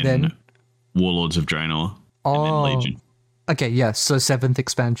 then Then? Warlords of Draenor, and Oh. then Legion. okay. Yes. So 7th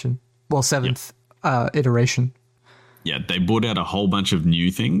expansion. seventh iteration. Yeah, they brought out a whole bunch of new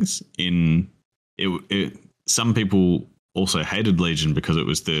things in it. Some people also hated Legion because it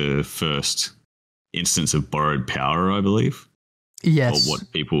was the first instance of borrowed power, I believe. Yes. Or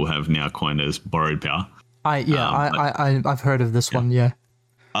what people have now coined as borrowed power. I've heard of this one, yeah.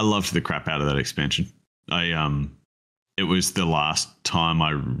 I loved the crap out of that expansion. It was the last time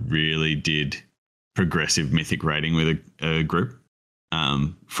I really did progressive mythic raiding with a group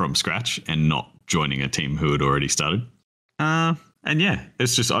from scratch and not joining a team who had already started. And yeah,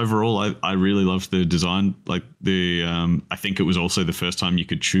 it's just overall, I really loved the design. Like I think it was also the first time you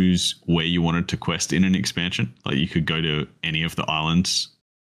could choose where you wanted to quest in an expansion. Like you could go to any of the islands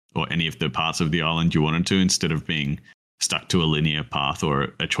or any of the parts of the island you wanted to, instead of being stuck to a linear path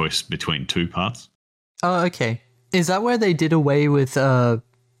or a choice between two paths. Oh, okay. Is that where they did away with Horde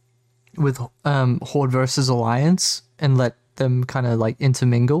versus Alliance and let them kind of like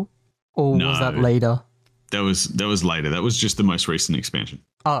intermingle, or was that later? That was later. That was just the most recent expansion.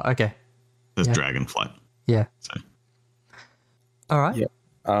 Oh, okay. That's Dragonflight. Yeah. So. All right. Yeah.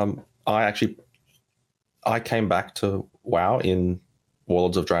 I came back to WoW in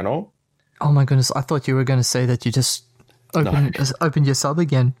Warlords of Draenor. Oh my goodness! I thought you were going to say that you just opened your sub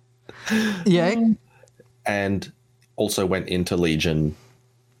again. Yeah. And also went into Legion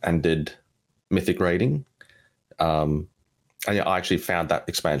and did mythic raiding. And yeah, I actually found that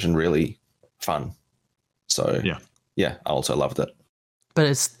expansion really fun. So yeah, I also loved it. But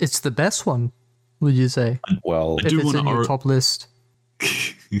it's the best one, would you say? Well, if it's in your top list,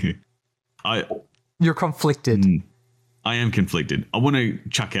 you're conflicted. I am conflicted. I want to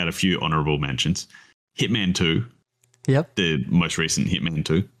chuck out a few honorable mentions. Hitman 2. Yep. The most recent Hitman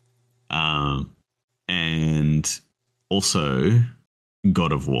 2. And also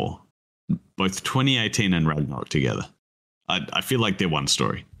God of War. Both 2018 and Ragnarok together. I feel like they're one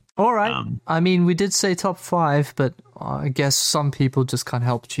story. All right. I mean, we did say top 5, but I guess some people just can't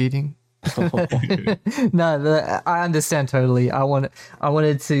help cheating. No, I understand totally. I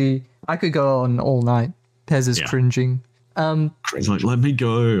could go on all night. Pez is cringing. He's like, let me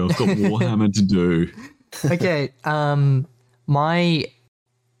go. I've got Warhammer to do. Okay. My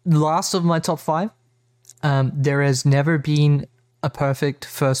last of my top 5. There has never been a perfect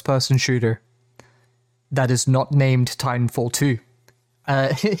first-person shooter that is not named Titanfall 2.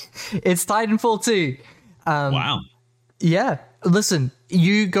 It's Titanfall 2. Wow. Yeah. Listen,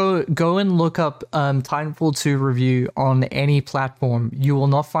 you go and look up Titanfall 2 review on any platform. You will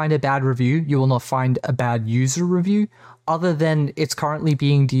not find a bad review. You will not find a bad user review, other than it's currently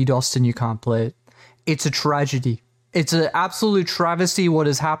being DDoSed and you can't play it. It's a tragedy. It's an absolute travesty what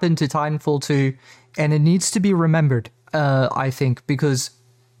has happened to Titanfall 2, and it needs to be remembered, I think, because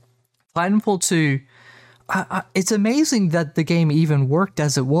Titanfall 2, it's amazing that the game even worked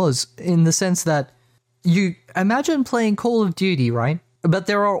as it was, in the sense that you imagine playing Call of Duty, right? But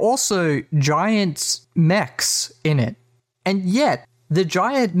there are also giant mechs in it. And yet, the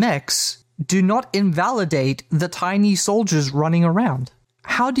giant mechs do not invalidate the tiny soldiers running around.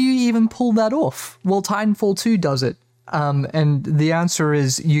 How do you even pull that off? Well, Titanfall 2 does it. And the answer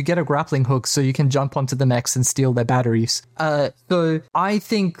is you get a grappling hook so you can jump onto the mechs and steal their batteries. So I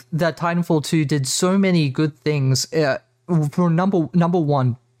think that Titanfall 2 did so many good things. For number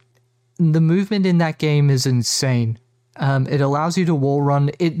one, the movement in that game is insane. It allows you to wall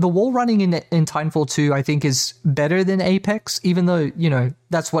run. The wall running in Titanfall 2, I think, is better than Apex, even though,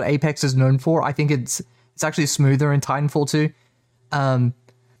 that's what Apex is known for. I think it's actually smoother in Titanfall 2.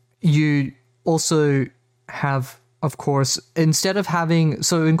 You also have, of course, instead of having...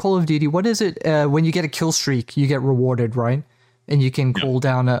 So in Call of Duty, what is it? When you get a kill streak, you get rewarded, right? And you can call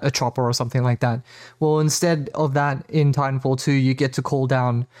down a chopper or something like that. Well, instead of that, in Titanfall 2, you get to call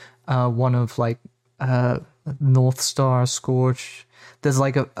down one of, like, North Star, Scorch. There's,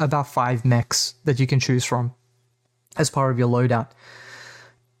 like, about 5 mechs that you can choose from as part of your loadout.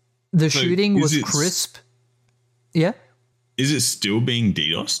 The shooting was crisp. Yeah? Is it still being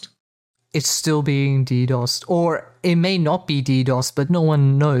DDoSed? It's still being DDoSed. Or it may not be DDoSed, but no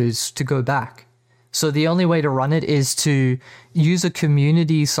one knows to go back. So the only way to run it is to use a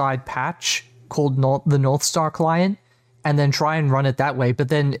community-side patch called the North Star client, and then try and run it that way. But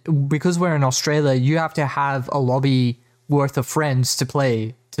then, because we're in Australia, you have to have a lobby worth of friends to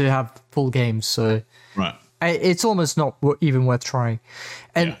play to have full games. So right. It's almost not even worth trying.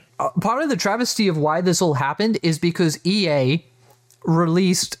 And part of the travesty of why this all happened is because EA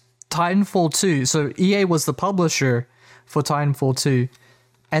released Titanfall 2. So EA was the publisher for Titanfall 2,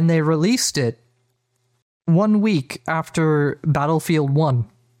 and they released it 1 week after Battlefield 1.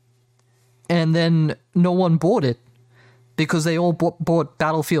 And then no one bought it because they all bought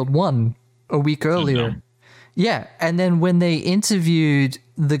Battlefield 1 a week earlier. dumb. Yeah, and then when they interviewed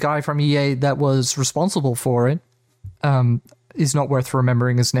the guy from EA that was responsible for it, is not worth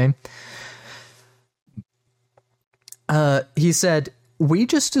remembering his name. He said, "We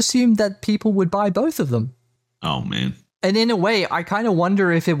just assumed that people would buy both of them." Oh man. And in a way, I kind of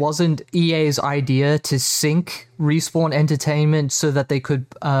wonder if it wasn't EA's idea to sync Respawn Entertainment so that they could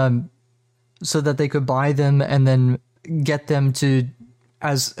buy them and then get them to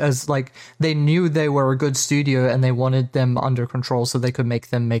as like they knew they were a good studio and they wanted them under control so they could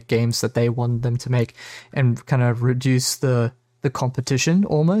make games that they wanted them to make and kind of reduce the competition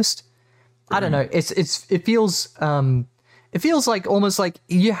almost. I don't know. It feels like almost like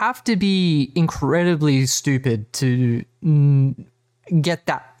you have to be incredibly stupid to get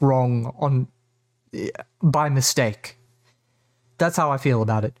that wrong by mistake. That's how I feel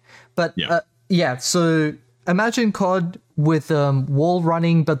about it. But Yeah. So imagine COD with wall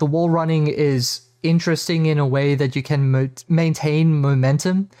running, but the wall running is interesting in a way that you can maintain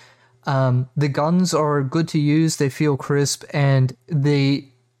momentum. The guns are good to use. They feel crisp, and the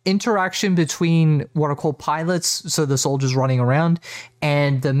interaction between what are called pilots, so the soldiers running around,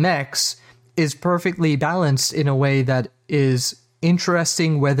 and the mechs is perfectly balanced in a way that is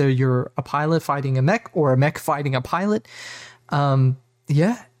interesting, whether you're a pilot fighting a mech or a mech fighting a pilot.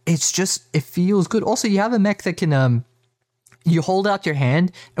 It feels good. Also, you have a mech that can, you hold out your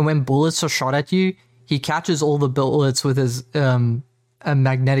hand, and when bullets are shot at you, he catches all the bullets with his a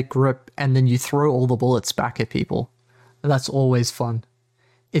magnetic grip, and then you throw all the bullets back at people. That's always fun.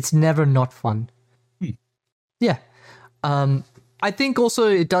 It's never not fun. Yeah. I think also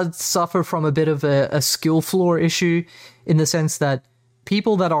it does suffer from a bit of a skill floor issue in the sense that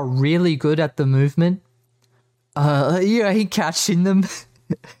people that are really good at the movement, you ain't catching them.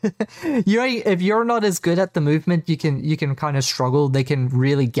 If you're not as good at the movement, you can kind of struggle. They can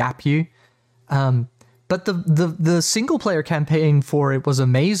really gap you. But the single player campaign for it was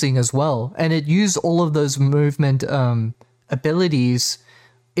amazing as well, and it used all of those movement abilities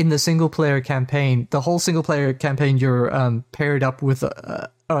in the single player campaign. The whole single player campaign, you're paired up with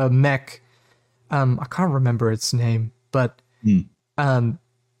a mech. I can't remember its name, but and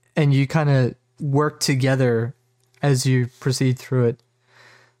you kind of work together as you proceed through it.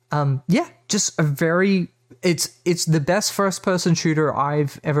 Just a very it's the best first person shooter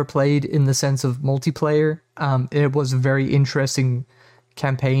I've ever played in the sense of multiplayer. It was a very interesting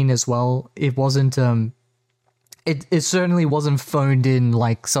campaign as well. It wasn't it certainly wasn't phoned in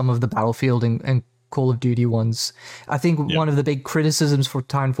like some of the Battlefield and Call of Duty ones. I think one of the big criticisms for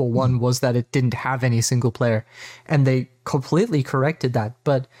Titanfall 1 was that it didn't have any single player, and they completely corrected that.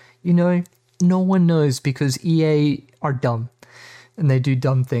 But no one knows because EA are dumb and they do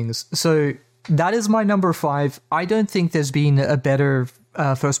dumb things. So that is my number 5. I don't think there's been a better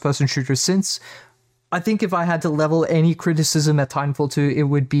first-person shooter since. I think if I had to level any criticism at Titanfall 2, it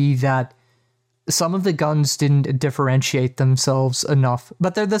would be that some of the guns didn't differentiate themselves enough.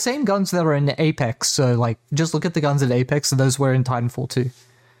 But they're the same guns that are in Apex, so like just look at the guns in Apex, and those were in Titanfall 2.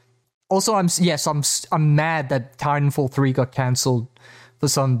 Also, I'm mad that Titanfall 3 got cancelled for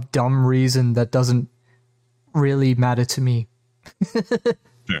some dumb reason that doesn't really matter to me. Fair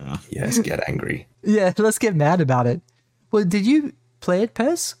enough. Yes, get angry. Yeah, let's get mad about it. Well, did you play it,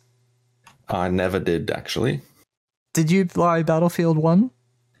 Pez? I never did, actually. Did you play Battlefield 1?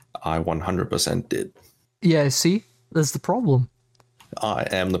 I 100% did. Yeah, see? That's the problem. I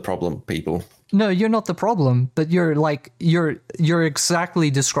am the problem, people. No, you're not the problem, but you're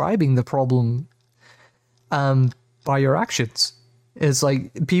exactly describing the problem by your actions. It's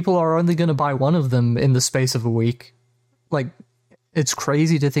like people are only going to buy one of them in the space of a week. Like, it's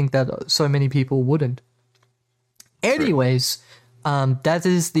crazy to think that so many people wouldn't. Anyways, that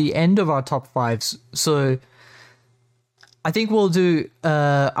is the end of our top 5s. So I think we'll do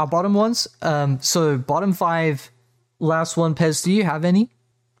our bottom ones. So bottom 5, last one. Pez, do you have any?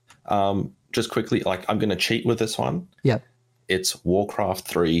 Just quickly, like I'm going to cheat with this one. Yeah. It's Warcraft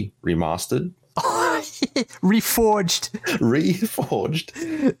 3 Remastered. Reforged.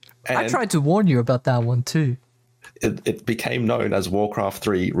 And I tried to warn you about that one too. It became known as Warcraft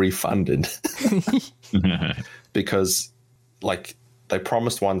 3 Refunded because like they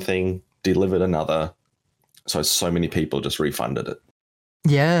promised one thing, delivered another. So many people just refunded it.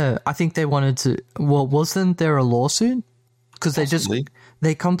 Yeah, I think they wanted to. Well, wasn't there a lawsuit? Because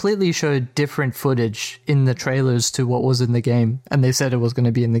they completely showed different footage in the trailers to what was in the game, and they said it was going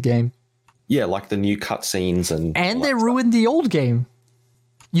to be in the game. Yeah, like the new cutscenes and they ruined the old game.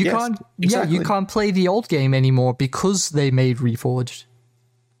 You can't play the old game anymore because they made Reforged.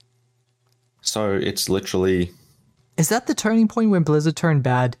 So it's literally Is that the turning point when Blizzard turned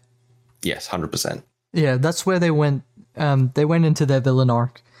bad? Yes, 100%. Yeah, that's where they went. They went into their villain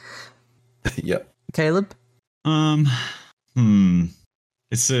arc. Yep. Caleb?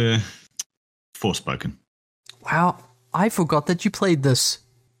 It's a Forspoken. Wow, I forgot that you played this.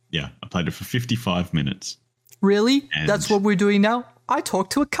 Yeah, I played it for 55 minutes. Really? And- That's what we're doing now? I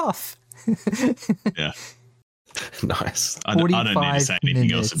talked to a cuff. Yeah. Nice. I don't need to 45 say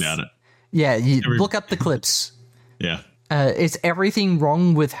anything else minutes. about it. Yeah, you look up the clips. Yeah. It's everything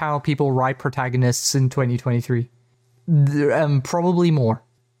wrong with how people write protagonists in 2023. Probably more.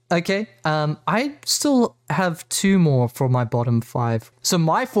 Okay, I still have 2 more for my bottom 5. So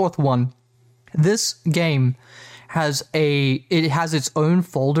my 4th one, this game has its own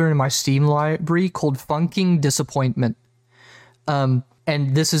folder in my Steam library called Funking Disappointment. And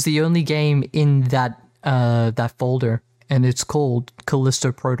this is the only game in that folder, and it's called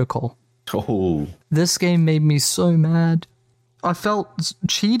Callisto Protocol. Oh, This game made me so mad. I felt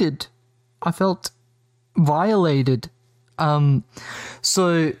cheated. I felt violated.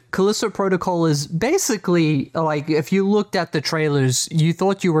 So Callisto Protocol is basically like, if you looked at the trailers, you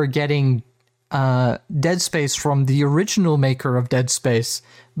thought you were getting Dead Space from the original maker of Dead Space,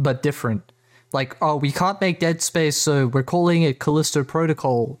 but different. Like, oh, we can't make Dead Space, so we're calling it Callisto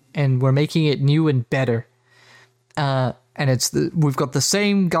Protocol, and we're making it new and better. And we've got the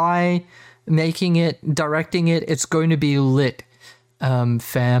same guy making it, directing it. It's going to be lit,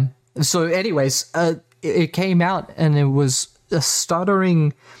 fam. So, anyways, it came out and it was a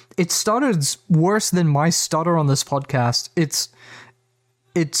stuttering. It stuttered worse than my stutter on this podcast. It's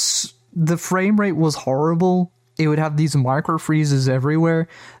the frame rate was horrible. It would have these micro freezes everywhere.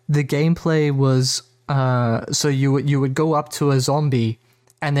 The gameplay was so you would go up to a zombie,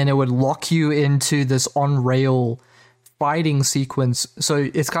 and then it would lock you into this on rail fighting sequence. So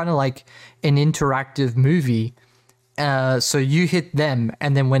it's kind of like an interactive movie. So you hit them,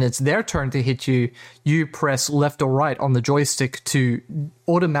 and then when it's their turn to hit you, you press left or right on the joystick to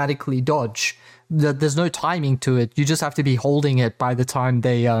automatically dodge. There's no timing to it. You just have to be holding it by the time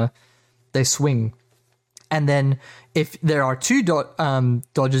they swing. And then if there are 2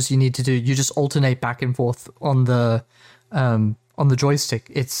 dodges you need to do, you just alternate back and forth on the joystick.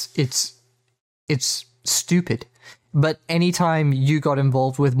 It's stupid. But anytime you got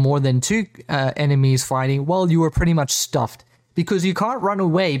involved with more than 2 enemies fighting, well, you were pretty much stuffed, because you can't run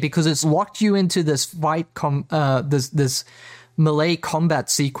away because it's locked you into this this melee combat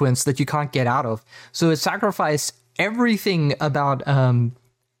sequence that you can't get out of. So it sacrificed everything about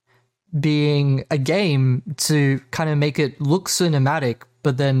being a game to kind of make it look cinematic.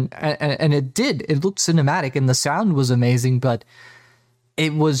 But then, and it did. It looked cinematic, and the sound was amazing, but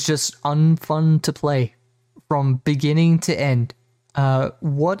it was just unfun to play from beginning to end.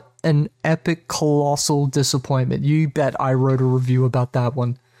 What an epic, colossal disappointment. You bet I wrote a review about that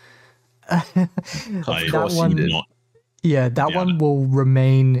one. of course you did. Yeah, that one will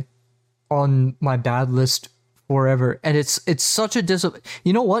remain on my bad list forever. And it's such a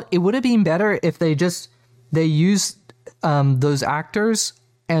you know what? It would have been better if they used those actors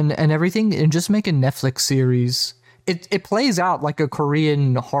and everything and just make a Netflix series. It plays out like a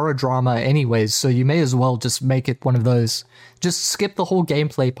Korean horror drama anyways, so you may as well just make it one of those. Just skip the whole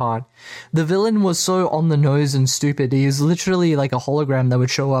gameplay part. The villain was so on the nose and stupid. He is literally like a hologram that would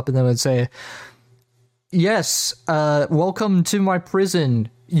show up and they would say, yes, welcome to my prison.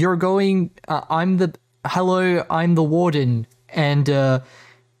 You're going, I'm the warden, and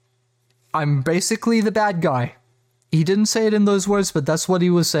I'm basically the bad guy. He didn't say it in those words, but that's what he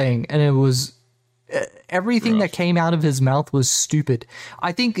was saying, and it was... everything that came out of his mouth was stupid.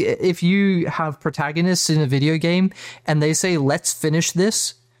 I think if you have protagonists in a video game and they say, let's finish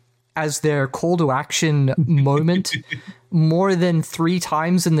this as their call to action moment more than 3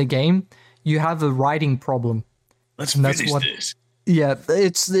 times in the game, you have a writing problem. Let's finish this. Yeah,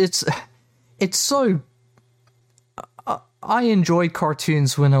 it's so... I enjoyed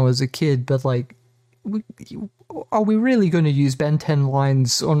cartoons when I was a kid, but like, are we really going to use Ben 10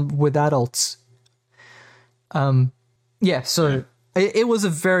 lines with adults? Yeah, so it was a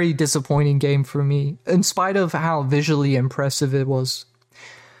very disappointing game for me, in spite of how visually impressive it was.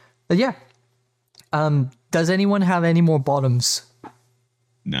 But yeah. Does anyone have any more bottoms?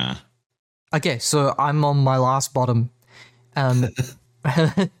 Nah. Okay, so I'm on my last bottom. And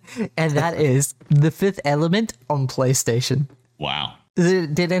that is The Fifth Element on PlayStation. Wow.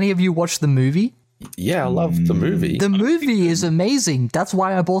 Did any of you watch the movie? Yeah, I love the movie. The movie is amazing. That's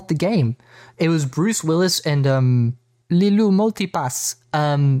why I bought the game. It was Bruce Willis and Lilu Multipass.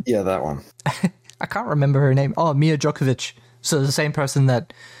 Yeah, that one. I can't remember her name. Oh, Mia Djokovic. So the same person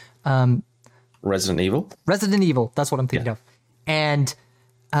that Resident Evil. Resident Evil, that's what I'm thinking of. And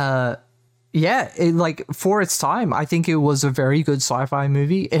for its time, I think it was a very good sci-fi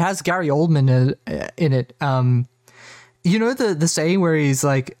movie. It has Gary Oldman in it. You know the saying where he's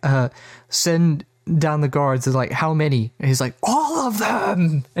like, send down the guards, is like, how many? And he's like, all of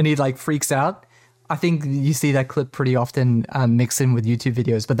them! And he like freaks out. I think you see that clip pretty often mixed in with YouTube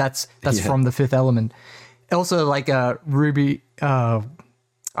videos, but that's from The Fifth Element. Also, like Ruby, I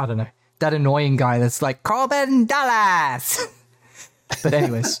don't know, that annoying guy that's like, Corbin Dallas! But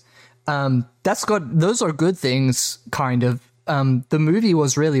anyways, those are good things, kind of. The movie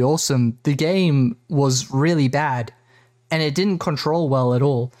was really awesome. The game was really bad, and it didn't control well at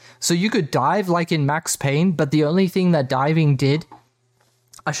all. So you could dive like in Max Payne, but the only thing that diving did,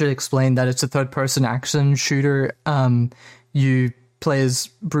 I should explain that it's a third-person action shooter. You play as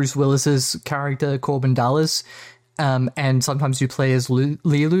Bruce Willis's character, Corbin Dallas, and sometimes you play as Lilu.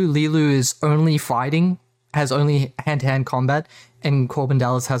 Lilu is only fighting, has only hand-to-hand combat, and Corbin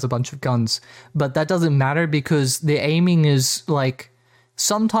Dallas has a bunch of guns. But that doesn't matter because the aiming is like,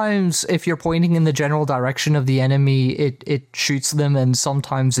 sometimes if you're pointing in the general direction of the enemy, it shoots them, and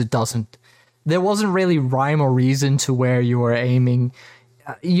sometimes it doesn't. There wasn't really rhyme or reason to where you were aiming.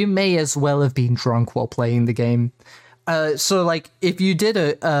 You may as well have been drunk while playing the game. So, like, if you did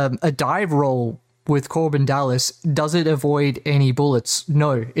a dive roll with Corbin Dallas, does it avoid any bullets?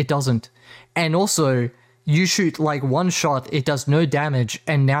 No, it doesn't. And also, you shoot like one shot, it does no damage,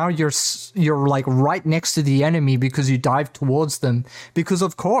 and now you're like right next to the enemy because you dive towards them. Because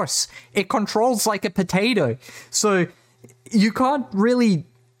of course, it controls like a potato. So you can't really.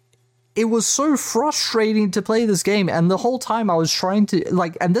 It was so frustrating to play this game, and the whole time I was trying to,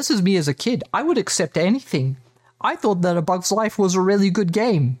 like, and this is me as a kid, I would accept anything. I thought that A Bug's Life was a really good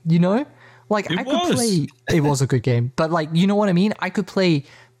game, you know? Like, I could play, it was a good game, but like, you know what I mean? I could play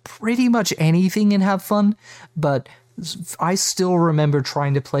pretty much anything and have fun, but I still remember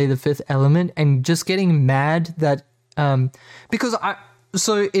trying to play The Fifth Element and just getting mad that, because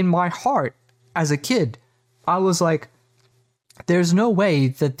so in my heart, as a kid, I was like, there's no way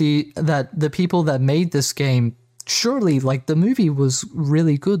that the people that made this game, surely, like, the movie was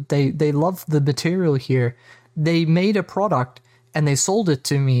really good. They loved the material here. They made a product and they sold it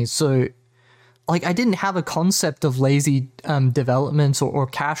to me. So, like, I didn't have a concept of lazy developments or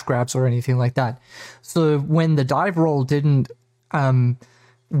cash grabs or anything like that. So when the dive roll didn't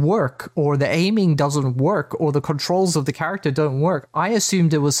work, or the aiming doesn't work, or the controls of the character don't work, I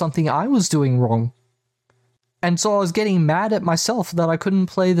assumed it was something I was doing wrong. And so I was getting mad at myself that I couldn't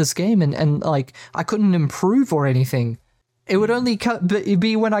play this game and like, I couldn't improve or anything. It would only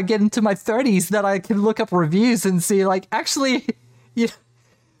be when I get into my 30s that I can look up reviews and see, like, actually, you know,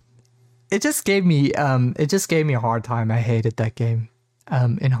 it just gave me a hard time. I hated that game,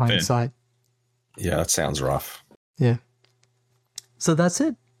 in hindsight. Yeah, that sounds rough. Yeah. So that's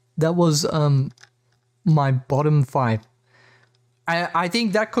it. That was my bottom 5. I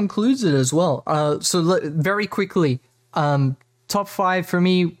think that concludes it as well. Very quickly, top 5 for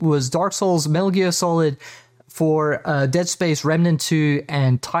me was Dark Souls, Metal Gear Solid, for Dead Space, Remnant 2,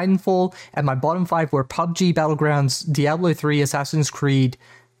 and Titanfall. And my bottom 5 were PUBG, Battlegrounds, Diablo 3, Assassin's Creed,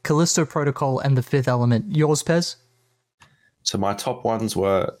 Callisto Protocol, and The Fifth Element. Yours, Pez? So my top ones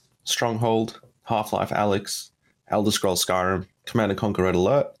were Stronghold, Half-Life Alyx, Elder Scrolls Skyrim, Command & Conquer Red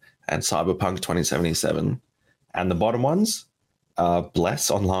Alert, and Cyberpunk 2077. And the bottom ones,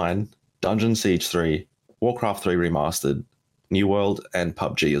 Bless Online, Dungeon Siege 3, Warcraft 3 Remastered, New World, and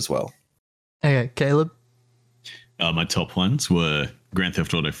PUBG as well. Okay, Caleb? My top ones were Grand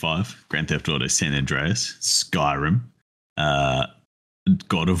Theft Auto 5, Grand Theft Auto San Andreas, Skyrim,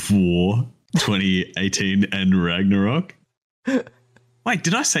 God of War 2018, and Ragnarok. Wait,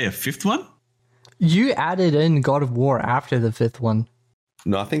 did I say a fifth one? You added in God of War after the fifth one.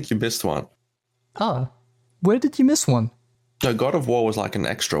 No, I think you missed one. Oh, where did you miss one? No, God of War was like an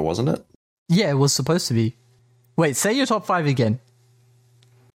extra, wasn't it? Yeah, it was supposed to be. Wait, say your top 5 again.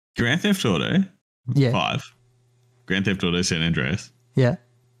 Grand Theft Auto 5, Grand Theft Auto San Andreas,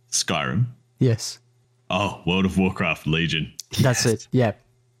 Skyrim. Yes. Oh, World of Warcraft Legion. That's it. Yeah.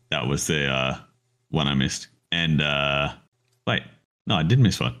 That was the one I missed. And wait, no, I did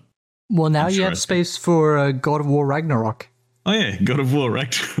miss one. Well, now you have space for God of War Ragnarok. Oh yeah, God of War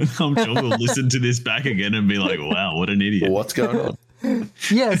Ragnarok. I'm sure we'll listen to this back again and be like, "Wow, what an idiot!" What's going on?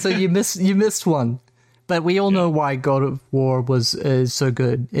 Yeah, so you missed one, but we all know why God of War is so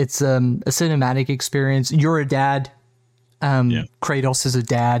good. It's a cinematic experience. You're a dad. Kratos is a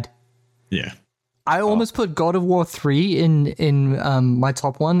dad. Yeah. I almost put God of War 3 in my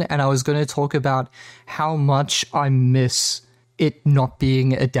top one, and I was going to talk about how much I miss it not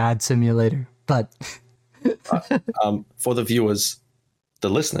being a dad simulator. But For the viewers, the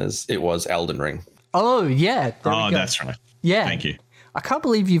listeners, it was Elden Ring. oh yeah, there we Oh, go. that's right. Yeah. Thank you. I can't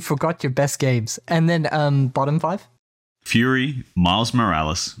believe you forgot your best games. And then bottom 5. Fury, Miles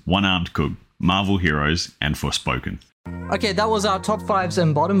Morales, One Armed Cook, Marvel Heroes, and Forspoken. Okay, that was our top 5s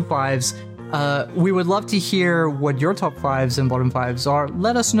and bottom 5s. We would love to hear what your top 5s and bottom 5s are.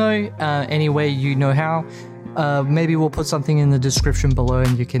 Let us know any way you know how. Maybe we'll put something in the description below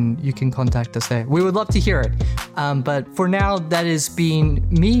and you can contact us there. We would love to hear it. But for now, that has been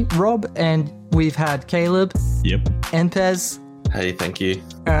me, Rob, and we've had Caleb Yep. and Pez. Hey, thank you.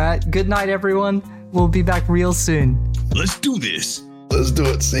 All right, good night, everyone. We'll be back real soon. Let's do this. Let's do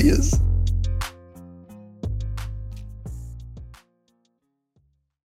it. See yous.